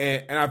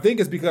 and I think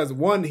it's because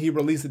one, he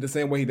released it the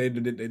same way they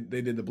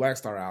did the Black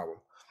Star album.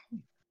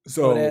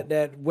 So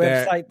that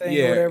website thing,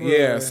 or whatever.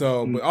 Yeah.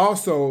 So, but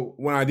also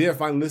when I did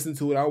finally listen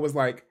to it, I was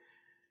like,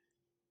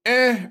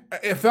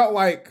 it felt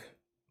like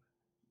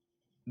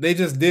they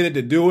just did it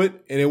to do it,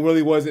 and it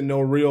really wasn't no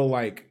real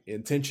like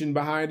intention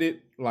behind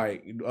it,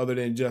 like other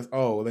than just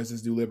let's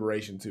just do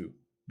Liberation 2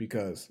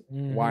 because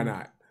why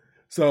not?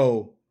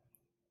 So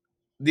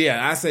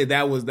yeah, I say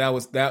that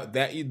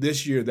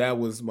this year that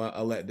was a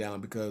letdown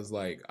because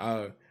like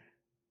I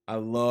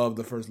love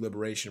the first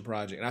Liberation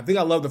project, and I think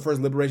I love the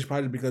first Liberation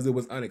project because it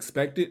was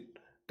unexpected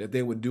that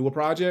they would do a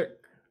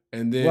project,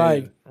 and then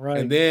right,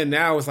 and then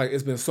now it's like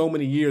it's been so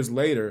many years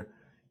later.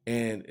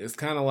 And it's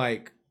kind of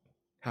like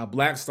how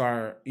Black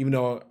Star, even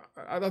though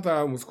I thought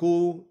that was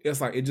cool,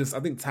 it's like I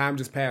think time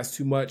just passed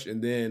too much,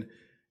 and then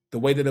the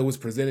way that it was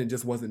presented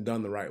just wasn't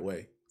done the right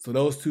way. So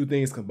those two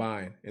things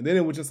combined, and then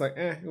it was just like,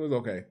 it was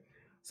okay.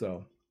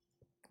 So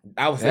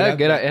I would say it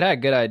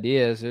had good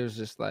ideas. It was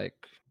just like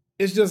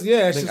it's just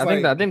I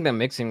think the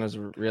mixing was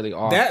really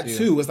off. That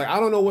too. It's like I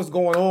don't know what's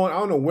going on. I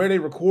don't know where they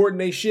recording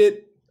they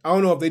shit. I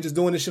don't know if they just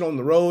doing this shit on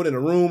the road in a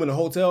room in a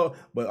hotel,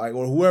 but like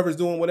or whoever's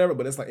doing whatever.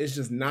 But it's like it's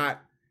just not.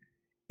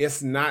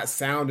 It's not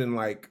sounding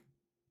like,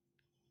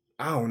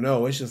 I don't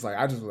know. It's just like,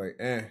 I just was like,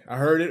 I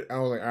heard it. I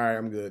was like, all right,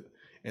 I'm good.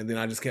 And then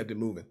I just kept it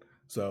moving.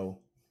 So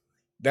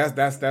that's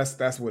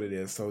what it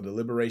is. So the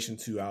Liberation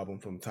 2 album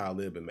from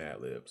Talib and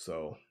Madlib.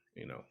 So,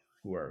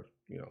 who are,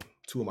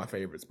 two of my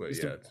favorites, but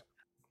yeah,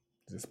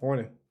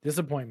 disappointing.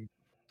 Disappointment.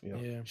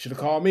 Should have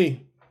called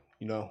me,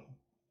 should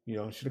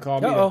have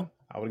called me.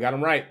 I would have got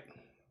him right.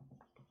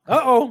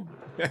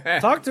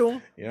 Talk to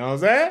him. You know what I'm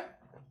saying?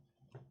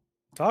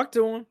 Talk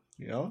to him.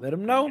 Let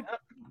him know.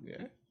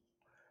 Yeah.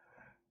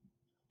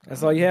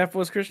 That's all you have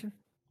for us, Christian?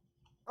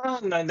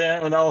 Not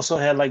that. And I also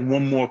had like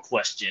one more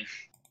question.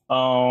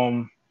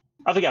 I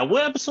forgot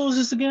what episode is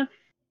this again?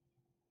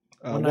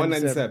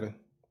 197.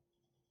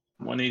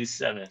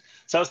 187.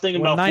 So I was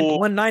thinking about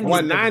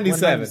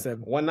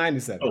 197.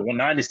 197. Oh,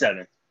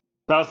 197.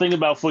 So I was thinking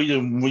about for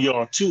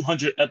your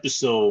 200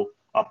 episode,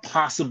 a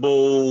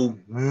possible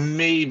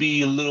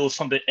maybe a little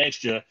something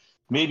extra,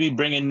 maybe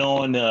bringing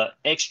on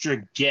extra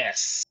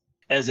guests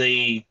as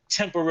a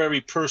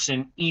temporary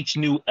person each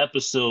new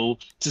episode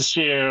to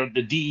share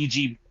the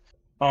DEG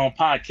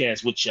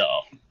podcast with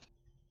y'all.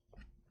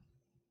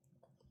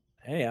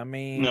 Hey, I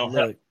mean,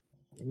 look,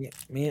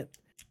 man,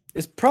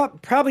 it's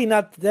probably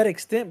not to that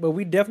extent, but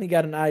we definitely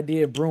got an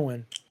idea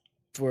brewing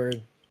for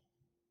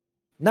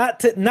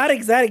not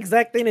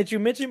exact thing that you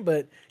mentioned,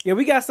 but yeah,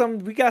 we got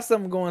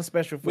something going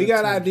special for. We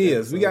got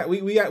ideas. We got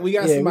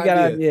some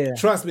ideas.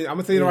 Trust me, I'm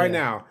gonna tell you right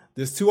now.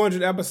 This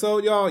 200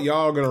 episode, y'all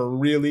are gonna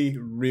really,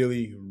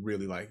 really,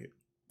 really like it.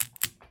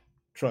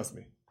 Trust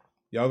me,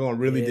 y'all gonna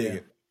really dig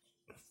it.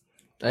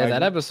 Hey,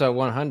 that episode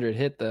 100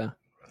 hit the.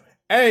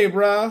 Hey,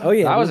 bro. Oh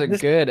yeah, that was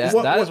good.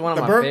 That is one of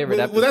my favorite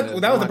episodes.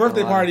 That was the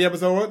birthday party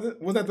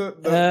episode. Was that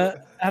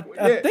the I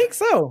think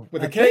so.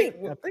 With the cake?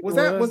 Was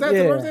that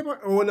the birthday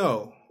party? Or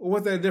no? Or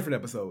was that a different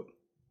episode?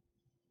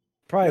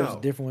 Probably was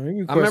a different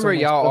one. I remember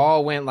y'all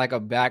all went like a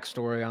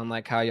backstory on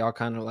like how y'all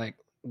kind of like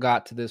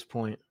got to this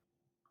point.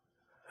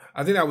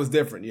 I think that was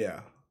different.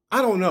 Yeah,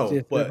 I don't know,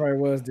 but it probably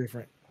was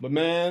different. But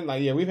man,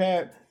 like we've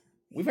had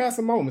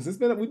some moments.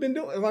 We've been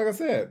doing, like I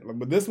said,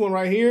 but this one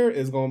right here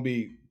is gonna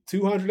be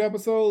 200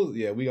 episodes.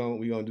 Yeah, we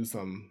gonna do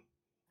something.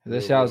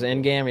 This y'all's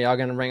end game. Are y'all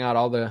gonna bring out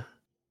all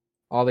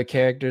the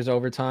characters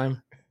over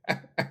time?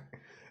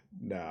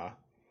 Nah.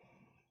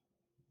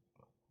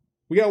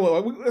 We got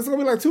it's gonna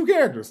be like 2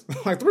 characters,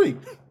 like 3.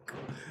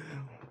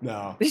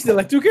 No. He said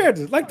like 2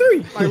 characters, like 3.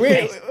 Like, what you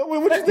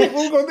think?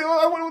 What we gonna do?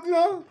 You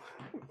know,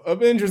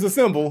 Avengers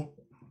Assemble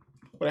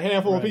with a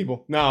handful of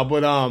people. No,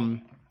 but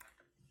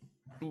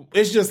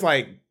it's just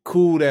like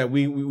cool that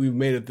we've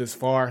made it this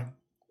far,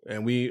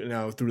 and we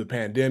through the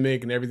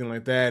pandemic and everything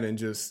like that, and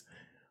just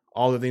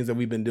all the things that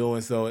we've been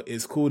doing. So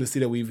it's cool to see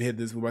that we're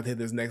about to hit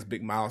this next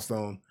big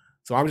milestone.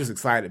 So I'm just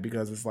excited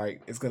because it's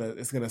like it's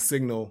gonna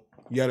signal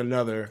yet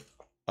another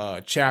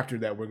chapter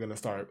that we're gonna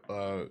start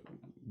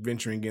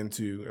venturing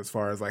into as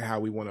far as like how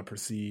we want to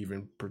perceive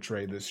and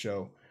portray this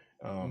show,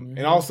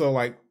 and also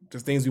like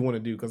just things we want to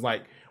do, because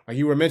like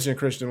you were mentioning,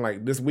 Christian,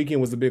 like this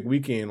weekend was a big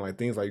weekend, like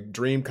things like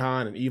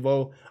DreamCon and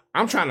Evo.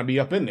 I'm trying to be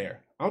up in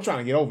there. I'm trying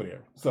to get over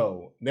there.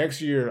 So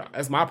next year,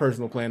 that's my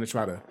personal plan, to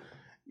try to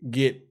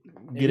get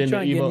into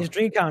Evo. Get in these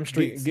DreamCon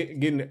streets.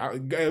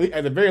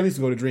 At the very least,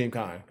 to go to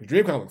DreamCon, because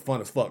DreamCon looks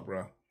fun as fuck,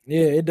 bro.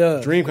 Yeah, it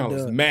does. DreamCon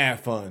looks mad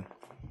fun.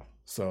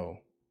 So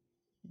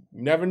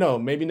you never know.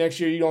 Maybe next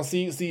year you don't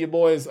see your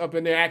boys up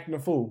in there acting a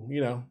fool.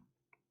 Yeah,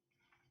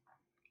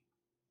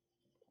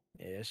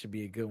 it should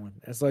be a good one.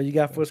 That's all you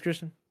got for us,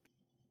 Christian?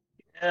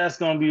 Yeah, that's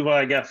gonna be what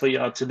I got for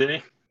y'all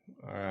today.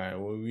 All right.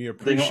 Well, we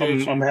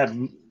appreciate you. I'm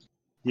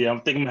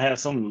thinking I'm gonna have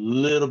something a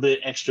little bit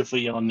extra for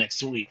y'all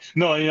next week.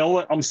 No, you know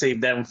what? I'm gonna save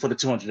that one for the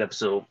 200th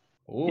episode.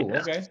 Oh,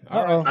 okay.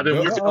 All right. I've been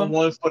working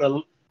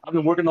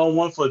on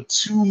one for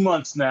 2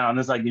 months now, and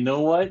it's like, you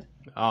know what?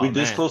 We're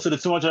this close to the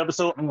 200th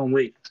episode. I'm gonna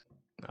wait.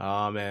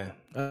 Oh man,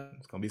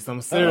 it's gonna be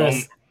something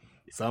serious,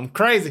 something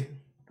crazy.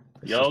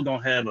 Y'all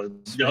gonna have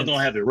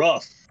it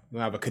rough.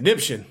 Gonna have a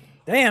conniption.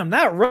 Damn,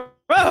 not rough.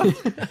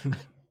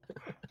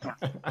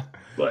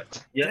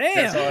 But yeah,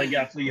 that's all I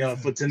got for y'all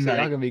for tonight. So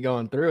y'all gonna be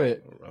going through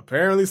it.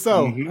 Apparently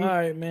so. Mm-hmm. All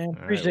right, man.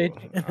 Appreciate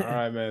you. All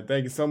right, man.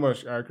 Thank you so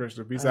much. All right,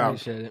 Christian. Peace out.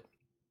 Appreciate it.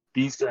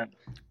 Peace out.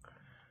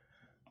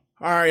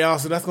 All right, y'all.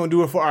 So that's going to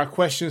do it for our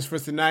questions for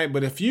tonight.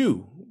 But if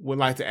you would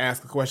like to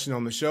ask a question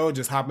on the show,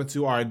 just hop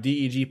into our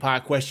DEG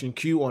Pod question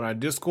queue on our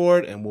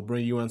Discord, and we'll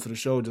bring you into the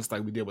show just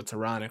like we did with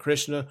Tehran and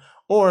Krishna.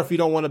 Or if you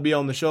don't want to be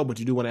on the show, but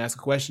you do want to ask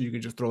a question, you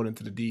can just throw it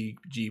into the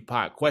DEG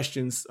Pod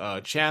questions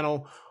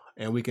channel,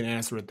 and we can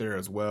answer it there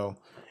as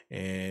well.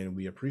 And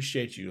we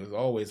appreciate you, as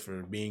always,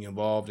 for being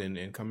involved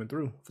and coming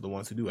through for the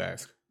ones who do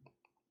ask.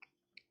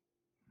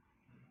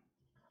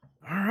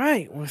 All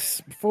right. Well,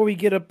 before we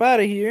get up out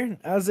of here,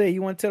 Isaiah,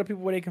 you want to tell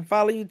people where they can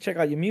follow you? Check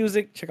out your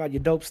music. Check out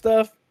your dope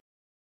stuff.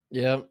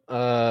 Yep.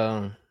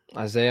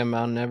 Isaiah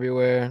Mountain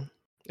everywhere.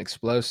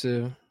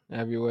 Explosive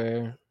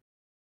everywhere.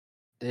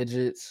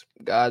 Digits.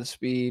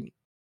 Godspeed.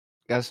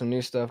 Got some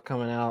new stuff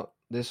coming out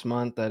this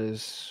month that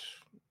is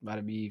about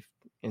to be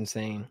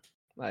insane.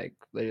 Like,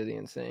 literally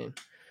insane.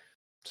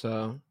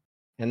 So,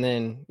 and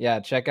then, yeah,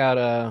 check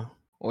out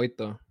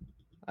Oito.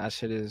 That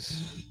shit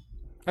is...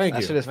 Thank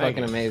you. That shit is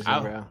fucking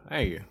amazing, bro.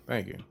 Thank you.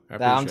 It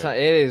was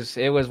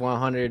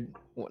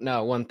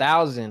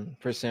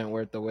 1000%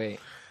 worth the wait.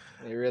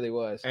 It really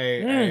was.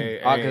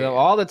 Because of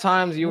all the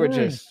times you were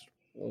just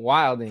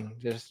wilding,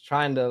 just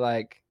trying to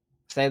like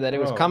say that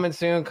it was coming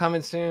soon.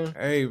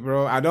 Hey,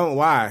 bro, I don't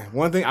lie.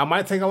 One thing, I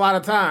might take a lot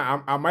of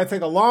time. I might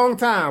take a long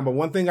time, but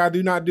one thing I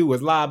do not do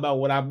is lie about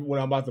what I'm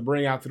about to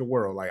bring out to the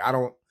world. Like, I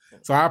don't.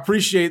 So I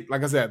appreciate,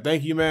 like I said,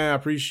 thank you, man. I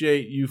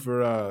appreciate you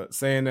for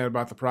saying that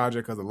about the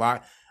project, because a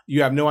lot.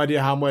 You have no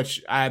idea how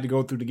much I had to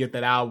go through to get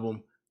that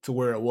album to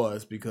where it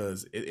was,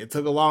 because it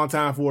took a long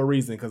time for a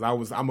reason, because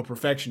I'm a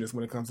perfectionist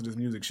when it comes to this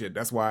music shit.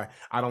 That's why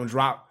I don't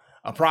drop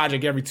a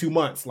project every 2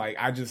 months. Like,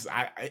 I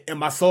in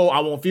my soul,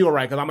 I won't feel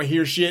right, because I'm going to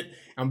hear shit,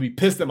 I'm going to be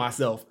pissed at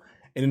myself,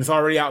 and it's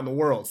already out in the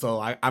world.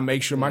 So I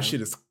make sure my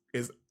shit is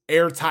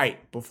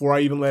airtight before I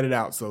even let it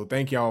out. So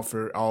thank y'all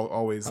for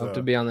always. Hope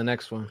to be on the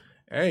next one.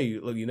 Hey,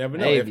 look, you never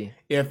know. Maybe.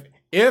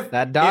 If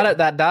that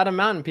Dada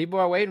Mountain, people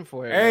are waiting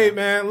for it. Hey,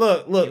 man,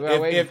 look.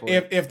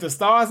 If the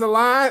stars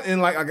align,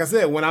 and like I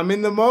said, when I'm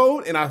in the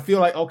mode and I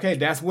feel like, okay,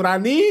 that's what I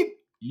need,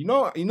 you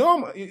a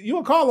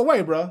call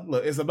away, bro.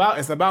 Look, it's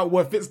about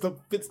what fits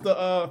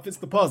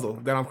the puzzle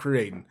that I'm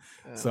creating.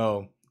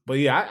 So, but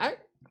yeah,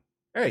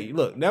 hey,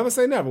 look, never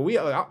say never.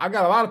 I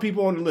got a lot of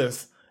people on the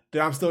list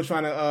that I'm still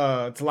trying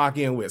to lock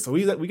in with. So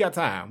we got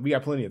time. We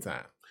got plenty of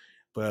time.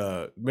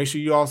 But make sure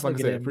you also, like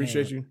I said,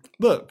 appreciate you.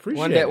 Look,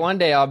 appreciate it. One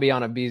day I'll be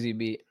on a BZ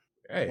beat.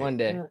 Hey. One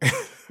day.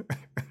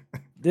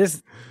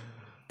 This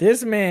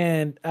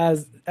man,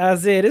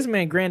 Isaiah, this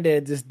man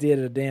granddad just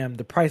did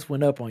the price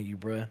went up on you,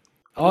 bro.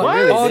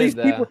 All these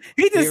people.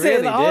 He just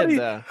said,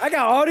 I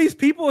got all these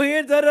people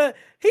here.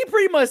 He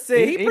pretty much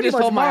said he pretty just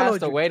much told my ass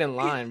Marlo'd to you. wait in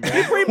line, bro.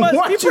 He pretty much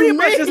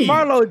just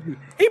Marlo'd you.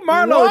 He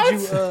Marlo'd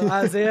you,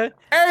 Isaiah.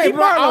 Hey,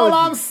 bro, all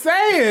I'm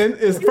saying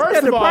is,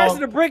 first of all, the price of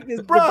the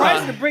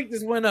brick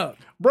just went up.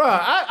 Bro,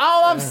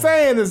 all I'm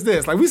saying is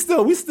this: like we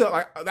still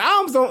like the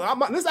album's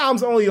this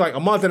album's only like a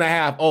month and a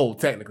half old,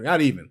 technically,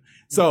 not even.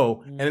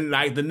 So, and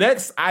like the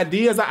next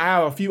ideas, I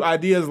have a few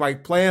ideas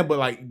like planned, but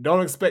like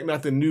don't expect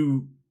nothing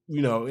new,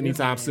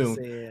 anytime soon.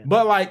 Said,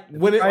 but like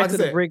when it, like I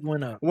said, brick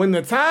went up. When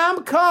the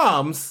time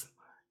comes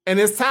and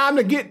it's time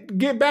to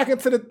get back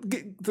into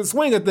the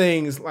swing of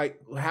things,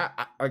 like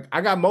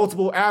I got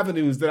multiple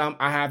avenues that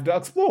I have to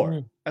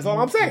explore. That's all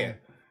I'm saying.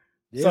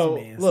 This so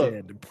man look,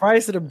 said the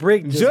price of the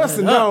brick just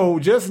know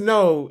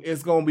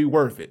it's gonna be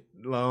worth it.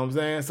 You know what I'm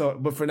saying? So,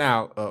 but for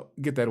now,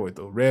 get that away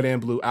though. Red and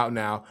Blue out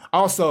now.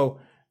 Also,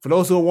 for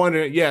those who are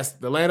wondering, yes,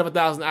 the Land of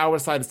 1,000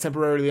 Hours site is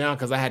temporarily down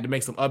because I had to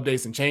make some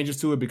updates and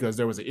changes to it because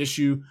there was an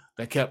issue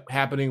that kept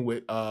happening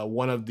with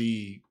one of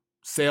the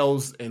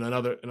sales in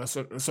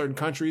certain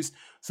countries.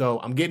 So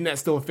I'm getting that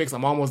still fixed.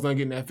 I'm almost done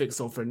getting that fixed.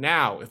 So for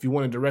now, if you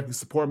want to directly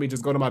support me,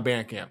 just go to my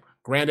Bandcamp,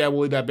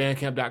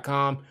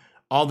 granddadwooly.bandcamp.com.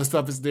 All the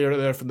stuff is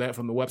there from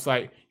the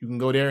website. You can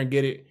go there and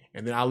get it,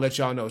 and then I'll let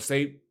y'all know.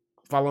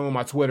 Follow me on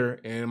my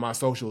Twitter and my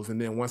socials, and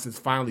then once it's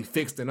finally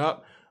fixed and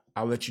up,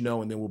 I'll let you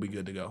know, and then we'll be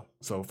good to go.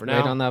 So for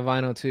now, wait on that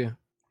vinyl too.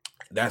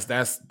 That's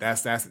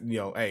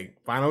hey,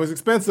 vinyl is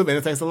expensive and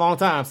it takes a long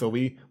time, so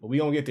we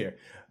gonna get there.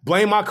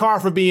 Blame my car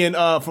for being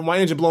for my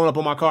engine blowing up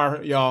on my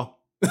car, y'all.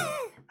 I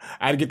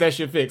had to get that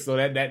shit fixed, so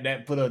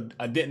that put a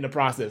dent in the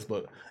process.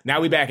 But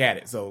now we back at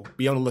it, so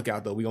be on the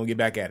lookout though. We gonna get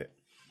back at it.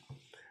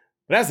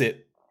 But that's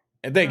it.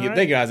 And thank you,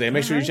 Isaiah.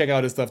 Make sure you check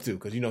out his stuff too,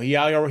 because he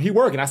out here, he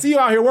working. I see you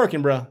out here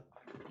working, bro.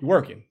 You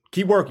working.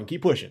 Keep working.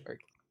 Keep pushing.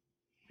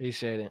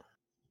 Appreciate it.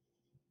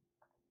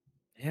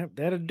 Yep,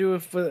 that'll do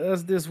it for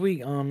us this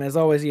week. As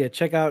always,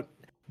 check out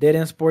Dead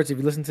End Sports. If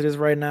you listen to this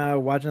right now,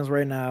 watching us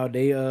right now,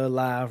 they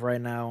live right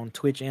now on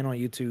Twitch and on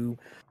YouTube.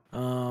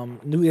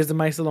 New Is the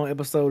Mike Still On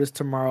episode is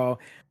tomorrow.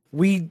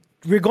 We're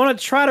gonna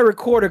try to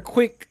record a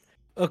quick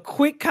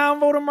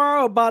convo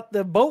tomorrow about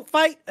the boat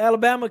fight,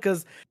 Alabama,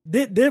 because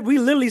we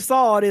literally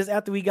saw this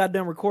after we got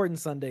done recording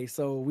Sunday,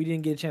 so we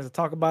didn't get a chance to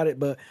talk about it.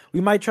 But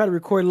we might try to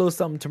record a little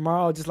something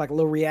tomorrow, just like a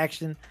little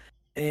reaction.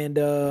 And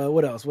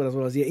what else?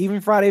 Yeah,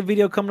 Even Friday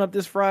video coming up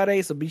this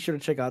Friday, so be sure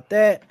to check out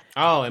that.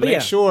 Oh, and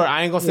make sure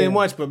I ain't gonna say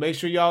much, but make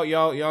sure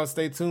y'all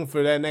stay tuned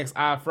for that next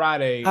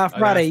Friday.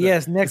 Friday,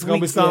 yes, next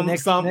week. It's gonna be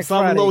something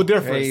a little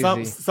different.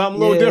 Something a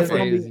little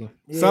different.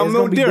 Something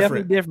a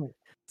little different.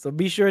 So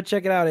be sure to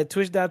check it out at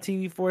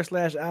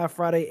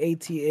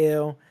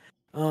twitch.tv/iFridayATL.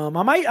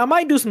 I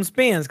might do some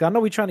spins, because I know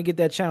we're trying to get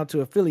that channel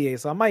to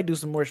affiliate, so I might do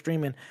some more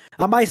streaming.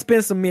 I might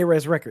spin some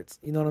Midwest records.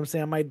 You know what I'm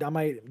saying? I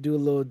might do a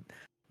little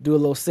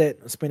set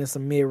spinning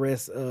some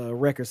Midwest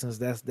records, since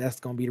that's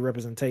gonna be the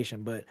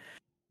representation. But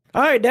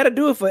all right, that'll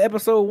do it for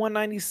episode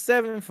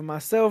 197. For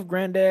myself,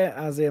 Granddad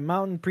Isaiah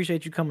Mountain,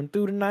 appreciate you coming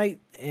through tonight,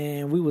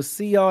 and we will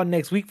see y'all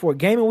next week for a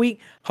gaming week.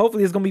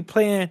 Hopefully it's gonna be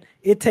playing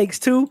It Takes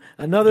Two,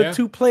 another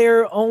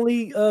 2-player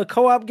only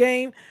co-op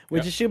game,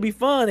 which it should be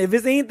fun. If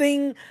it's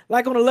anything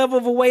like on the level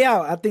of A Way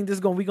Out, I think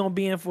we gonna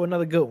be in for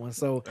another good one.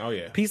 So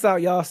peace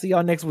out, y'all. See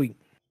y'all next week.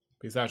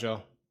 Peace out,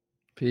 y'all.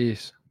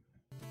 Peace.